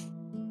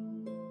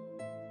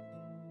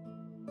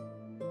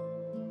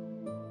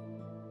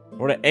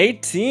 We're at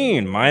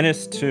 18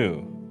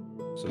 -2.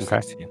 So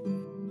Okay. 16.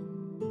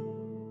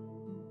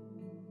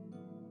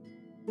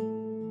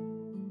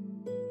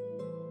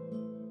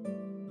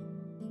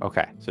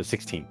 Okay, so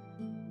 16.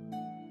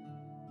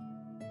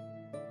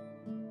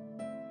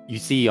 You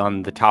see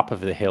on the top of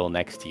the hill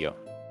next to you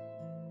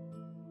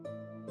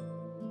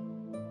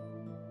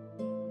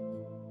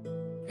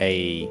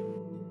a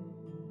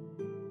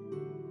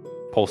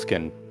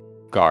Polskin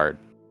guard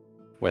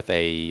with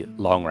a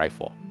long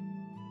rifle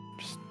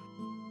just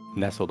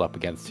nestled up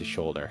against his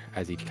shoulder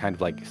as he kind of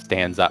like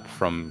stands up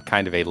from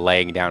kind of a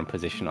laying down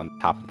position on the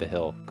top of the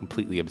hill,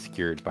 completely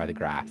obscured by the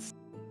grass.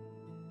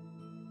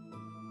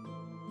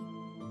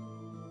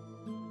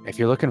 If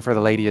you're looking for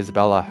the Lady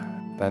Isabella,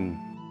 then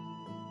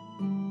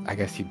I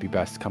guess you'd be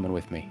best coming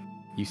with me.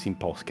 You seem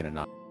Polskin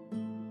enough.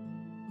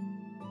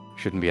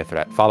 Shouldn't be a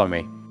threat. Follow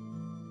me.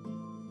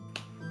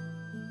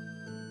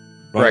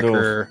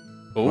 Riker.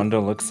 Oh, Rondo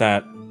looks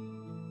at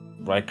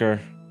Riker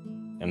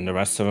and the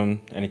rest of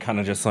them, and he kind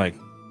of just like.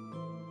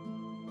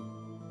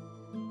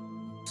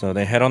 So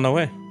they head on their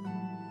way.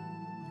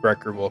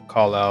 Riker will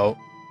call out.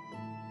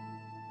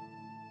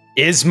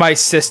 Is my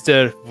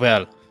sister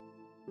well?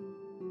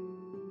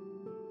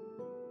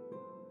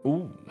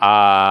 Ooh.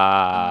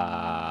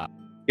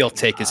 He'll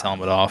take his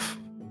helmet off.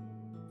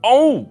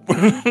 Oh!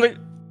 Like,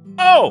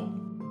 oh!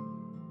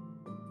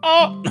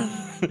 Oh!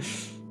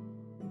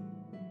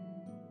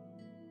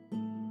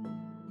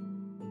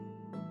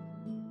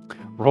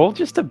 Roll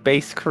just a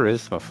base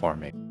charisma for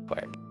me,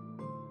 quick.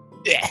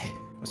 Yeah.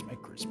 What's my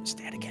charisma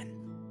stat again?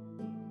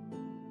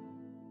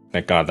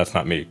 Thank God that's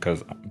not me,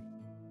 because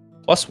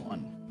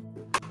 +1.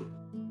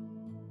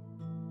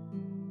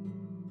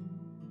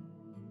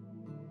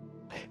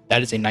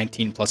 That is a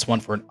 19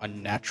 +1 for an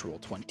unnatural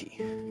 20.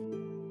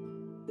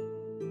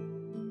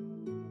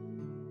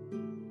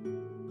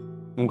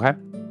 Okay.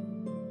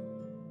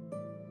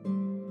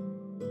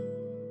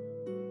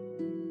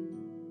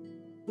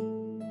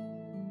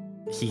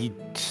 he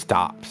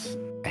stops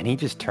and he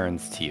just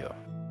turns to you.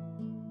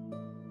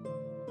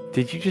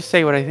 Did you just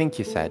say what I think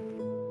you said?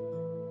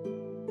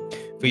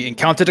 We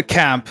encountered a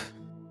camp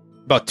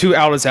about 2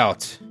 hours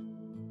out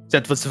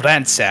that was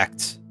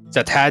ransacked,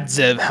 that had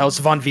the House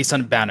von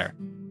Wiesen banner.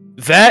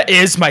 That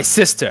is my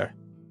sister.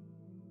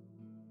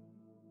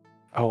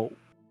 Oh.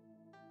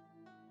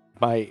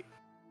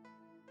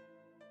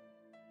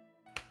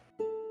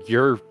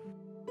 You're...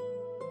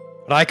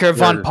 Riker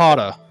von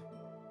Potter.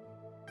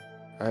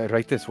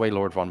 right this way,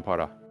 Lord von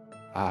Potter.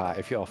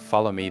 If you'll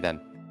follow me, then.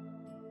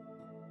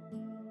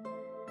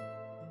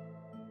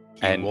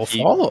 And will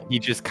follow. He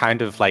just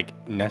kind of like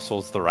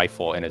nestles the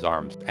rifle in his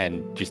arms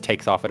and just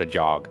takes off at a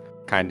jog,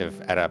 kind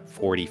of at a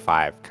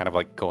 45, kind of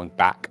like going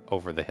back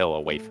over the hill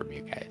away from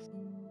you guys.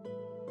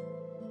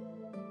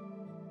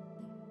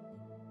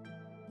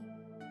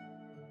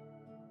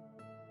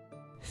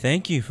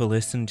 Thank you for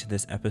listening to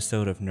this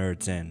episode of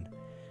Nerds In.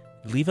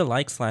 Leave a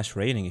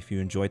like/rating if you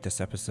enjoyed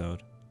this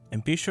episode,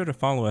 and be sure to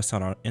follow us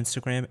on our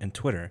Instagram and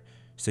Twitter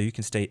so you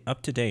can stay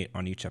up to date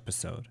on each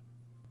episode.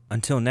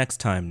 Until next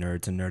time,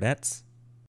 nerds and nerdettes.